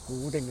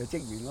固定嘅職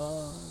員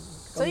咯。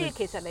所以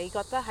其實你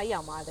覺得喺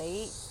油麻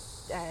地？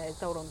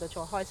渡輪度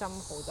做開心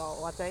好多，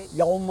或者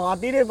油麻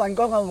地呢份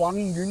工我永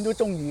遠都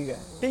中意嘅。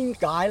點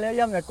解咧？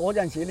因為嗰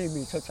陣時你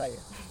未出世啊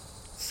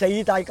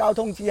，4大交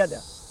通之一啊，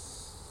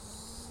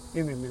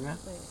你明唔明啊？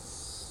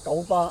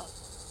九巴、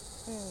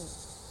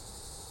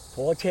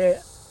火車、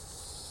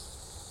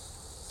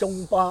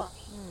中巴、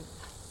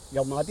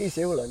油麻地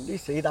小輪呢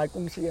4大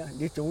公司啊，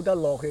你做得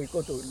落去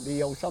嗰度，你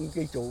有心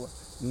機做啊，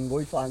唔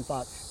會犯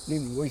法，你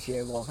唔會蛇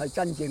王，係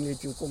真正你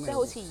做工嘅。即係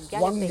好似而家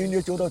永遠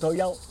要做到退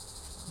休。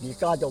而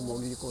家就冇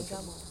呢個。而家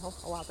冇。好，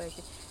我話俾你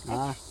知。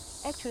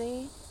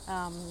Actually,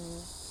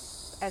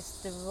 as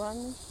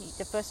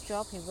the first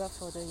job he worked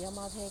for the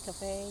Yamate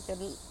Cafe,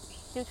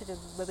 due to the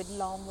very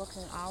long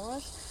working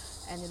hours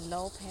and the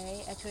low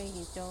pay, actually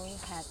he don't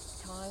have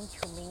time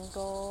to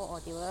mingle or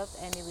develop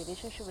any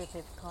relationship with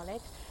his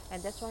colleagues,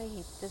 and that's why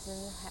he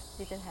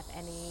didn't have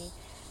any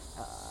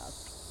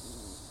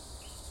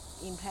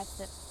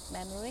impressive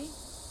memory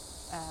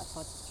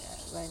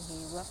when he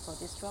worked for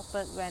this job.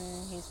 But when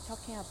he's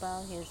talking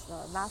about his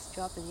last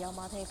job at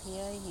Yamate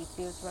Pier, he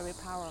feels very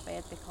proud of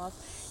it because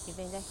he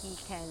thinks that he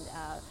can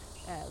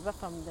work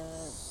from the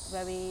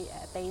very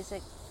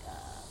basic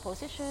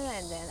position,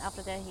 and then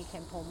after that he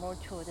can promote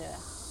to the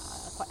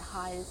quite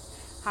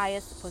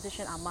highest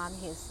position among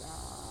his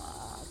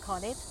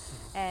colleagues.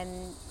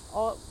 And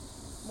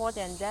more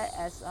than that,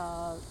 as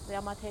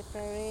Yamate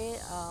Ferry,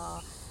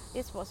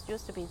 it was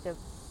used to be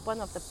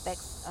one of the big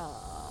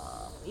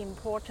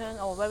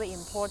important or very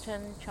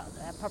important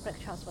public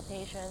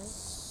transportation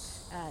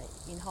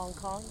in Hong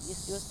Kong. It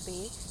used to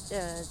be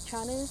the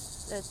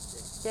Chinese.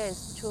 There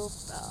is 2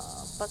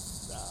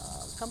 bus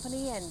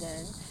company, and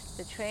then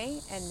the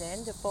train, and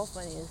then the fourth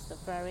one is the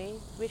ferry,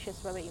 which is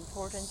very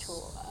important to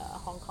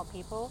Hong Kong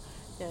people.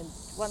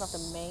 One of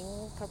the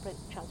main public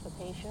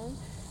transportation,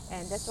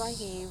 and that's why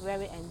he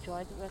very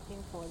enjoyed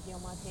working for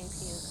Yamate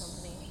Pier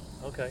Company.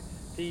 Okay,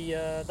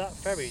 that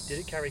ferry, did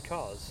it carry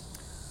cars?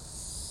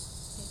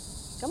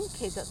 咁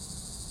其實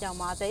油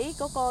麻地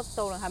嗰個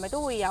渡輪係咪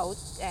都會有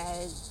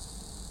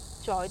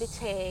載啲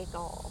車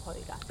過去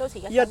㗎？都好似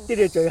而家一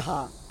啲你最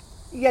客，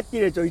一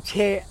啲你最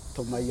車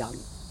同埋人，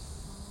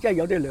即係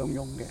有啲兩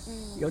用嘅，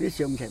有啲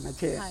上層嘅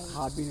車，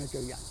下邊嘅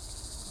最人，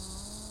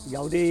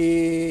有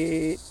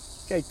啲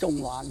即係中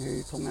環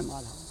去統一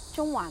碼頭。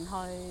中環去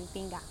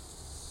邊㗎？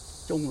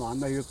中環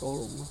咪去九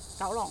龍咯。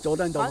九龍。佐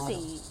敦道碼頭。嗰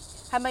時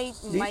係咪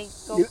唔係？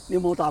你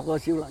冇搭過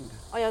小輪㗎？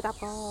我有搭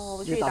過，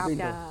好中意搭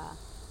㗎。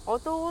我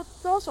都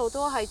多數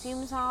都係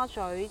尖沙咀、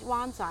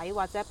灣仔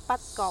或者北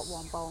角、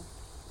黃埔。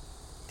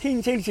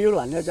天星小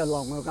輪咧就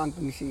落我間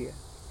公司嘅，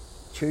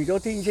除咗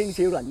天星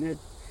小輪咧，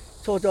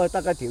初係得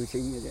一條線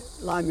嘅啫，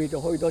拉尾就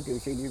開多條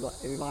線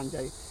去灣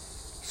仔。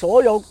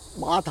所有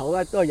碼頭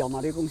咧都係油麻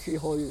地公司開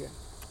嘅。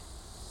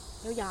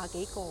有20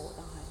幾個，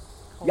但係。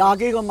廿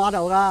幾個碼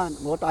頭㗎，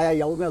我第日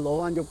有咩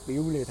攞翻張表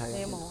你睇。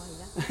你有冇啊？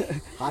而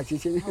家？下次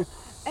先。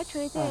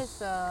Actually,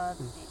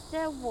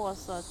 there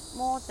was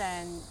more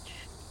than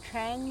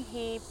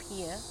 20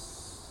 pier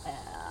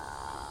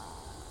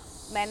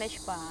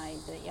managed by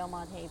the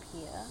Yamate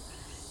Pier,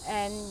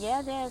 and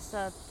yeah, there's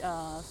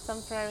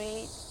some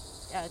ferry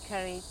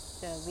carry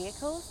the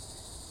vehicles.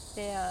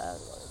 There are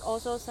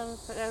also some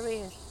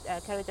ferries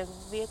carry the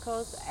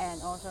vehicles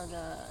and also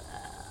the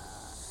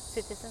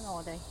citizen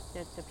or the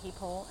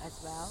people as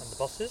well. And the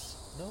buses?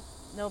 No?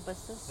 No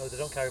buses. No, they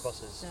don't carry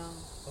buses. No.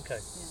 Okay.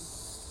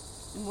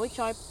 唔會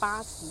載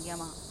巴士㗎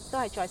嘛，都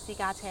係載私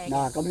家車嘅。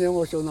嗱，咁樣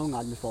我上到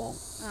銀房。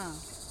嗯。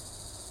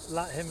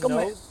Let him 咁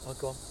咪 know. Oh,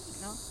 go on.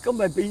 咁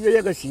咪變咗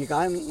一個時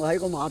間，我喺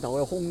個碼頭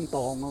係空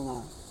檔啊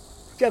嘛，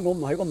即係我唔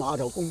喺個碼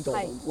頭工作，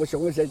我上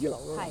咗寫字樓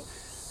啊嘛。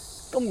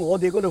咁我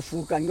哋嗰度附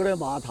近嗰啲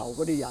碼頭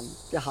嗰啲人，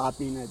即係下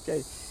邊啊，即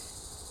係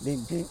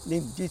你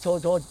唔知初唔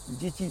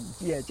知唔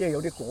知啊，即係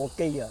有啲過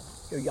機啊，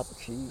要入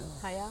錢啊。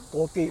係啊。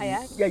過機，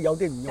因為有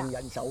啲唔用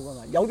人手噶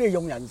嘛，有啲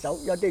用人手，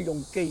有啲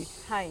用機。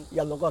係。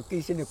入落個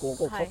機先至過嗰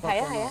個級㗎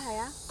嘛。係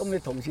啊。咁你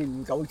同事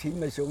唔夠錢，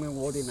咪上去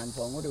我哋銀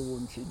行嗰度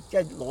換錢，即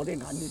係攞啲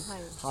銀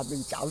下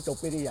邊找續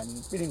俾啲人，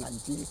俾啲銀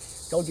紙，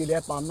就好似你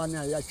100蚊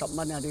啊、10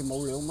蚊啊，你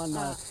冇2蚊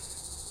啊，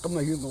咁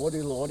咪要我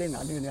哋攞啲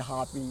銀去你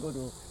下邊嗰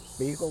度。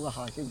俾嗰個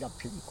客先入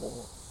錢過。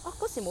哦，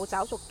嗰時冇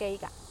找續機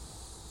㗎。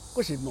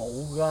嗰時冇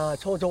㗎，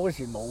初嗰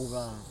時冇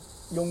㗎，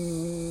用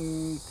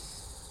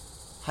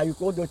係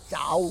嗰度找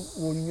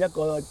換一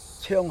個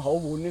窗口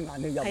換啲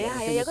銀去入。係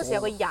啊，有嗰時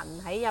有個人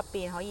喺入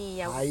邊可以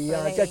有。係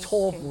啊，即係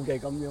初步就係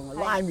咁樣啊，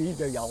拉尾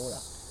就有啦，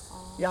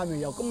拉尾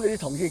有。咁你啲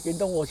同事見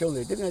到我上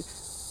嚟，點解？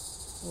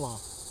哇！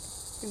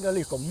點解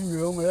你咁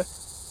樣嘅咧？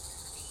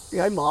你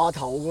喺碼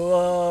頭㗎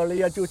喎，你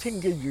又做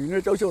清潔員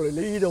咧，走上嚟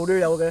呢度都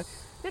有嘅。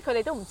即係佢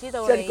哋都唔知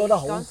道即係覺得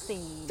好，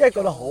即係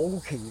覺得好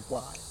奇怪。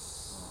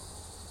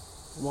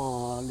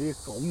哇！你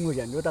咁嘅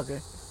人都得嘅，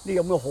你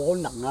有咩可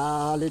能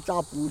啊？你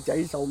揸布仔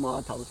掃碼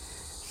頭、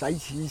洗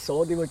廁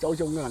所，點會走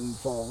上銀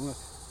行啊？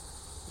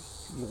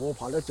我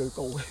爬得最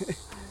高嘅，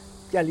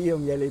即係呢樣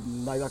嘢你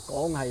唔係話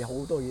講係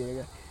好多嘢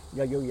嘅，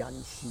又要人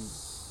事，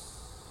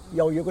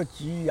又要個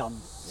主任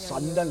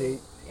審得你，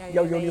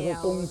又要你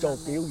個工作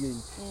表現，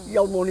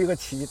有冇你個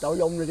遲到，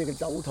有冇你個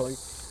走退，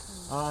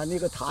啊呢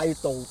個態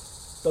度。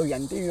對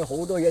人啲嘢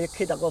好多嘢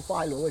，K 得個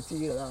file 都知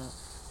㗎啦。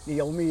你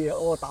有咩嘢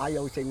柯打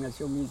有剩啊，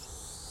上面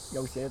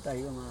有寫低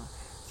㗎嘛。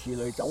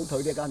遲來走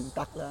退啲梗唔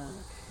得啦。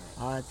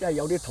啊，即係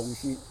有啲同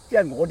事，即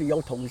係我哋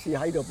有同事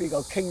喺度比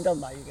較傾得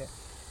埋嘅。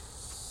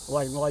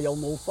喂，我話有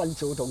冇分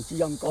數同主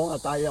任講啊？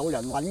但係有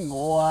人揾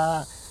我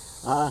啊，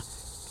啊，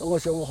咁我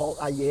上去學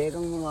下嘢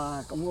咁啊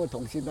嘛。咁個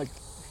同事咪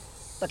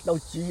得到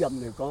主任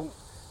嚟講，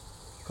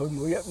佢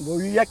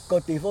每一個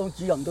地方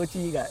主任都知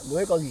嘅，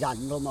每一個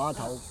人個碼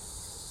頭。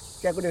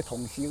即係嗰啲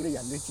同事嗰啲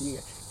人都知嘅，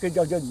佢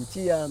就算唔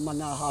知啊，問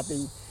下下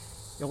邊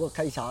有個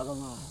稽查噶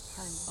嘛，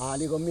啊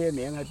呢個咩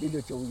名喺邊度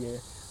做嘢，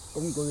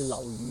咁佢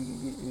留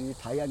意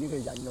睇下呢個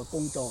人嘅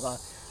工作啊，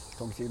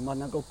同時問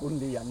下個管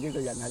理人呢個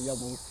人係有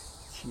冇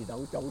遲到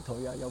走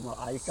退啊，有冇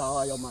嗌交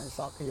啊，有冇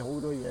殺氣好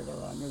多嘢噶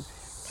嘛，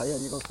睇下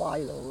呢個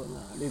file 噶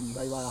嘛，你唔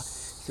係話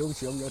想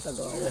上就得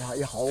㗎，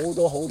係好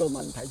多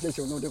問題即係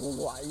上到呢個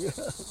位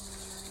啊，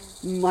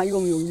唔係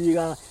咁容易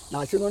㗎。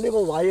嗱，上到呢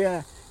個位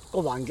啊。個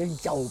環境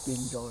就變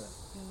咗啦。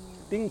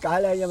點解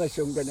咧？因為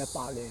上邊係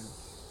白領，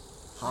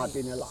下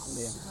邊係藍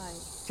領。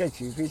即係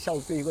除非收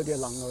飛嗰啲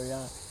能類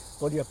啊，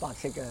嗰啲係白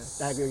色嘅，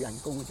但係佢人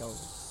工就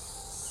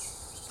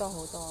多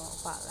好多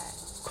白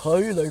領。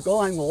佢嚟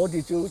講係我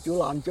哋做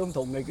藍章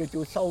同埋佢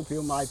做收票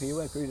買票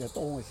咧，佢就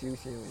多我少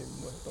少，唔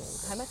會多。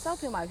係咪收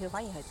票買票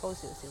反而係高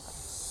少少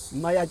㗎？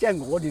唔係啊，即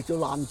係我哋做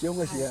藍章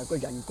嗰時啊，個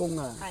人工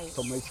啊，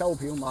同埋收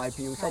票買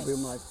票，收票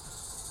買。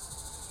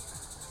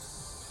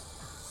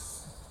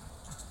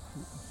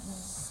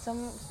深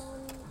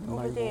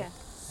嗰啲啊，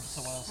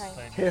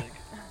係，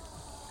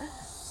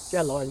即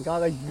係老人家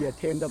嘅耳啊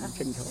聽得唔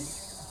清楚。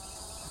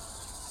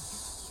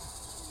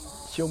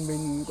上面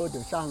嗰條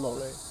山落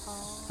嚟，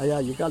係啊，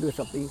而家都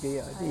10點幾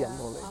啊，啲人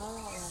落嚟。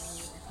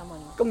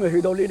今日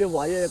去到呢啲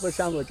位咧，個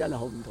生活真係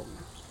好唔同。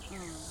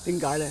點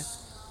解咧？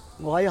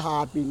我喺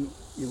下邊，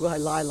如果係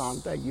拉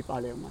纜都係200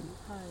零蚊。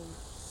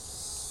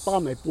包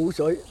埋補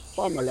水，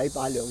包埋禮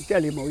拜糧，即係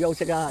你冇休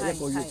息啊，一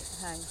個月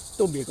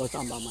都未過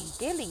300蚊。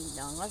幾年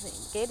啊？嗰時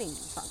幾年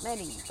咩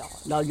年代？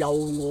嗱，由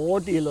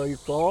我哋嚟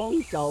講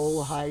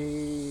就係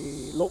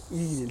62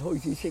年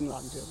開始升藍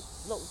章。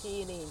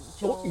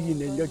62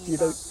年就至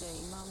到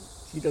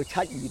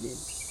72年。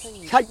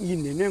72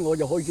年咧我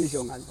就開始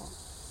上銀行，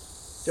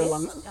就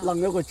掕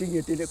一個專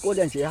業啲咧。嗰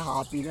陣時喺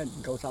下邊咧唔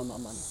夠300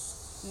蚊。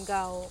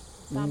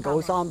唔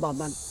夠300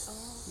蚊，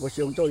我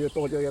上咗要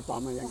多咗100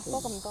蚊人工。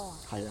多咁多啊？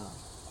係啊。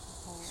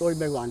所以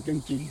咪環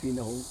境轉變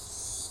就好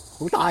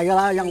大㗎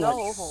啦，因為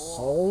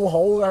好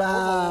㗎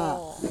啦。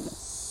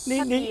你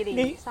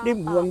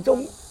唔運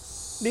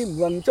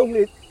中，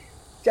你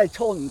即係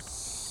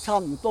差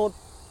唔多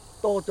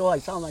多咗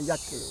係1/3嘅。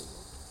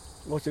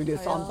我算你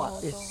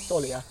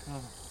300，sorry啊，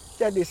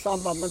即係你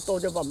300蚊多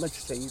咗100蚊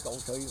4嚿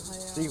水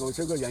，4嚿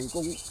水嘅人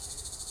工，即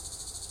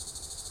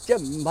係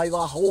唔係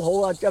話好好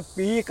啊，即係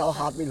比較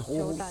下邊好好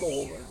多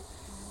嘅。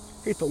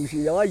啲同事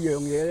有一樣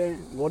嘢咧，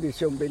我哋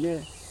上邊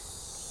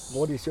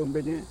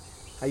咧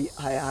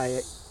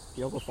係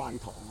有個飯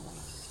堂啊嘛，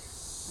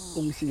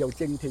公司有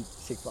津貼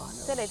食飯啊。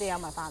即係你哋有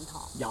埋飯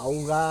堂？有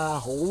㗎，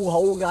好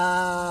好㗎。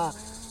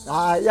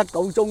啊，一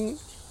夠鐘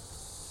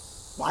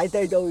擺低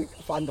咗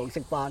飯堂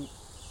食飯，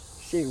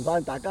食完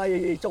飯大家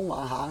去中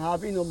環行下，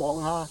邊度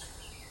望下。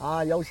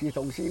啊，有時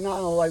同事啱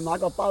我喂買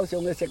個包上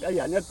去食，一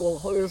人一個，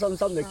開開心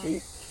心就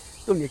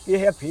都幾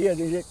happy 啊！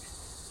你知。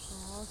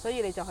哦，所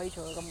以你就可以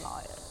做到咁耐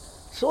啊！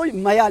所以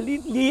唔係啊，呢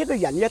一個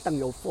人一定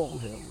有方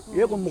向，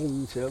有一個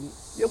夢想，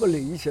有一個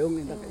理想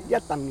先得嘅，一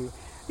定要。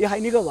你喺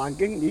呢個環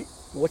境，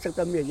我識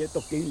得咩嘢？讀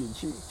幾年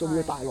書，仲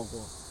要大陸喎，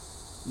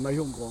唔係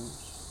香港。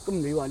咁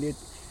你話你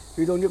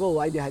去到呢個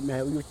位，你係咪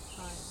要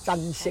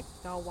珍惜？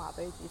我話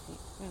俾你知先。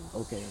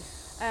OK。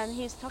And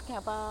he's talking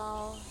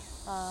about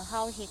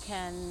how he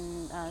can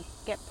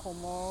get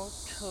promoted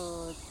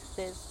to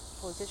this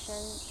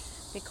position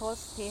because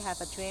he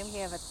have a dream.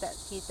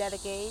 He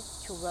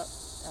dedicates to work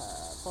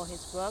for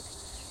his work.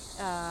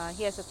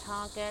 He has a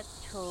target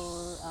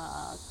to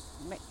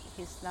make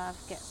his life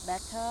get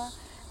better,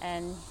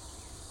 and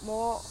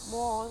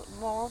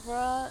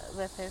moreover,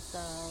 with his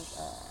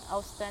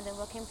outstanding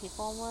working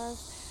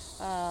performance,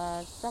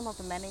 some of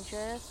the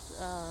managers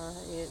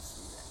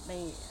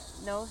may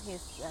know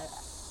his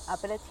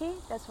ability.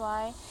 That's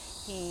why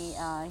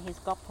he's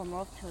got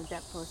promoted to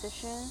that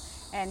position,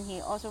 and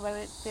he also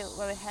feel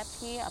very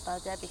happy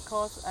about that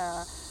because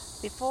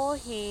before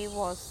he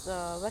was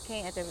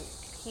working at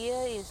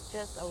here is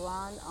just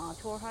around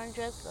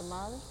 200 a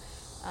month.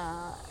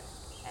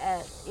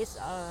 It's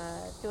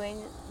doing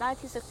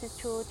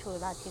 1962 to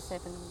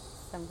 97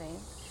 something,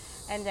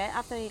 and then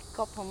after he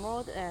got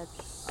promoted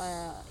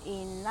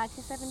in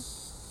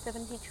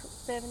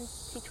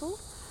 1972,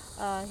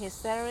 his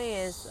salary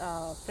is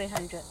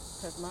 300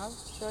 per month,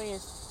 so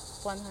it's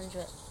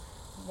 100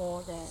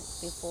 more than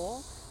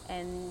before,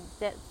 and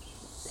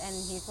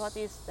he thought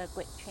it's a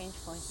great change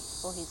for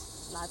his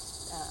life,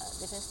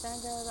 living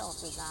standard of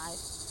the life.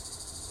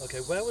 Okay,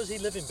 where was he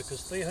living?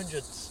 Because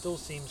 300 still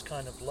seems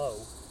kind of low.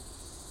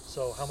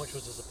 So how much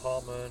was his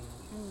apartment?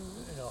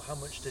 You know, how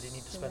much did he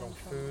need to spend on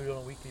food on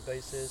a weekly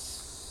basis?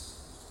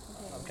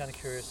 I'm kind of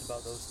curious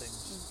about those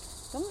things.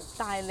 咁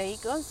但係你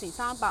嗰陣時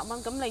300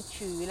蚊，咁你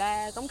住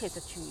咧，咁其實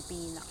住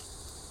邊啊？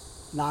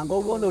嗱，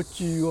我講到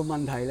住個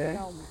問題咧，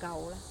夠唔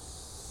夠咧？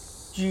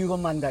住個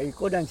問題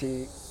嗰陣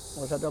時，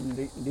我實在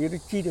你都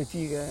知嘅，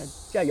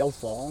即係有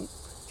房，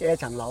即係一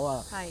層樓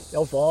啊，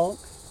有房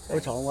有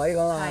床位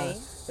㗎嘛。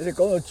你哋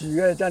講到住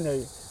咧，真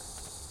係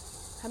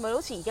係咪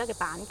好似而家嘅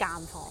板間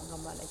房咁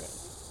啊？你哋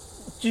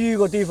住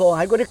個地方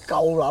喺嗰啲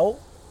舊樓，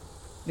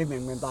你明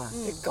唔明白？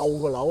啲舊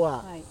個樓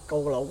啊，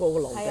舊個樓嗰個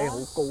樓底好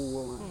高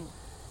㗎嘛。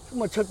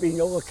咁啊出邊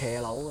有個騎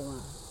樓㗎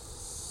嘛，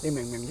你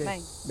明唔明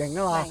啫？明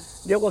啊嘛，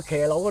有個騎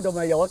樓嗰度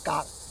咪有一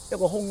個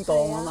空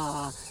檔啊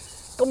嘛。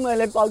咁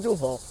你包租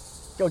婆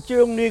就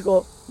將呢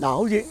個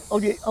好似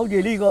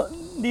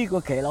呢個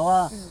騎樓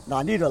啊，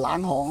嗱呢度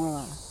冷巷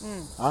啊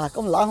嘛，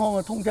咁冷巷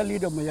啊通出呢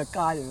度咪有街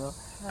嚟咯。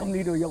咁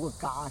呢度有個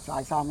架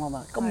曬衫啊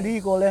嘛。咁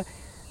呢個咧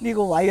呢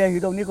個位啊，去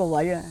到呢個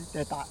位啊就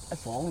係大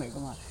房嚟㗎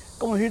嘛。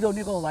咁去到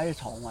呢個位係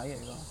床位嚟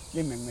㗎，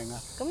你明唔明啊？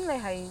咁你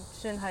係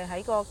算係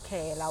喺個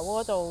騎樓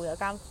嗰度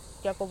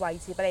有個位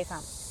置俾你瞓？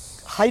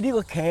喺呢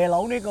個騎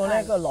樓呢個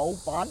咧個老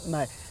闆唔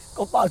係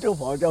個包租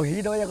婆就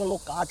起到一個碌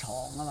架床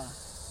啊嘛，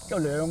有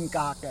2格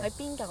嘅。喺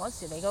邊㗎？嗰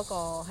時你嗰個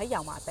喺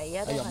油麻地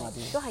啊，都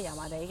係油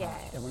麻地嘅。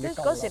即係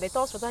嗰時你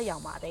多數都喺油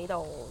麻地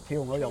度。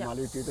我油麻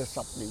地住咗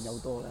10年有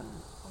多啦。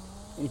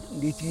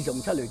你自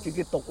從出嚟自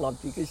己獨立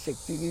自己食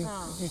自己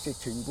食，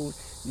全部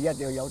你一定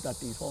要有笪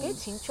地方。幾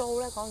錢租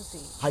咧？嗰陣時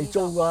係租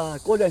㗎，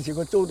嗰陣時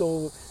個租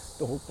都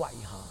好貴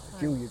下，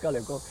照而家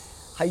嚟講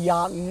係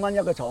25蚊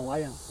一個床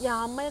位啊。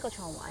25蚊一個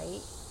床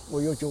位。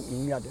我要做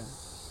5日啊。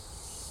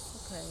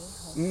OK。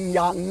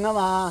25啊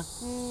嘛。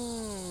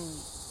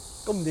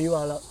咁你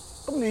話啦，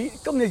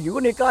咁你如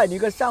果你假如你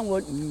嘅生活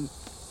唔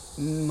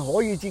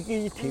可以自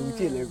己調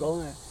節嚟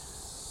講嘅，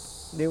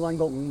你揾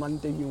個5蚊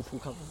都要呼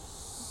吸。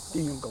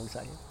啲要夠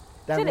細，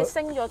即係你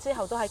升咗之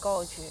後都喺嗰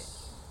度住，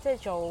即係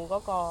做嗰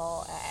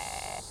個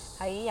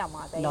喺油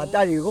麻地。嗱，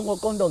但係如果我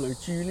搬到嚟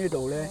住呢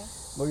度咧，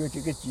我要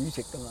自己煮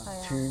食㗎嘛，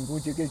全部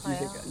自己煮食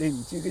嘅，你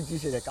唔自己煮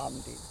食就搞唔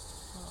掂。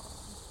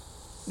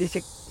你食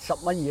10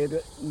蚊嘢都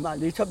唔係，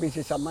你出邊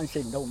食10蚊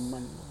食唔到5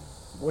蚊，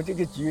我自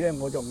己煮咧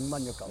我就5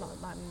蚊就夠。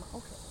買5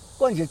 OK。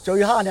嗰陣時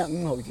最慳係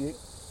5毫子，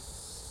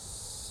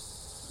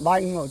買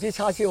5毫子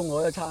叉燒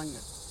我一餐嘅，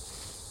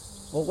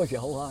我嗰時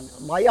好慳，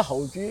買1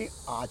毫子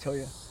芽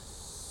脆啊！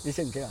你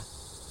識唔識啊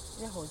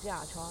？1毫子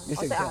芽菜，你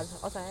識唔識？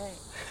我識。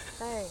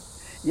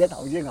1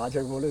毫子芽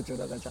菜我都做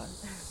得㗎，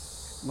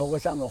我個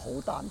生活好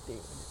單調。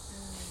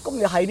咁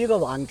你喺呢個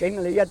環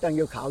境，你一定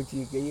要靠自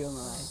己㗎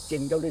嘛，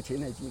掙到啲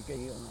錢係自己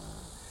㗎嘛。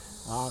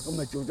咁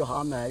咪做咗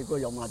下咪喺個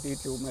油麻地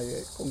做，咪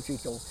公司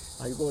做，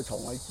喺嗰個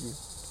床位住。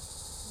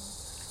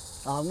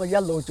咁一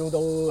路做到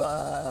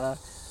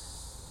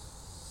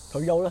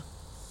退休啦。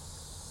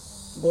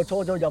我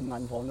初初入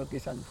銀行都幾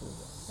辛苦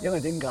嘅，因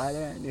為點解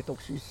咧？你讀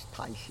書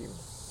太少，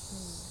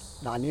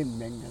嗱你唔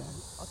明㗎啦，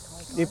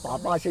你爸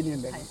爸先至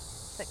明。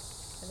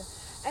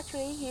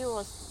Actually, he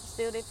was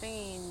still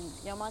living in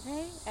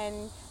Yamate,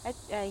 and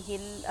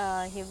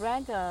he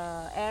rent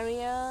a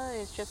area.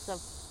 It's just a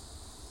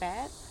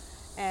bed,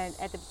 and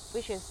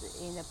which is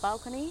in a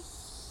balcony,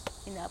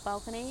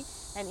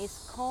 and it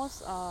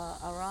costs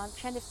around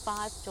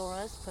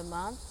 $25 per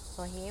month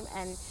for him.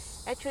 And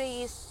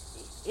actually,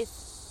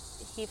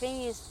 he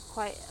thinks it's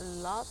quite a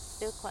lot,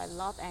 still quite a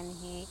lot, and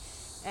he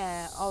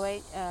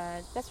always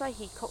that's why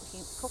he cook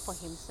for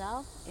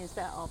himself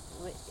instead of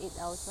eat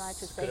outside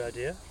to save. Good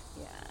idea.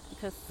 Yeah,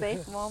 to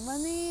save more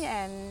money,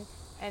 and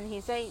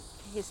he say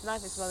his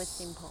life is very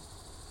simple.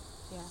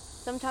 Yeah,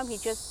 sometimes he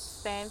just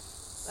spend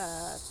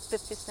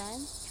 50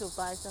 cents to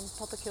buy some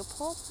barbecue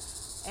pork,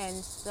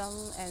 and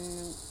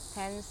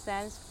 10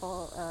 cents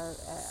for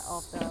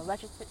of the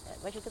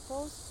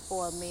vegetables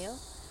for a meal.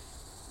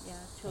 Yeah.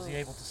 Was he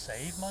able to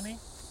save money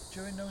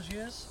during those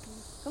years?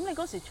 咁你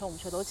嗰時儲唔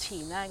儲到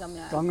錢咧？咁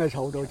樣梗係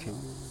儲到錢。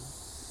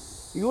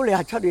如果你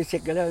係出去食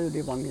嘅咧，你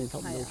永遠儲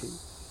唔到錢。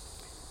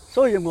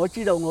所以我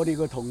知道我哋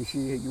個同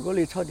事，如果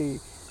你出去，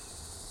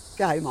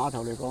即係喺碼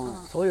頭嚟講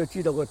啊，所有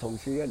知道嘅同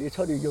事嘅，你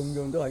出去樣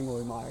樣都係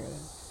外賣嘅，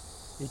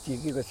你自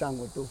己嘅生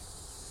活都。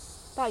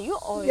但係如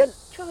果外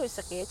出去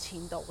食幾多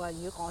錢度㗎？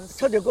如果嗰陣時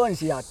出去嗰陣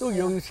時啊，都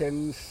養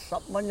成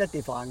10蚊一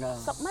碟飯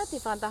㗎。10蚊一碟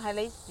飯，但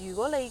係如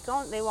果你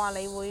話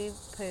你會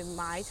譬如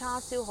買叉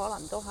燒，可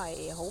能都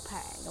係好平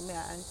咁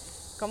樣，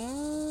咁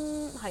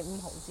係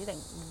5毫子定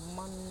5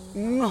蚊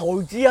？5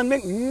毫子啊？咩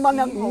5蚊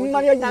啊？5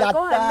蚊一日但係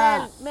嗰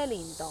啊！係咩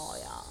年代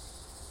啊？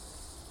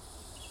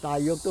大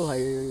約都係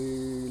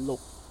六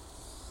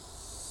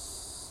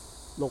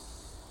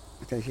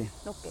睇先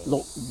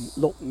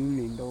，65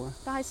年度啊！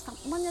但係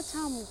10蚊一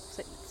餐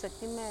食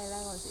啲咩咧？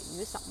嗰陣時，如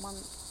果10蚊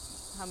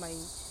係咪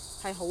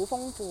係好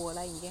豐富嘅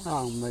咧？已經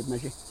啊，唔係咪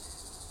先？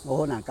我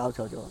可能搞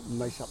錯咗，唔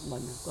係10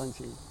蚊啊！嗰陣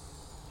時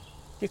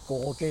啲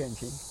個幾銀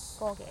錢。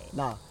個幾？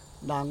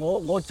嗱，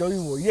我最回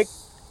憶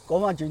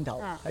講翻轉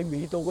頭喺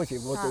美都嗰時，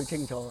我最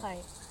清楚。係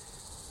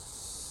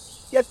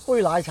一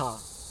杯奶茶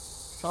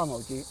3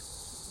毫子，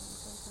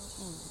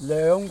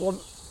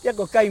一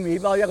個雞尾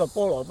包，一個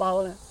菠蘿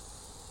包咧。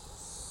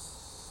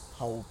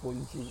後半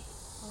支，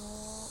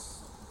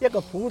一個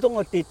普通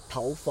嘅碟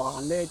頭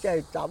飯咧，即係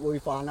集會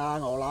飯啊、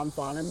牛腩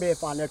飯啊、咩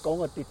飯咧，講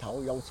個碟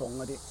頭有餸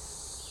嗰啲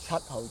，7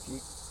毫子。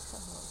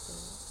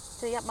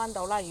即係1蚊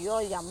到啦。如果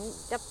我飲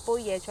一杯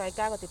嘢再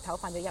加個碟頭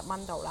飯就1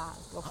蚊到啦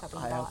，60年代。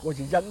係啊，嗰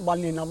時1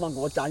蚊你諗下，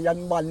我賺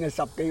1蚊嘅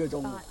10幾個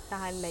鐘。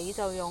但係你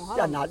就用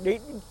可能你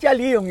即係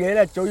呢樣嘢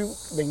咧，最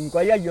名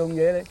貴一樣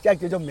嘢咧，即係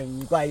叫做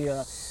名貴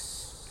㗎。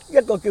一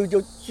個叫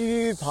做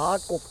豬扒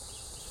焗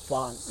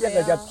飯，一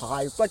個就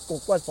排骨焗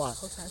骨飯。好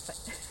想食。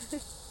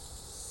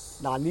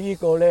嗱呢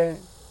個咧，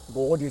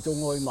我哋做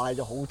外賣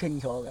就好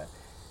清楚嘅。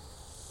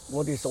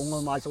我哋送外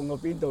賣送到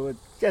邊度，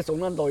即係送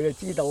得耐就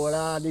知道㗎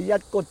啦。你一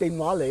個電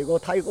話嚟，我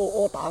睇個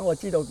order，我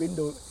知道邊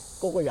度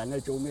嗰個人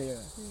係做咩嘅。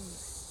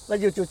或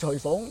者做裁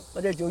縫，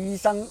或者做醫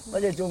生，或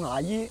者做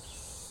牙醫。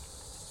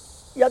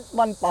1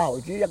蚊8毫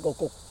子一個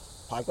焗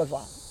排骨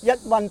飯，1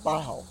蚊8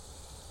毫。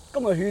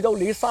今日去到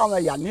你3個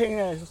人兄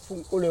咧，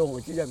嗰2毫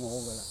子就係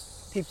我㗎啦。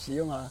貼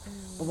士啊嘛，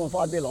咁我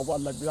翻啲老闆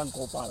咪俾翻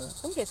過百啦。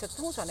咁其實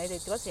通常你哋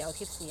嗰時有貼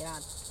士啦，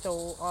即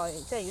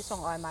係如果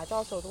送外賣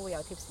多數都會有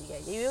貼士嘅。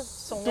如果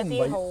送一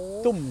啲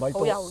都唔係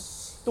多，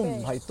都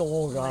唔係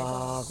多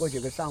㗎。嗰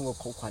時佢生活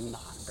好困難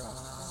㗎，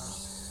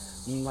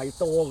唔係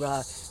多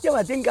㗎。因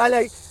為點解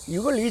咧？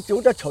如果你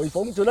做得裁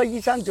縫、做得醫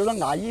生、做得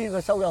牙醫，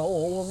個收入好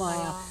好啊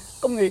嘛。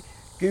咁你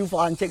叫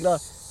飯食啦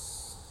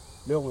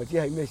，2毫子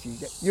係咩事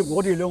啫？要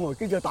我哋2毫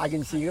子就大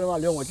件事㗎嘛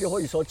，2毫子可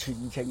以坐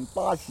全程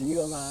巴士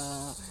㗎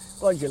嘛。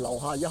嗰陣時樓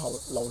下1毫，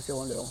樓上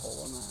2毫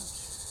啊嘛。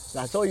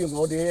嗱，所以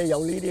我哋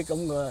有呢啲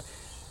咁嘅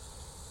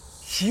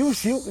少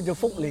少叫做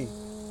福利。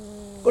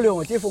嗰2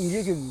毫子奉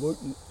旨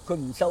佢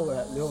唔收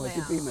㗎，2毫子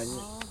俾咪。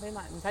俾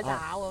埋唔使找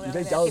咁樣。唔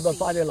使找，咪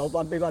翻啲老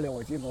闆俾翻2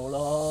毫子我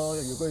咯。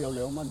如果有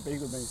2蚊俾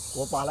佢咪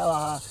過百啊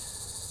嘛。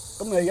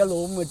咁咪一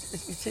路咁啊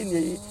先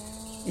至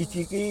你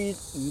自己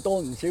唔多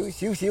唔少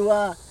少少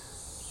啊。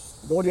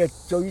我哋係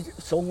最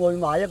送外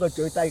賣一個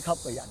最低級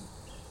嘅人。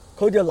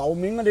佢哋樓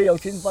面嗰啲有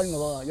錢分嘅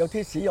喎，有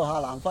貼士有客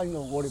難分嘅，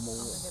我哋冇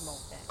嘅。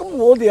咁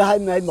我哋係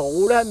咪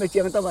冇咧？咪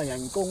淨係得份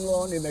人工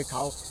咯？你咪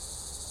靠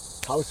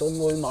送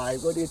外賣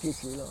嗰啲貼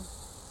士咯。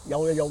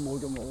有嘅有，冇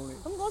就冇嘅。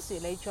咁嗰時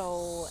你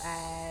做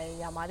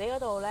油麻地嗰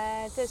度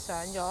咧，即係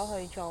上咗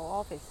去做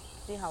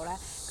office 之後咧，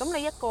咁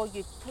你一個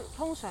月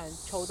通常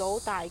儲到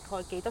大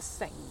概幾多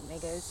成你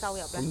嘅收入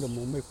咧？咁就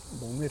冇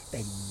咩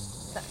定。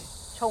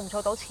儲唔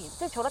儲到錢？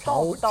即係儲得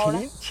多唔多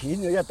咧？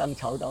錢就一定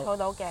儲到。儲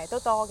到嘅，都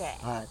多嘅。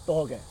係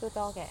多嘅。都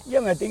多嘅。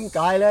因為點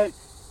解咧？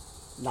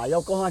嗱，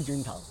又講翻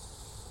轉頭，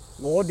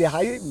我哋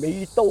喺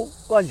美都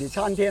嗰陣時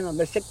餐廳係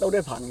咪識到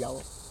啲朋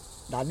友？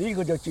嗱，呢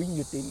個就轉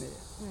捩點嚟。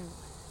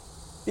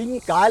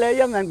點解咧？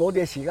因為我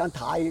哋時間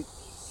太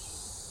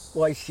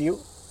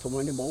少，同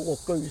埋你冇個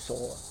居所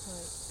啊。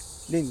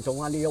你唔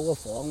同啊！你有個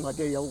房或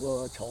者有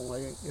個床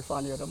位，你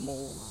翻去有得摸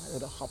啊，有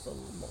得恰啊，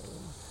冇啊！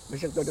你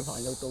識到啲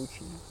朋友賭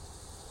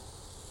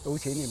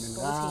錢你明唔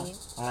明啊？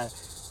係，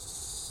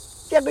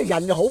即係個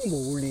人就好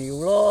無聊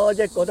咯，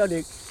即係覺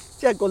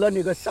得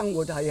你個生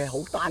活係好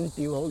單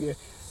調，好似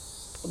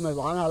咁咪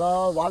玩下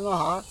咯，玩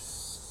下，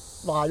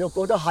話又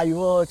覺得係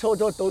喎，初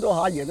賭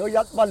下贏咗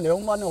1蚊2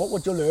蚊，好過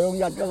做2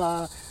日㗎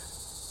嘛，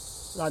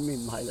拉面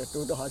唔係啦，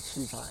賭下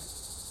輸晒，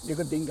你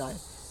覺點解？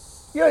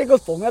因為佢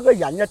逢一個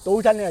人一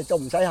賭親咧就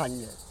唔使恨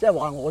嘅，即係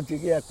話我自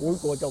己啊估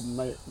過就唔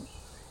係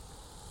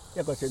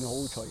一個算好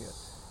彩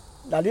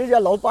嘅。嗱，你一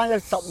攞翻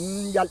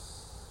15日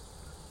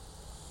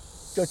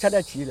就出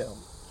一次糧，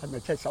係咪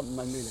出15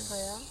蚊俾你？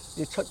係啊。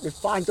你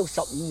翻足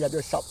15日就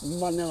15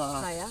蚊啊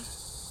嘛。係啊。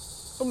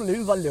咁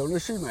亂份糧都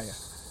輸埋啊！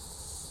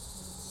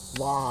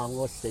哇！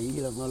我死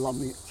啦！我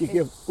諗自己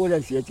嗰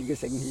陣時啊，自己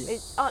醒起。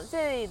即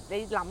係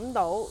你諗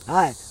到。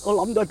係，我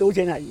諗到賭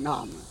錢係唔啱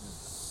啊！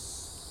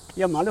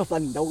一晚都瞓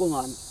唔到嗰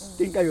晚，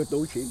點解要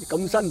賭錢？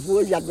咁辛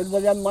苦一日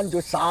揾1蚊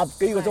做10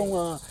幾個鐘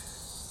啊！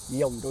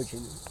以後唔賭錢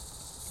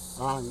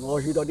啊！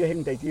我勸到啲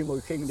兄弟姊妹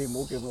傾，你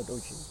唔好叫我賭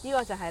錢。呢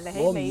個就係你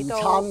喺我唔美都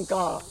參加。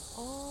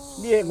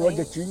呢我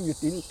就轉月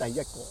點第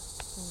一個。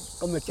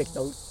咁啊，直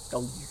到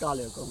而家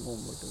嚟講，我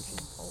唔會賭錢。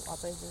好，話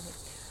俾你聽。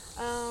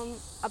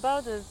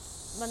About the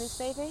money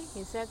saving,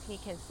 he said he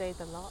can save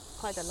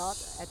quite a lot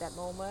at that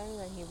moment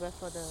when he worked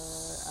for the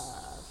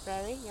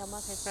ferry,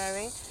 Yamate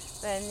ferry.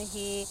 When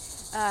he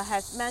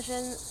has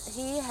mentioned,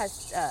 he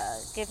has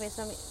given me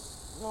some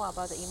more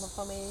about the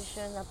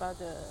information about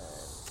the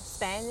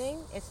spending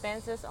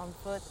expenses on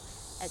food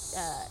at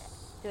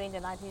during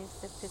the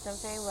 1960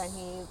 something when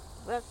he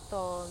worked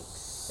for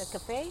the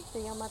cafe, the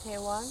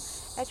Yamate one.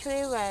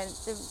 Actually, when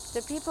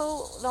the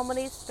people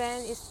normally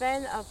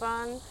spend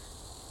around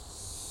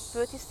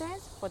 30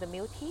 cents for the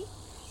milk tea,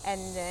 and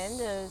then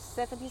the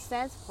 70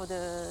 cents for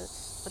the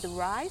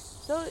rice.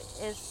 So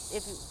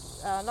if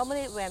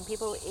normally when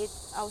people eat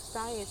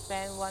outside, you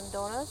spend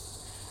 $1,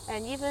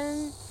 and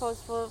even for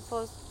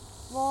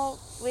more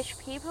rich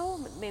people,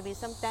 maybe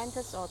some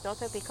dentist or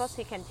doctor, because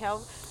he can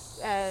tell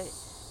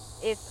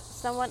if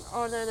someone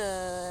ordered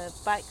a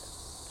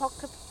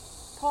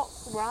pork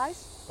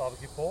rice.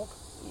 Barbecue pork?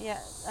 Yeah,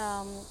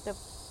 the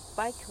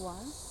baked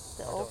one.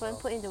 The oven,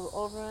 put in the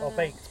oven. Oh,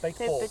 baked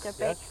pork.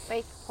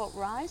 Baked pork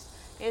rice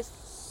is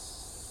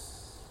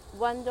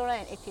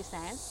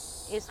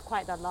 $1.80. It's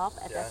quite a lot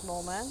at that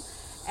moment,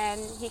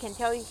 and he can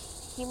tell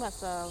he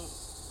must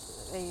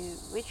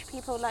rich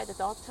people like the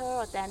doctor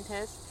or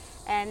dentist,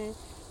 and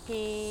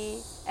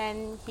he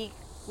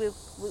would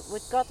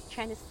got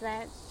 20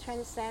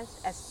 cents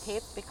as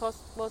tip because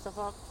most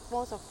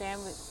of them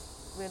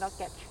will not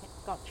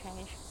got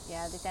change.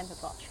 Yeah, the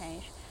dentist got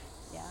change.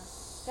 Yeah,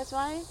 that's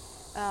why.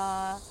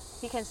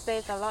 He can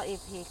save a lot if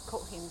he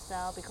cook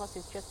himself because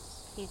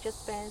he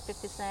just spend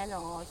 50 cents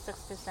or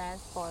 60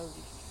 cents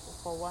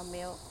for one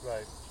meal.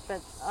 Right.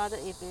 But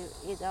if you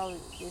eat out,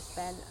 you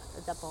spend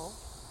double.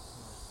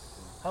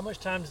 How much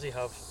time does he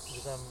have?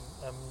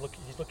 Because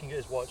he's looking at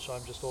his watch, so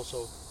I'm just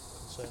also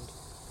concerned.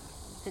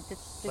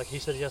 Like he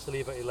said, he has to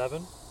leave at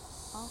 11.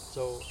 Oh.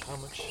 So how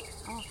much?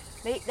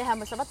 你係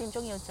咪11點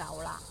鐘要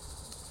走啦？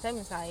使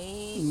唔使？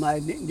唔係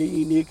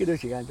你幾多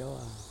時間走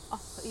啊？哦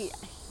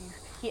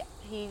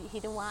，he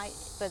don't mind,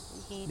 but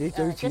he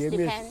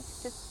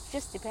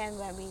just depend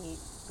when we need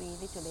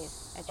to leave.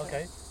 Actually.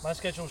 Okay, my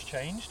schedule's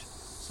changed,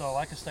 so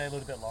I can stay a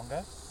little bit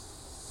longer.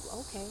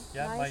 Okay.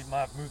 Yeah, nice.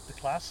 I've moved the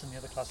class, and the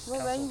other class is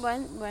cancelled.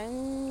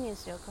 When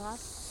is your class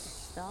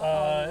start?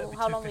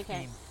 How long we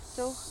can?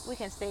 So we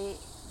can stay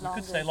longer.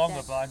 We could stay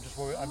longer, but I'm just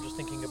worried. I'm just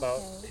thinking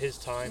about his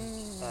time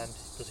and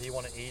does he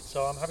want to eat?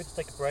 So I'm happy to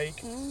take a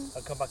break and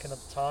come back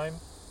another time.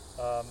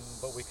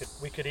 But we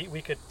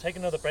could take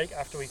another break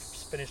after we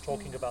finish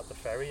talking about the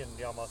ferry and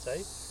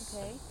Yamate.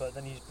 Okay. But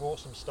then he's brought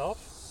some stuff.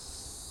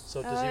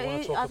 So does he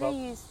want to talk about?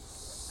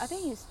 I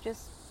think he's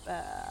just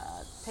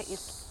take it.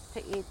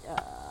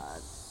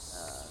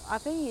 I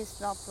think he's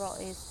not brought.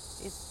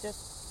 It's just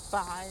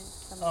buy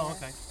something. Oh,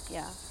 okay.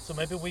 Yeah. So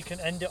maybe we can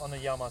end it on the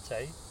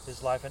Yamate.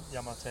 This life at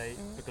Yamate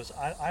because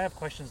I have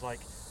questions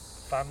like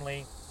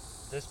family,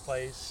 this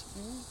place.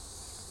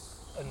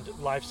 And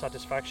life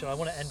satisfaction. I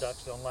want to end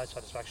actually on life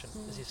satisfaction.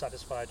 Is he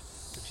satisfied?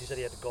 Because he said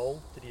he had a goal.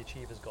 Did he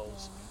achieve his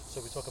goals?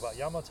 So we talk about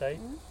Yamate,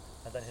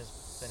 and then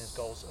his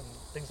goals and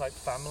things like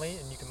family.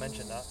 And you can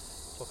mention that.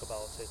 Talk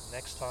about it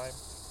next time.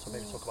 So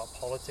maybe talk about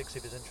politics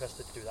if he's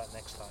interested to do that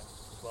next time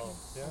as well.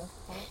 Yeah.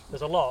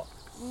 There's a lot.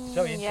 It's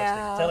very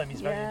interesting. Tell him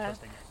he's very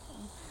interesting.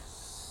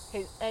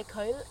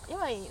 佢因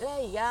為咧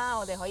而家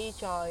我哋可以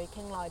再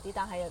傾耐啲，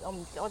但係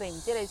我哋唔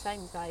知你使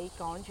唔使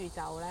趕住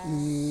走咧？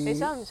你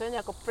想唔想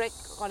有個 break，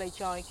 我哋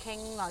再傾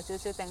耐少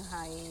少，定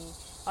係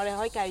我哋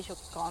可以繼續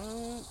講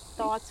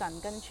多一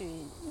陣，跟住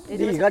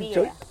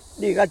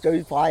你而家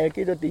最快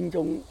幾多點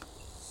鐘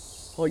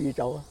可以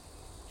走啊？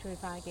最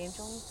快幾點鐘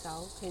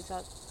走？其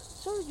實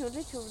so you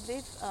need to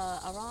leave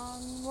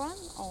around 1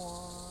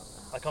 or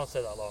I can't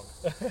stay that long.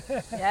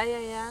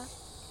 yeah.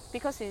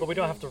 because But we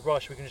don't have to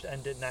rush. We can just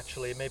end it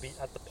naturally. Maybe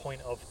at the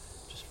point of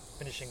just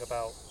finishing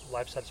about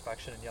life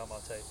satisfaction in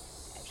Yamate.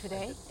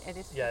 today. It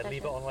is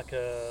Leave it on like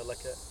a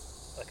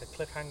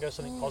cliffhanger,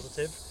 something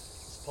positive.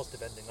 It's a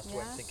positive ending. That's the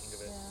way I'm thinking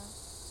of it.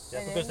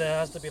 Yeah, because there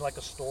has to be like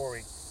a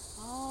story.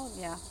 Oh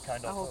yeah.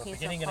 Kind of a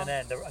beginning and an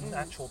end, an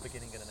actual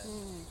beginning and an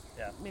end.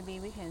 Yeah. Maybe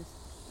we can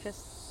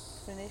just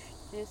finish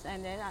this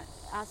and then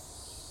ask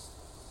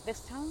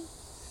next time.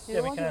 We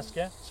can ask.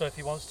 Yeah. So if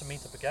he wants to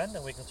meet up again,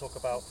 then we can talk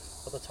about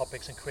other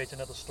topics and create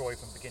another story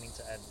from beginning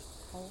to end.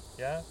 Oh.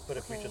 Yeah. But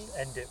if we just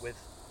end it with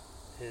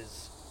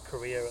his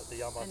career at the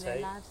Yamate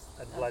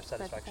and life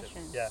satisfaction.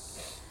 Yeah.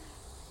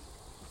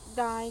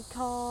 大概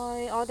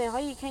我哋可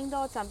以傾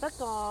多陣，不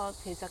過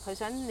其實佢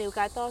想了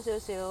解多少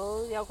少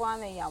有關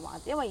你油麻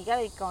地，因為而家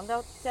你講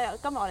得即係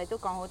今日我哋都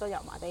講好多油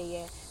麻地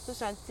嘅嘢，都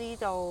想知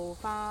道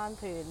翻，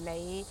譬如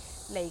你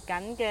嚟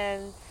緊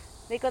嘅，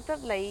你覺得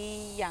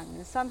你人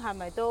生係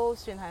咪都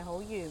算係好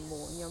圓滿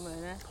咁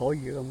樣咧？可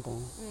以咁講。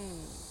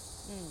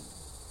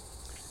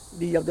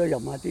你入咗油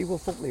麻地個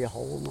福利好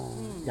啊嘛，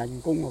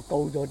人工就高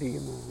咗啲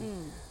啊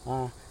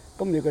嘛，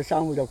咁你個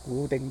生活就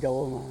固定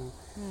咗啊嘛。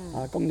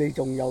咁你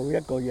仲有一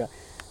個有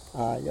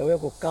一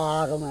個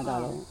家噶嘛，大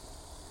佬。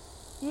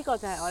呢個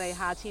就係我哋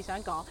下次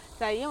想講，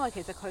就係因為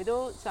其實佢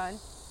都想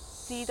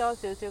知多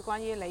少少關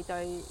於你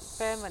對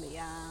family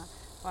啊，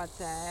或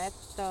者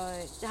對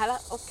係啦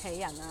屋企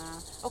人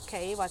啊，屋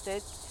企或者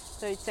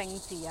對政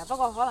治啊。不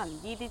過可能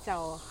呢啲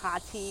就下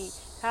次睇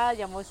下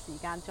有冇時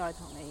間再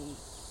同你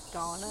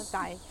講啦。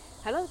但係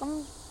係咯，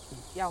咁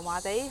油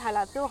麻地係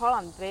啦，都可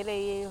能俾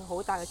你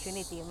好大嘅轉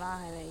捩點啦，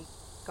係你。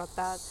覺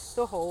得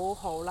都好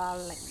好啦，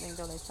令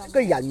到你心。個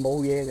人冇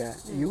嘢嘅，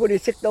如果你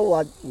識得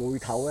話回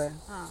頭咧，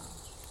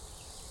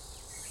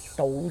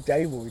賭仔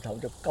回頭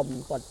就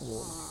金不換。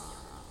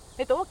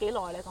你賭咗幾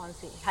耐咧？嗰陣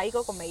時喺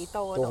嗰個美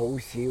都嗰度。都好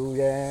少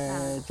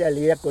啫，即係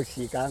你一個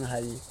時間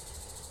係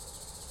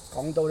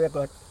講到一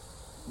個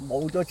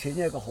冇咗錢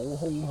一個好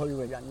空虛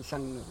嘅人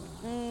生㗎嘛。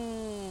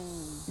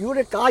如果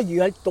你假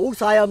如係賭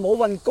晒啊冇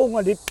份工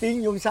啊，你點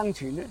樣生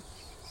存咧？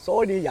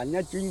所以你人一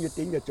轉捩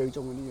點就最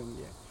重要呢樣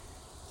嘢。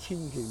千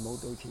祈唔好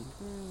賭錢。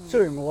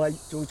雖然我係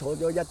做錯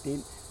咗一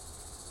點，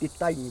跌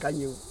低唔緊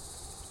要，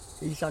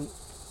起身。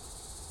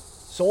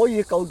所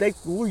以舊底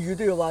古語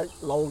都要話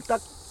留得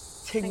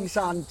青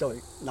山在，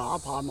哪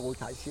怕冇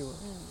柴燒。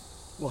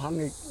我肯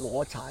定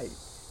攞柴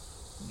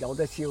有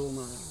得燒啊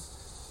嘛。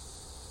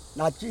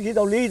嗱，至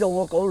到呢度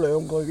我講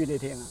兩句俾你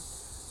聽啊，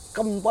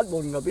金不換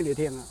嘅俾你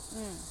聽啊。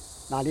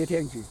嗱，你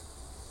聽住，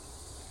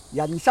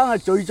人生係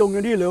最重要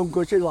呢兩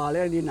句説話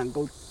咧，你能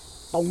夠。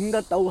懂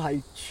得到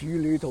係處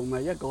女同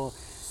埋一個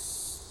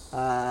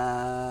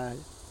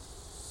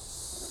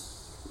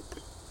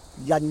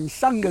人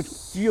生嘅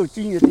主要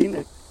專業點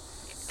嚟，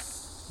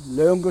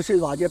兩句説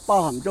話啫，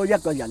包含咗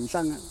一個人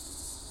生啊！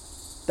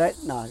第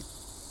一嗱，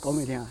講俾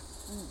你聽啊，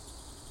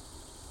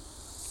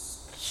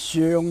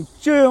常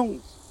將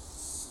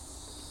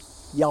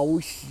有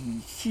時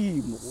思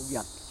無日，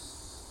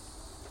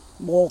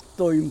莫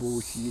對無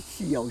時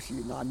思有時。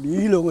嗱，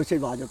呢兩個説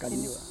話就緊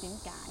要啦。點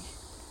解？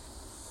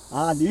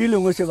呢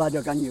兩個説話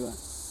就緊要啊！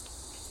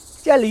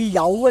即係你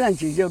有嗰陣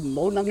時就唔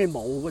好諗你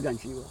冇嗰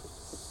陣時喎。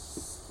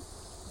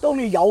當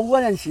你有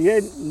嗰陣時咧，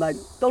唔係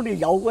當你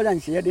有嗰陣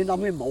時咧，你諗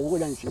你冇嗰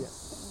陣時啊。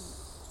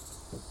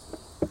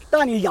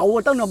當你有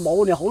啊，當你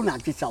冇，你好難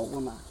接受噶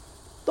嘛。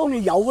當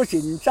你有嗰時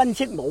唔珍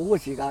惜冇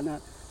嘅時間啊，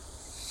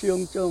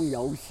雙將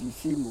有時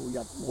思無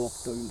日，莫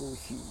對無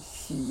時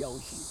思有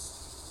時。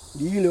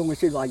呢兩個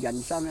説話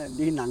人生咧，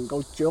你能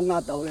夠掌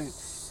握到咧，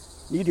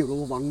呢條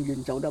路永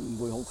遠走得唔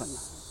會好困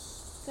難。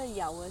即係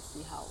有嘅時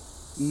候，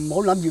唔好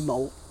諗住冇，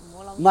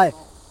唔係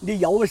你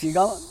有嘅時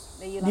間，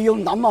你要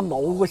諗下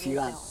冇嘅時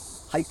間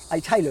係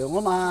凄涼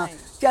啊嘛！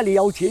即係你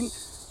有錢，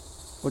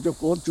我做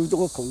咗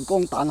個窮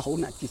光蛋，好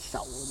難接受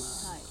啊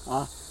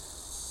嘛！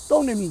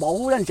當你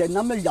冇嗰陣時，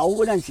諗到有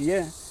嗰陣時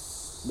咧，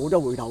冇得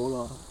回頭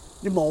咯。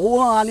你冇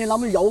啊嘛，你諗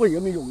到有嘅有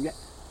咩用啫？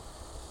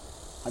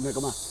係咪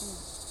咁啊？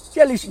即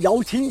係你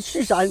有錢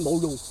輸晒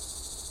冇用，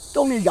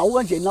當你有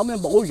嗰陣時諗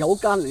到冇有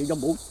間你就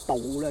冇道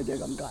啦，就係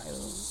咁解咯。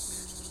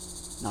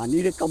嗱，呢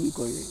啲金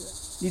句嚟嘅，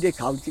呢啲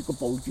靠住個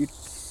報紙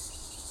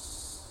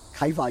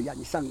啟發人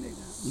生嚟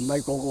嘅，唔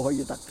係個個可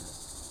以得嘅。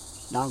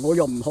嗱，我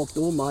又唔學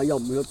賭馬，又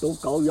唔學賭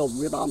狗，又唔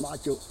會打麻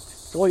雀，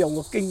所有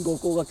我經過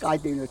嗰個階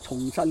段就重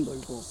新嚟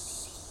過。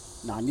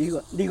嗱，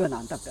呢個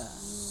難得㗎，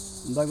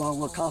唔係話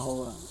我卡好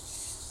啊。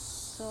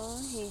So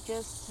he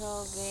just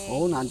told me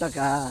好難得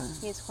㗎。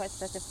He's quite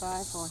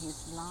satisfied for his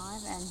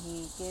life, and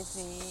he gave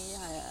me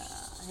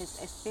his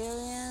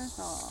experience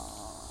or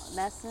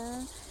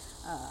lesson.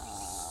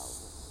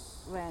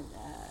 When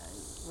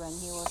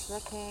he was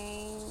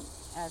working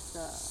as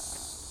a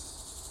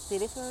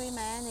delivery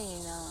man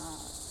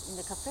in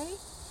the cafe,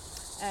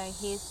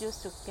 he's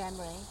used to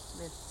gambling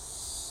with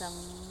some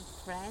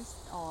friends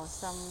or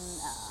some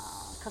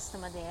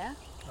customer there.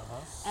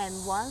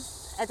 And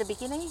once at the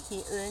beginning,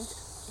 he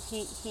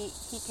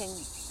can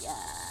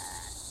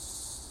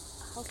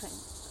how can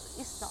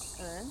it's not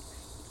earn.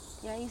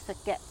 Yeah, he used to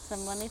get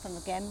some money from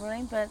the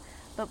gambling, but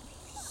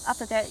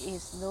after that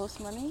is lose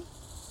money,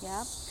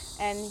 yeah,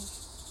 and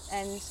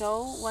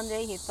so one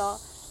day he thought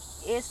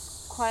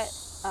it's quite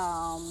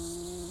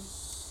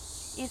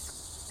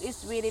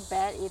it's really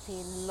bad if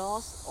he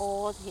lost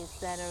all his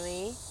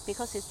salary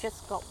because he's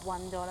just got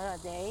 $1 a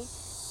day.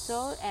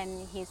 So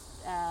and he's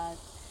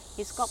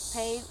got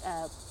paid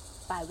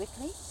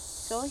bi-weekly.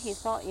 So he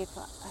thought if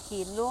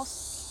he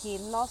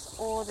lost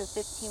all the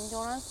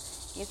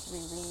 $15, it's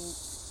really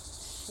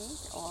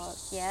shit or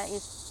yeah,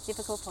 it's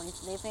difficult for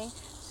his living.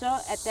 So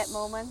at that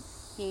moment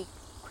he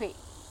quit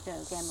the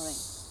gambling.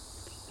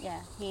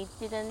 Yeah, he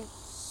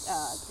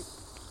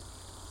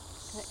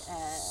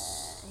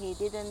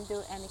didn't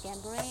do any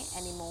gambling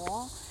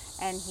anymore,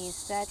 and he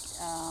said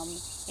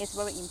it's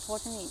very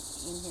important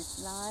in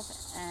his life,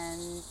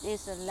 and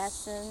it's a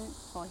lesson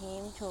for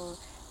him to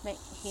make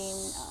him.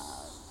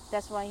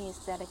 That's why he's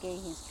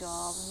dedicating his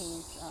job.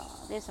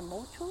 There's a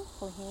motto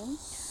for him,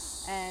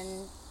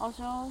 and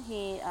also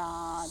he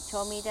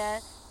told me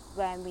that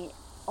when we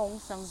own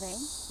something,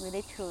 we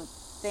need to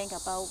think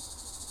about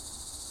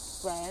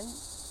when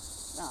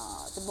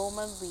the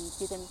moment we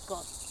didn't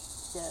got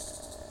the.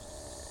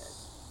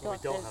 When we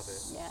don't have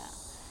it. Yeah,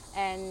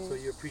 and so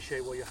you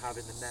appreciate what you have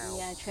in the now.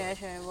 Yeah,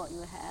 treasure what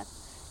you have,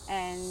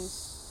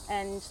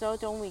 and so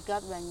don't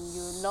regret when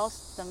you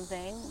lost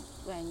something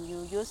when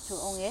you used to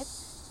own it,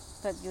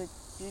 but you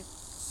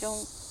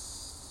don't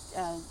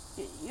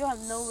you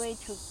have no way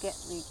to get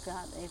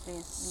regret if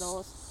it's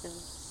lost the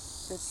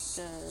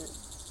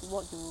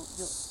what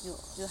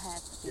you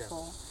had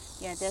before.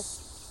 Yeah,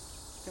 that's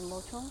the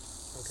motto.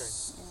 Okay.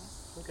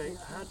 Yeah. Okay.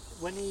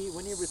 When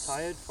he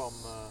retired from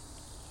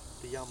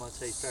the Yau Ma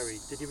Tei ferry,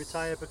 did he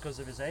retire because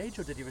of his age,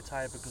 or did he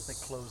retire because they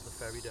closed the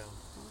ferry down?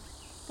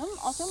 咁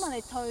我想問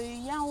你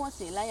退休嗰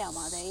時咧，油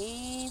麻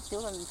地小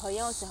輪退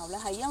休嘅時候咧，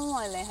係因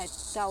為你係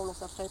夠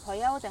60歲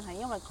退休，定係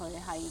因為佢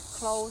係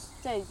close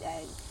即係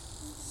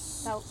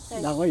收即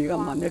係？嗱，我而家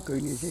問一句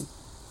你先，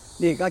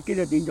你而家幾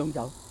多點鐘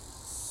走？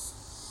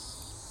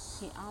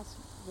 He asked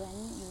when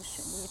you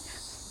should leave.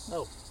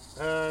 Oh,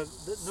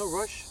 no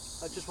rush.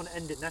 I just want to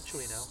end it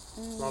naturally now,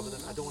 rather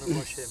than I don't want to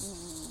rush him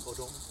or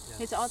don't. Yeah.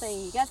 其實我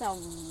哋而家就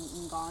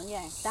唔講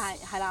嘅，但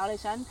係啦，我哋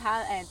想睇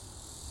下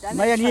唔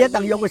係啊，你一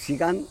定有個時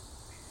間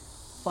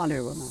翻去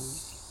㗎嘛。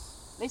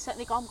你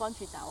趕唔趕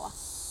住走啊？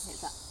其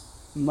實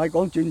唔係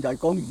講轉就係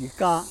講而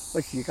家個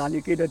時間，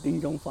你幾多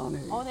點鐘翻去？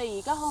我哋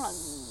而家可能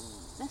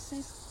let's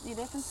say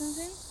 11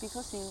 something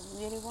because you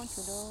really want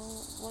to know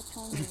what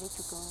time you need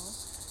to go.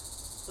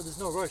 But there's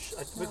no rush.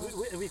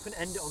 We can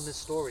end it on this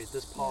story,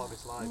 this part of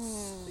his life,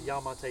 the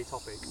Yau Ma Tei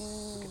topic.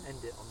 We can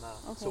end it on that.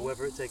 Okay. So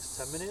whether it takes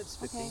 10 minutes,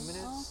 15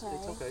 minutes,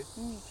 it's okay.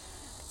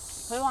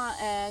 佢話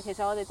其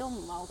實我哋都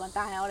唔係好趕，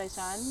但係我哋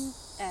想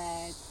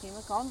點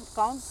樣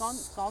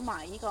講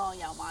埋呢個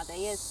油麻地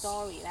嘅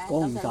story 咧，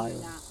講唔晒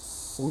啦，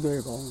好多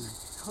嘢講嘅。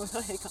好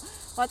多嘢講，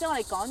或者我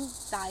哋講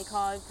大概，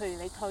譬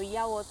如你退休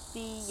嗰啲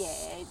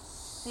嘢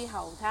之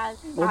後，睇下下次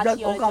我哋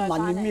再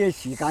問你咩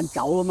時間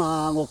走啊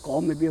嘛，我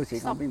講你邊個時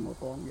間邊我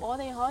講嘅。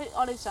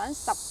我哋想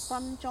10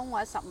分鐘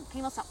或者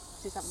傾多10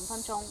至15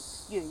分鐘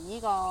完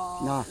呢個。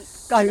嗱，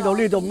家去到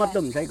呢度乜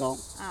都唔使講。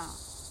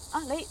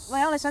你我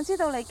哋想知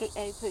道你譬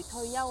如退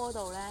休嗰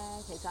度咧，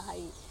其實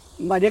係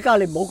唔係你家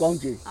你唔好講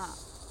住，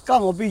家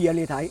我啲嘢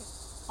你睇，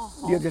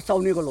你就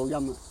收呢個錄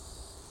音啊，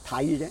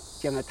睇啫，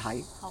淨係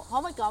睇。好，可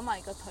唔可以講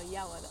埋個退休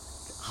嗰度？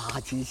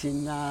下次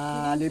先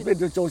啦，你邊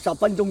度做10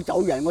分鐘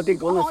走人，我啲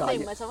講得晒。我哋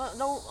唔係10分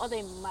鐘，我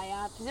哋唔係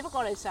啊，只不過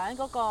我哋想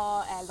嗰個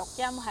錄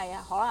音係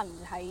可能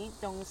喺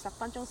用10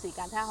分鐘時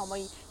間，睇下可唔可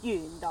以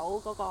完到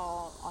嗰個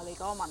我哋嗰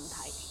個問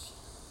題。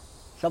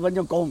10分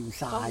鐘講唔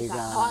晒㗎，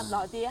可能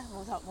耐啲啊，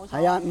冇錯。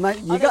係啊，唔係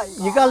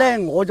而家咧，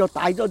我就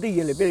帶咗啲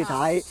嘢嚟俾你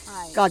睇，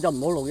家就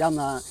唔好錄音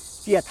啦，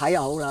只係睇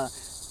下好啦，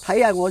睇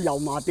下我油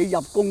麻地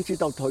入公司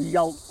到退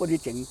休嗰啲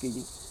證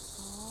件，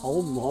好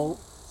唔好？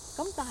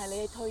咁但係你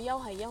哋退休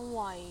係因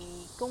為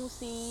公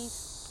司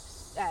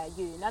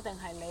完啦，定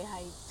係你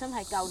係真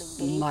係夠年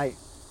紀？唔係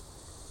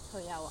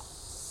退休啊！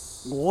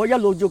我一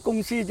路做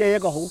公司即係一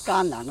個好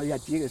艱難嘅日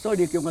子嘅，所以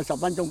你叫我10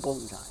分鐘講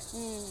唔晒，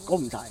講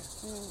唔晒。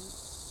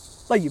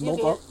不如唔好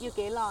講。要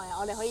幾耐啊？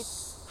我哋可以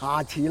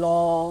下次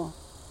咯。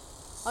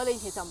我哋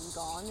其實唔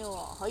講嘅喎，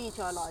可以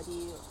再耐啲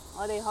嘅。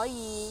我哋可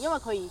以，因為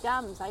佢而家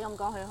唔使咁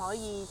講，佢可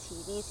以遲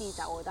啲先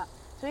走就得，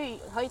所以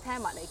可以聽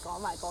埋你講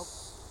埋個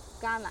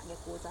艱難嘅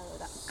故仔就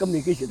得。咁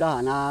你幾時得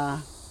閒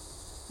啊？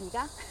而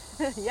家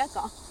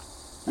講。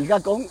而家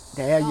講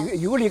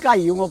如果你家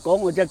要我講，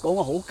我即係講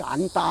個好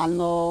簡單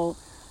咯，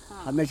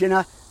係咪先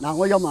啊？嗱，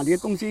我有埋你嘅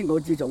公司，我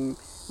自從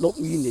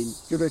62年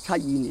至到72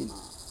年。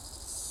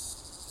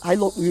喺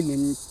62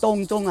年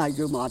當中係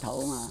做碼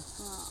頭啊嘛，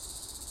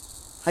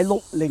喺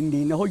60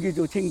年就開始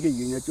做清潔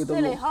員，就做到。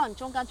即係你可能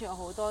中間仲有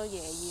好多嘢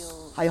要。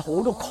係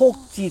好多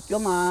曲折噶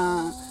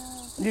嘛，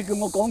你叫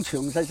我講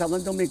詳細10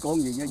分鐘未講完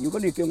嘅，如果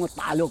你叫我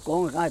大陸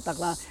講就梗係得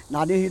啦。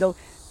嗱，你去到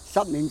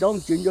10年裝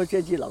轉咗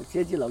寫字樓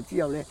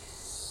之後咧，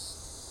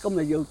今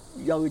日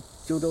又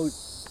做到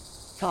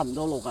差唔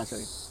多60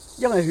歲，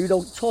因為去到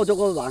初咗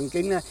個環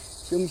境咧，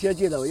上寫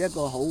字樓一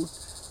個好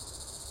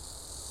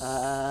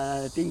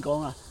點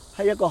講啊？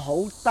係一個好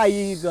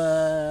低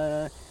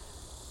嘅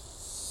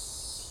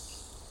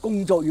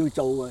工作要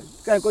做嘅，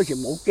因為嗰時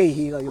冇機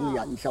器㗎，用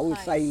人手去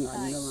篩銀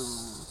㗎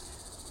嘛。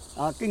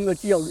啊，經過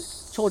之後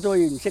初初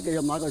唔識嘅，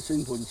要買個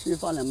算盤書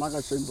翻嚟，買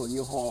個算盤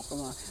要學㗎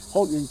嘛。學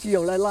完之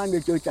後咧，拉尾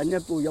最近一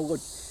步有個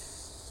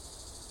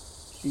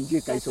電子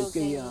計數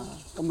機啊，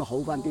咁咪好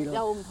翻啲咯。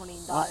又唔同年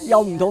代。啊，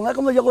又唔同啦，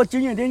咁啊有個轉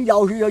型點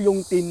又要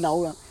用電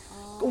腦啦。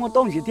咁我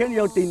當時聽到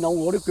有電腦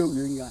我都腳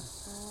軟㗎。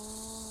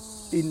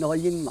電腦係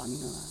英文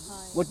㗎嘛，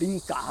我點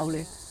搞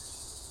咧？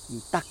唔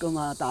得㗎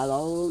嘛，大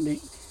佬你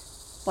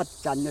不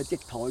震就即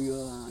台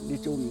㗎嘛，你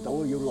做唔到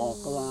要落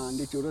㗎嘛，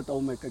你做得到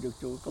咪繼續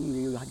做，咁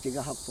你要自己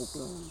克服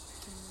咯。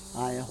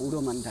係好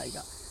多問題㗎。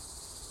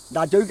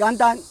嗱最簡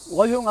單，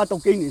我喺鄉下讀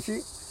幾年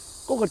書，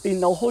嗰個電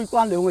腦開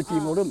關兩個字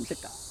我都唔識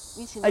㗎。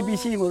以前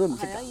ABC 我都唔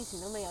識㗎。係啊，以前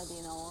都未有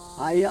電腦啊。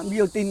係啊，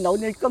要電腦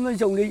你根本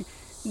上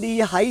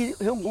你喺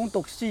香港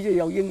讀書就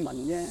有英文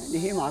啫，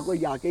你起碼嗰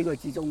廿幾個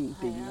字都唔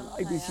掂㗎啦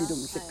，ABC 都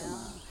唔識㗎嘛。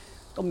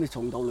咁你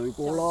從頭嚟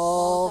過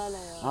咯，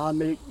啊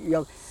咪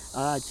又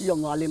主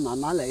任話你慢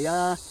慢嚟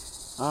啊，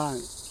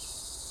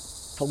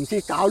同事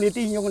教你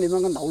啲樣，你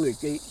揾個腦嚟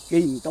記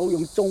唔到，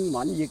用中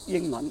文譯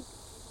英文，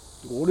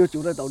我都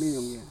做得到呢樣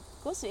嘢。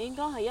嗰時應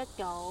該係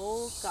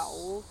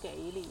1990幾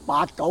年。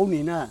89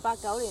年啊。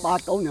89年。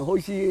89年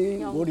開始，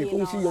我哋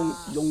公司用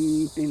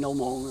電腦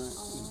網啊，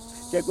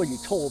即係嗰時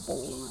初步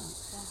啊嘛。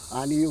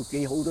你要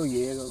記好多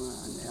嘢㗎嘛，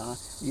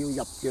要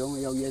入帳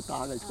有嘢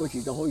打嘅，嗰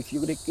時就開始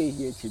嗰啲機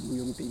器全部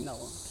用電腦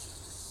啊，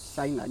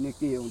篩銀啲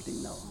機用電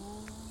腦，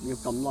要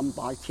撳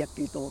number check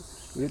幾多，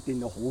嗰啲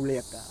電腦好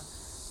叻㗎，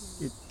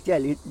即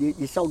係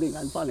你收啲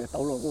銀翻嚟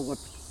倒落嗰個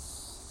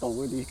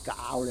度，你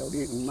搞有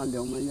啲5蚊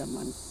2蚊1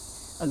蚊，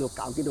一路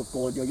搞幾多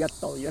個就一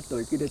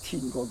隊幾多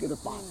千個幾多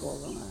百個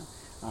㗎嘛，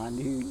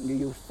你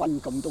要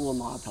分咁多個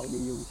碼頭，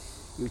你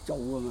要做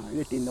㗎嘛，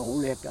啲電腦好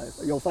叻㗎，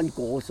有分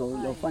個數，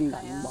有分銀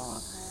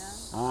碼。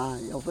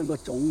有分個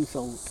總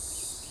數，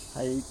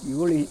係如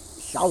果你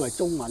稍為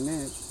中文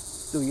咧，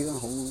都已經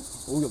好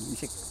容易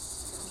識，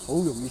好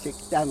容易識。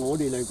但係我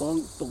哋嚟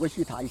講讀嘅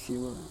書太少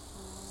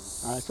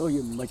啦，所以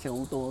唔係識好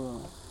多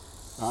咯。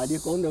你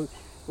講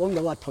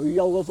到話退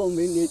休嗰方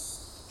面，你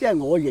即係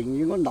我仍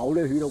然個腦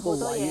咧去到嗰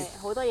個位，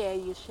好多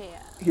嘢要 share。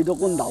去到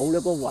個腦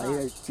咧個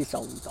位接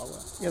受唔到啊，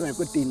因為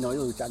個電腦喺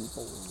度進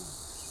步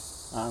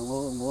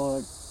我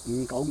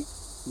59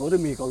我都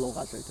未夠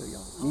60歲退休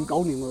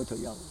，59年我退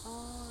休。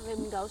你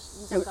59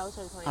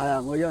歲退休？係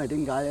啊，我因為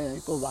點解咧？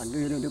個環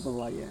境喺呢個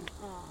位啊，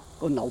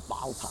個腦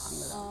爆棚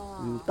㗎啦，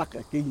唔得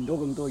嘅，記唔到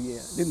咁多嘢。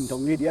你唔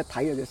同你哋一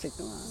睇就識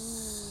㗎嘛。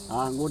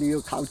我哋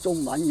要靠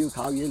中文，要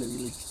靠嘢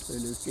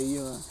嚟記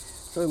啊嘛。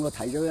所以我提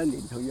咗1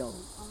年退休。明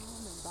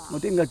白。我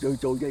點解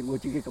做嘅？我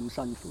自己咁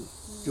辛苦，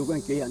做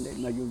緊幾人嚟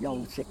咪要休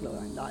息咯。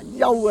嗱，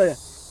休啊，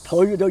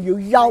退就要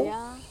休，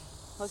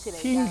好似你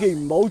千祈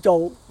唔好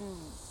做。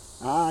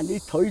你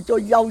退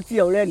咗休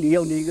之後咧，你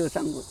有你嘅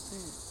生活。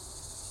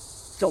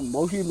就唔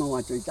好希望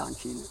話最賺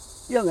錢，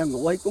因為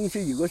我喺公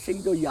司如果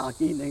升咗20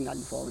幾年銀行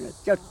嘅，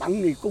即係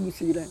等你公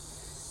司咧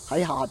喺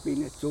下邊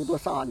咧做多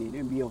30年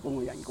咧，未有咁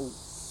嘅人工，咁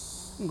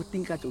我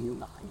點解仲要捱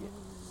嘅？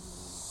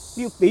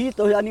你要比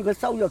對下你個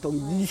收入同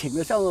以前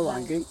嘅收入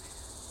環境，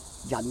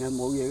人係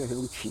冇嘢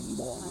向前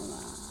望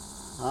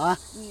啊嘛，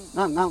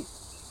啱唔啱？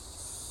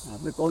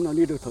咪講到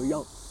呢度退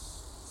休。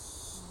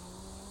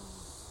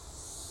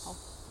好，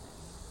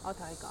我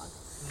同你講。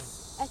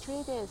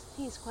Actually,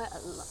 he has quite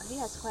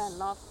a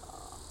lot.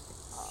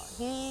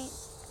 He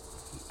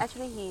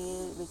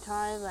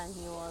retired when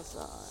he was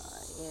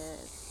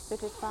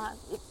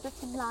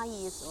 59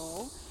 years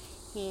old.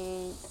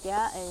 He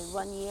got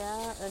 1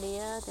 year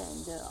earlier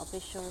than the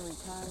official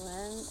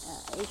retirement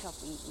age of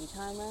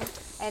retirement,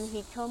 and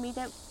he told me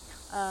that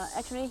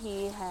actually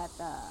he had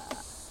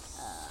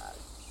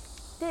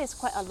there is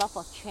quite a lot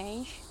of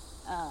change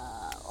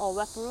or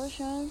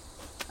revolution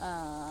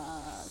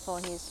for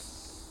his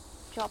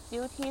job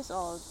duties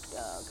or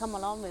come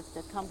along with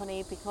the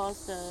company,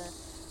 because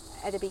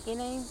at the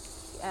beginning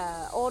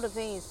all the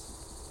things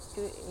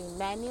do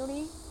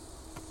manually,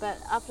 but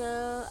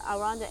after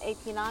around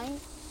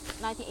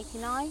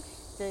 1989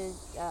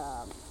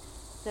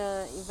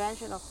 the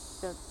invention of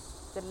the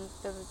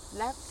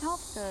laptop,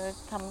 the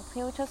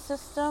computer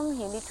system,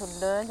 he need to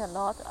learn a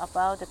lot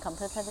about the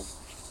computer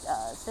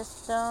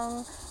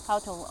system, how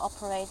to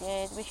operate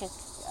it, which is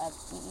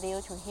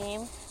new to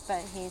him,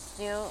 but he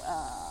still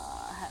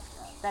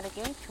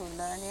dedicated to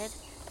learn it,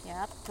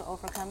 to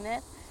overcome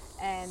it,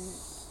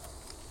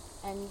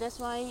 and that's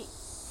why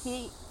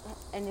he,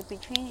 in the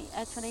between,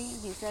 actually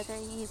he said that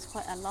he has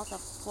quite a lot of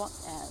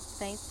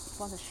things he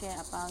want to share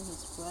about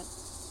his work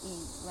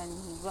when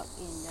he worked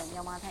in the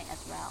Yamatai as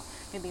well.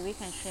 Maybe we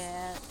can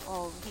share,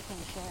 or he can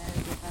share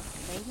with us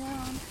later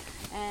on,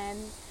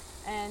 and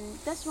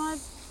that's why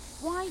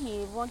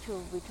he want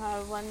to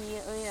retire 1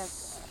 year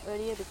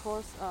earlier,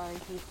 because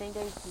he think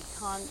that he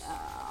can't.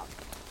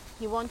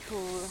 He want to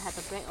have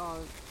a break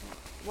or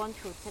want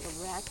to take a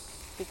rest,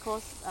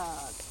 because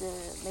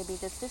maybe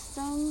the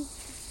system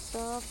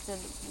stuff,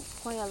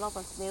 quite a lot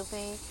of new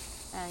things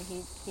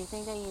he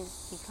think that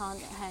he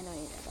can't handle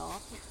it at all.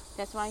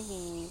 That's why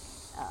he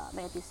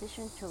made a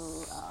decision to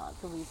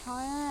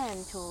retire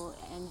and to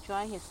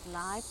enjoy his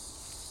life.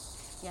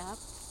 Yeah,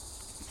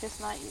 just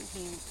like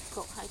he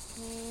go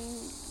hiking,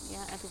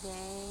 yeah, every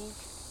day.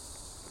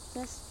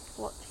 That's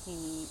what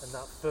he. And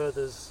that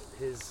furthers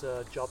his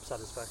job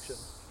satisfaction,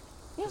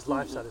 Yeah, his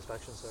life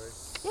satisfaction. Sorry,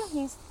 Yeah,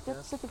 he's Yeah.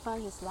 just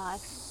satisfied his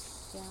life.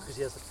 Yeah. because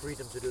he has the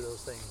freedom to do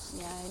those things.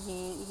 Yeah,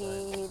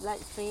 he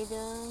likes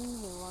freedom.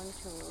 He wants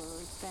to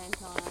spend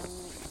time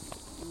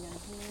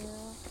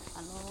here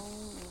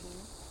alone, maybe.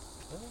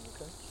 Oh,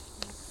 okay.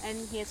 And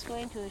he's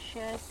going to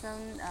share some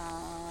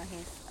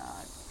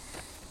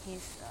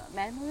his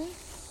memories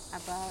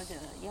about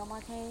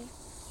Yamate.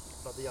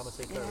 About the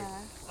Yamate Ferry.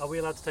 Yeah. Are we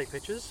allowed to take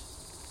pictures?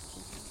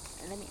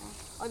 Let me ask.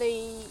 我哋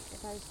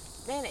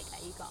咩嚟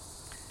㗎？呢個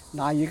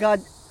嗱，而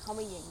家可唔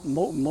可以影？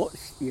唔好，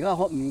而家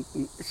可唔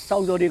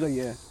收咗呢個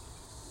嘢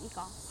呢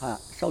個嚇，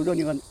收咗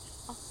呢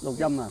個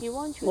錄音啊！ You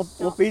want to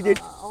我俾啲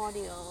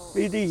audio 呢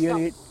啲嘢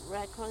你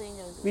recording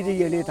呢啲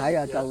嘢你睇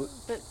下就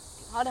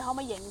我哋可唔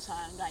可以影相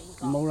㗎？呢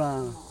個唔好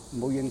啦，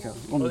唔好影相。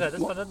我唔 Okay,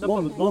 that's 我 fine, no 我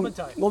唔 problem, 我 no 唔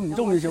problem. 我唔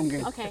中意相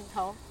機。 OK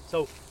好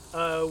So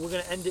we're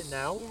going to end it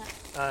now,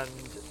 Yeah. and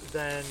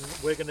then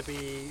we're going to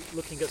be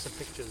looking at some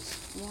pictures.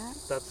 Yeah.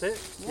 That's it.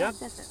 Yeah,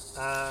 that's it.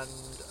 And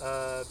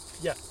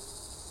yeah,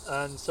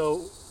 and so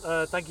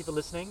thank you for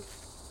listening,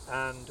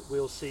 and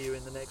we'll see you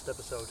in the next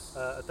episode.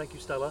 Thank you,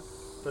 Stella,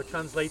 for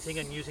translating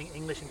and using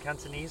English and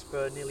Cantonese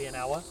for nearly an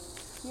hour.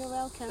 You're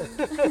welcome.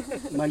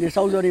 唔係你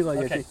收咗呢個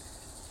嘢先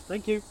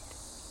Okay.。Thank you.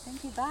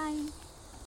 Thank you. Bye.